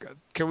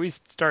 Can we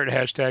start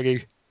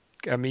hashtagging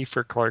me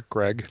for Clark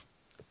Gregg?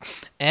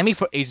 Emmy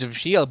for Agents of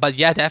S.H.I.E.L.D., but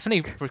yeah,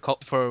 definitely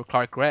for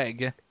Clark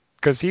Gregg.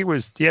 Because he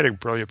had a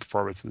brilliant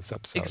performance in this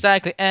episode.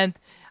 Exactly, and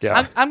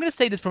yeah. I'm going to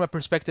say this from a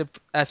perspective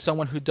as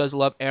someone who does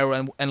love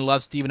Arrow and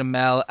loves Stephen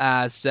Amell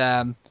as,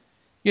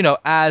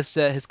 as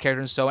his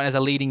character and so on, as a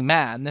leading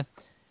man.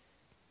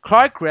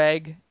 Clark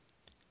Gregg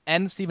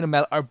and Stephen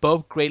Amell are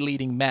both great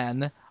leading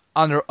men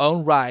on their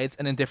own rights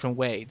and in different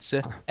ways.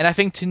 And I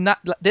think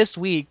this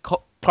week,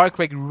 Clark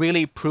Gregg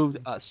really proved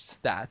us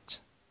that.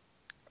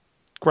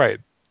 Right.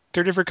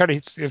 they're different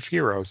kinds of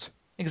heroes.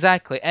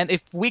 Exactly. And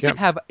if we could Yep.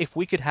 have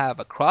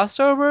a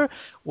crossover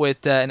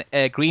with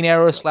a Green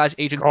Arrow /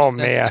 Agent Oh Coulson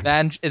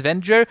man.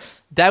 Avenger,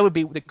 that would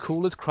be the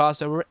coolest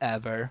crossover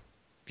ever.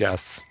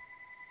 Yes.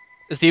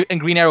 Steve and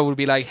Green Arrow would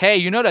be like, "Hey,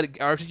 you know that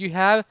artist you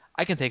have?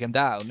 I can take him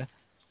down."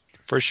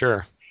 For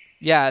sure.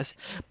 Yes,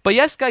 but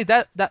yes, guys,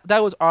 that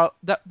was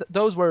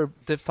those were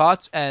the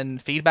thoughts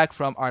and feedback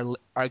from our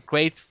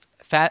great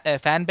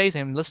fan base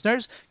and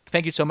listeners.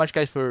 Thank you so much,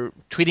 guys, for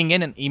tweeting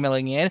in and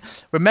emailing in.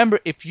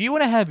 Remember, if you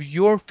want to have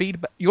your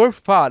feedback, your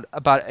thought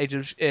about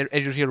Agents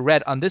of Shield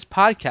read on this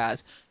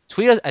podcast,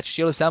 tweet us at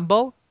Shield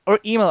Assemble or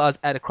email us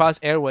at across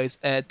the airways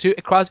at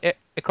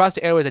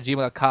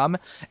gmail.com,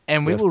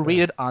 and we Yes, will sir. read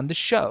it on the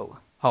show.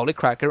 Holy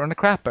cracker on the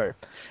crapper.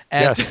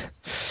 And Yes.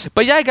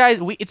 but yeah, guys,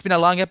 it's been a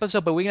long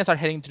episode, but we're gonna start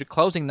heading to the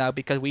closing now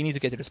because we need to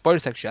get to the spoiler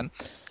section.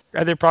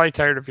 And they're probably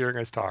tired of hearing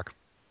us talk.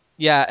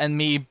 Yeah, and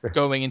me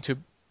going into,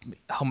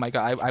 oh my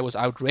god, I was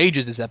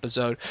outrageous this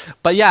episode.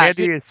 But yeah,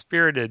 Andy is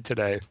spirited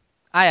today.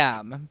 I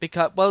am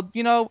because, well,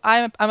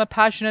 I'm a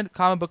passionate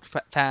comic book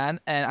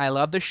fan, and I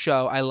love the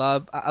show. I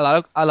love a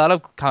lot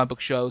of comic book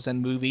shows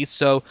and movies.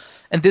 So,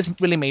 and this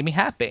really made me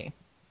happy.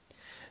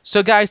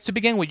 So, guys, to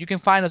begin with, you can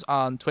find us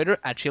on Twitter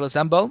at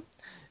ShieldAssemble.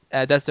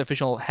 That's the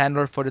official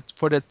handler for this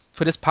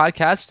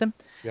podcast.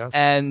 Yes.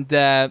 And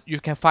you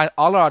can find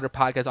all our other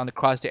podcasts on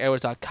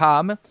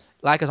acrosstheairways.com.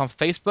 Like us on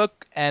Facebook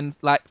and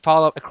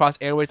follow Across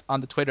Airways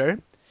on the Twitter.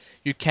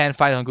 You can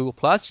find it on Google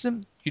Plus.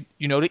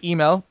 You know the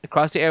email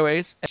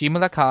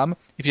acrosstheairways@gmail.com.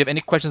 If you have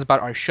any questions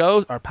about our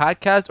shows, our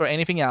podcast, or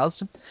anything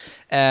else,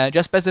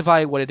 just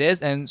specify what it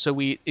is, and so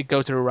it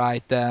goes to the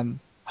right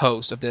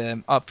host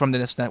from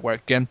this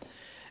network.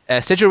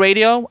 Stitcher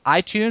Radio,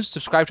 iTunes,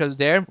 subscribe to us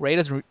there, rate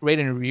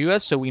and review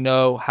us, so we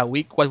know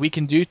what we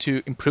can do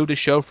to improve the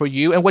show for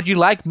you and what you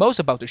like most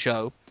about the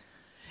show.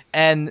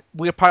 And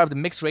we're part of the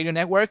Mixed Radio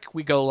Network.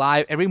 We go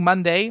live every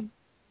Monday,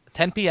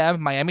 10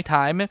 p.m. Miami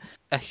time.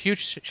 A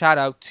huge shout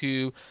out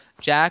to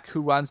Jack, who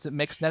runs the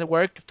Mixed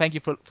Network. Thank you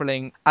for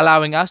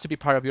allowing us to be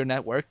part of your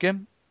network.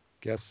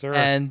 Yes, sir.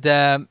 And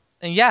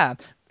yeah,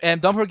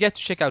 and don't forget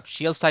to check out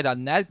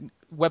shieldside.net,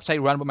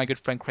 website run by my good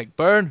friend Craig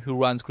Byrne, who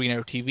runs Green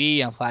Arrow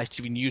TV and Flash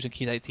TV News and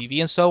Keyside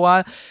TV and so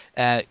on.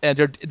 And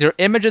there are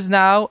images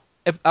now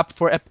up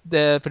for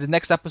the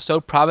next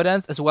episode,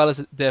 Providence, as well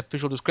as the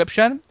official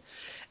description.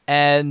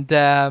 And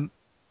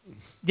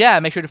yeah,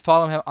 make sure to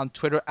follow him on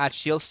Twitter at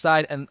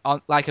Shieldside and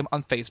like him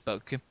on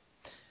Facebook.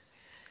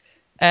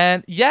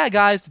 And yeah,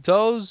 guys,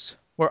 those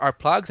were our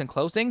plugs and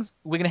closings.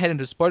 We're gonna head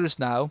into spoilers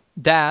now.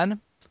 Dan,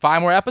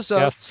 5 more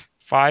episodes. Yes,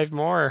 5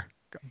 more.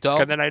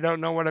 Don't. And then I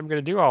don't know what I'm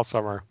going to do all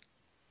summer.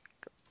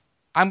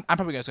 I'm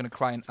probably just gonna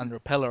cry under a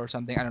pillow or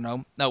something. I don't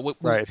know. No,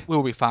 Right. we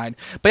will be fine.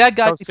 But yeah,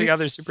 guys, Go see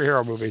other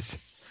superhero movies.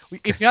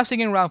 if you're not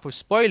sticking around for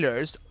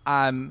spoilers,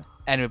 I'm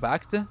Andrew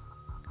Bacht,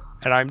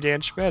 And I'm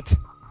Dan Schmidt.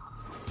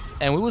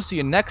 and we will see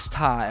you next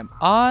time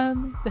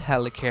on the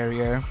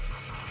Helicarrier.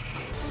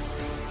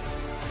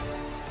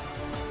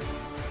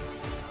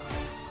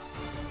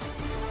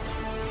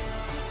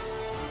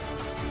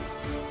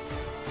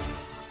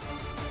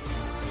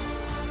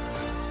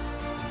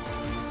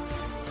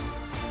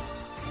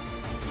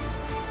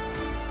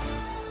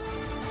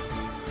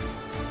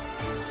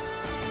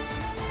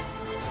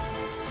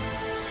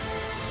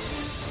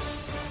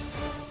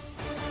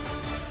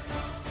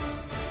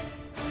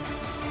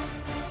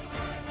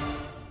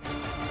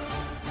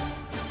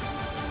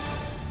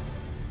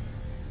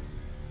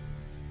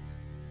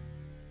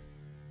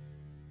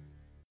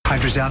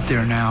 Hydra's out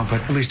there now,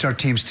 but at least our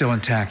team's still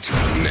intact.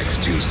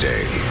 Next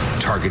Tuesday,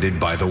 targeted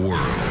by the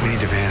world, We need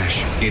to vanish.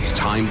 it's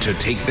time to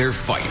take their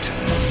fight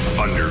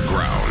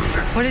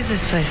underground. What is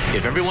this place?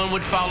 If everyone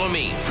would follow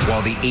me.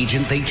 While the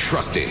agent they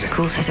trusted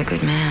Coul's such a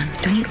good man.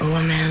 Don't you owe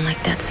a man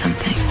like that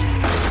something?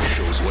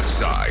 shows what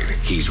side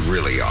he's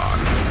really on.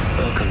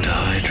 Welcome to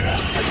Hydra.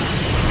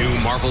 New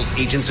Marvel's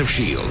Agents of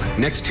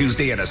S.H.I.E.L.D. next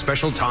Tuesday at a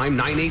special time,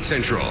 9/8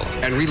 Central.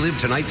 And relive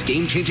tonight's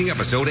game-changing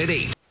episode at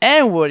 8.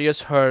 And what you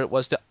just heard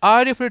was the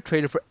audio for the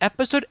trailer for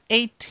episode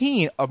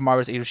 18 of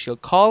Marvel's Agents of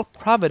S.H.I.E.L.D. called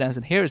Providence,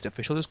 and here is the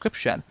official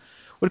description.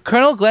 With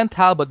Colonel Glenn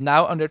Talbot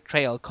now under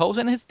trail,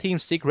 Coulson and his team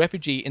seek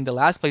refuge in the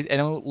last place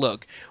anyone would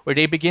look, where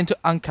they begin to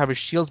uncover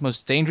S.H.I.E.L.D.'s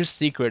most dangerous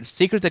secrets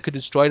that could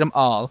destroy them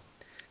all.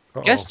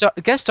 Guest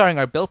starring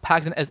are Bill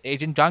Paxton as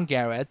Agent John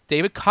Garrett,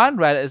 David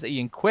Conrad as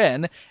Ian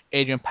Quinn,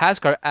 Adrian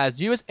Paskar as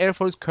U.S. Air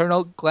Force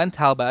Colonel Glenn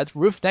Talbot,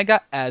 Ruth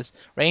Negga as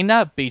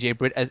Reyna, B.J.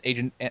 Britt as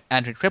Agent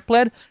Andrew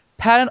Triplett,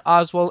 Patton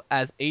Oswalt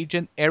as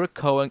Agent Eric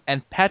Cohen,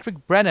 and Patrick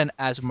Brennan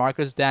as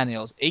Marcus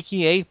Daniels,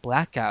 aka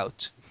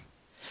Blackout.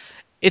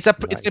 It's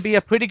gonna be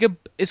a pretty good.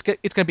 It's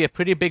gonna be a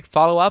pretty big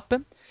follow up,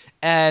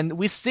 and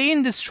we see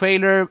in this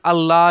trailer a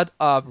lot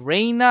of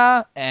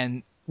Reyna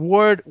and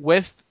Ward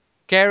with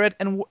Garrett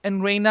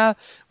and Reyna.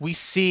 We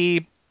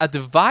see a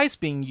device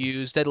being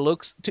used that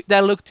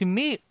looked to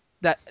me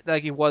that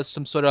like it was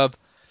some sort of.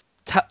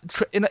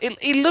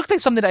 It looked like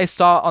something that I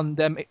saw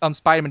on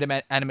Spider-Man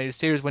the animated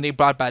series when they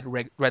brought back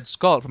Red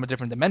Skull from a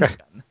different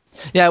dimension.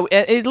 Yeah,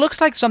 it looks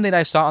like something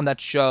I saw on that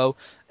show,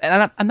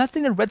 and I'm not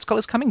thinking Red Skull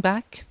is coming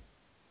back.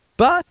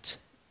 but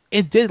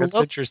it did That's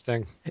look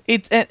interesting.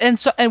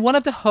 and one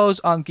of the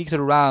hosts on Geeks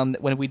Around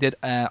when we did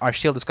our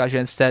Shield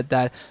discussion said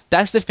that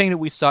that's the thing that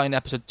we saw in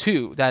episode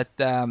 2 that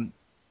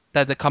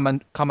that the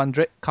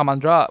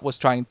Commandra was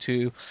trying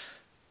to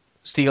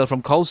steal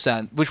from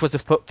Coulson, which was the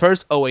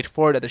first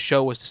 084 that the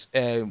show was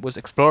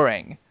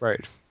exploring.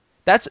 Right.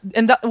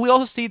 We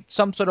also see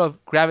some sort of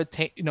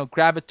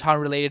graviton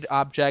related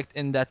object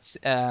in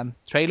that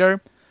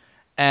trailer,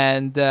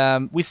 and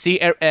we see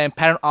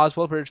Patton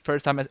Oswalt for the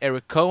first time as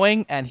Eric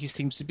Cohen, and he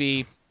seems to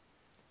be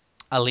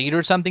a leader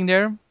or something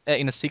there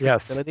in a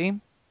secret facility.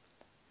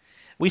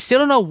 We still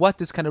don't know what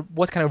kind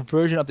of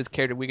version of this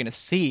character we're gonna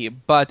see,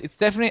 but it's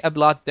definitely a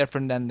lot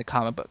different than the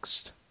comic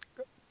books.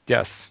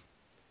 Yes.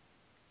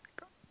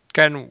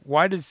 Ken,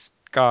 why does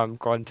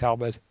Glenn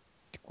Talbot?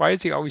 Why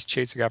is he always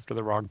chasing after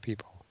the wrong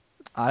people?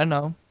 I don't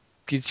know.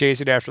 He's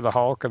chasing after the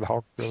Hulk, and the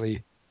Hulk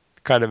really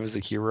kind of is a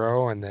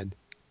hero, and then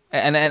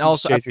and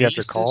also a chasing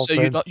after beast,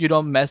 Coulson. so you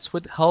don't mess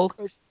with Hulk.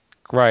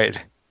 Right.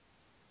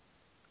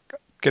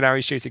 Now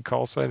he's chasing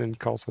Coulson, and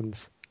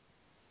Coulson's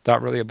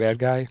not really a bad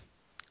guy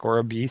or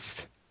a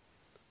beast.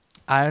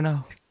 I don't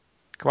know.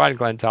 Come on,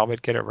 Glenn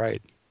Talbot, get it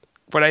right.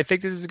 But I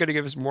think this is going to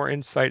give us more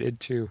insight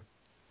into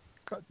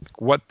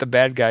what the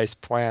bad guys'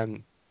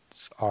 plans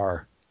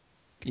are.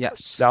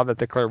 Yes. Now that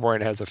the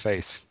clairvoyant has a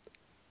face.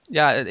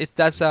 Yeah,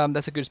 that's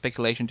a good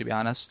speculation, to be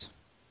honest.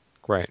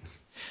 Right.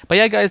 But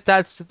yeah, guys,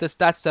 that's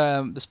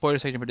the spoiler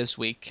section for this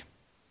week.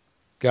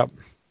 Yep.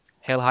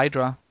 Hail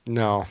Hydra.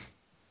 No.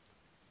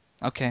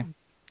 Okay.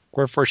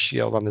 We're for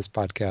S.H.I.E.L.D. on this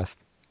podcast.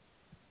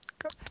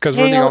 Because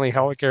we're the only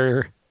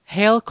helicarrier.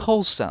 Hail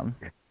Coulson.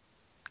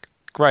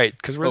 Right,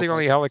 because we're the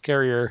only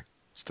helicarrier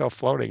still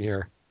floating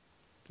here.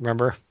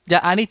 Remember?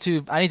 Yeah, I need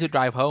to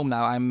drive home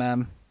now.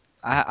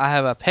 I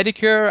have a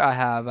pedicure. I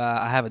have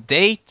a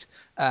date.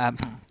 I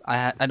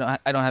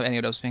don't have any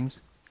of those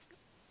things.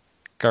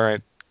 All right.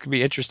 Could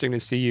be interesting to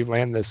see you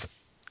land this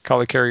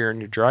helicarrier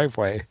in your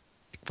driveway,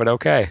 but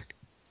okay.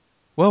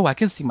 Whoa, I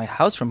can see my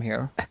house from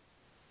here.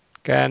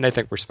 And I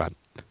think we're spent.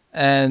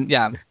 And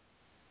yeah.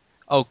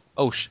 Oh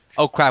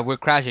crap, we're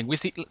crashing.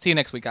 See you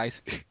next week,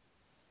 guys.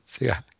 See ya.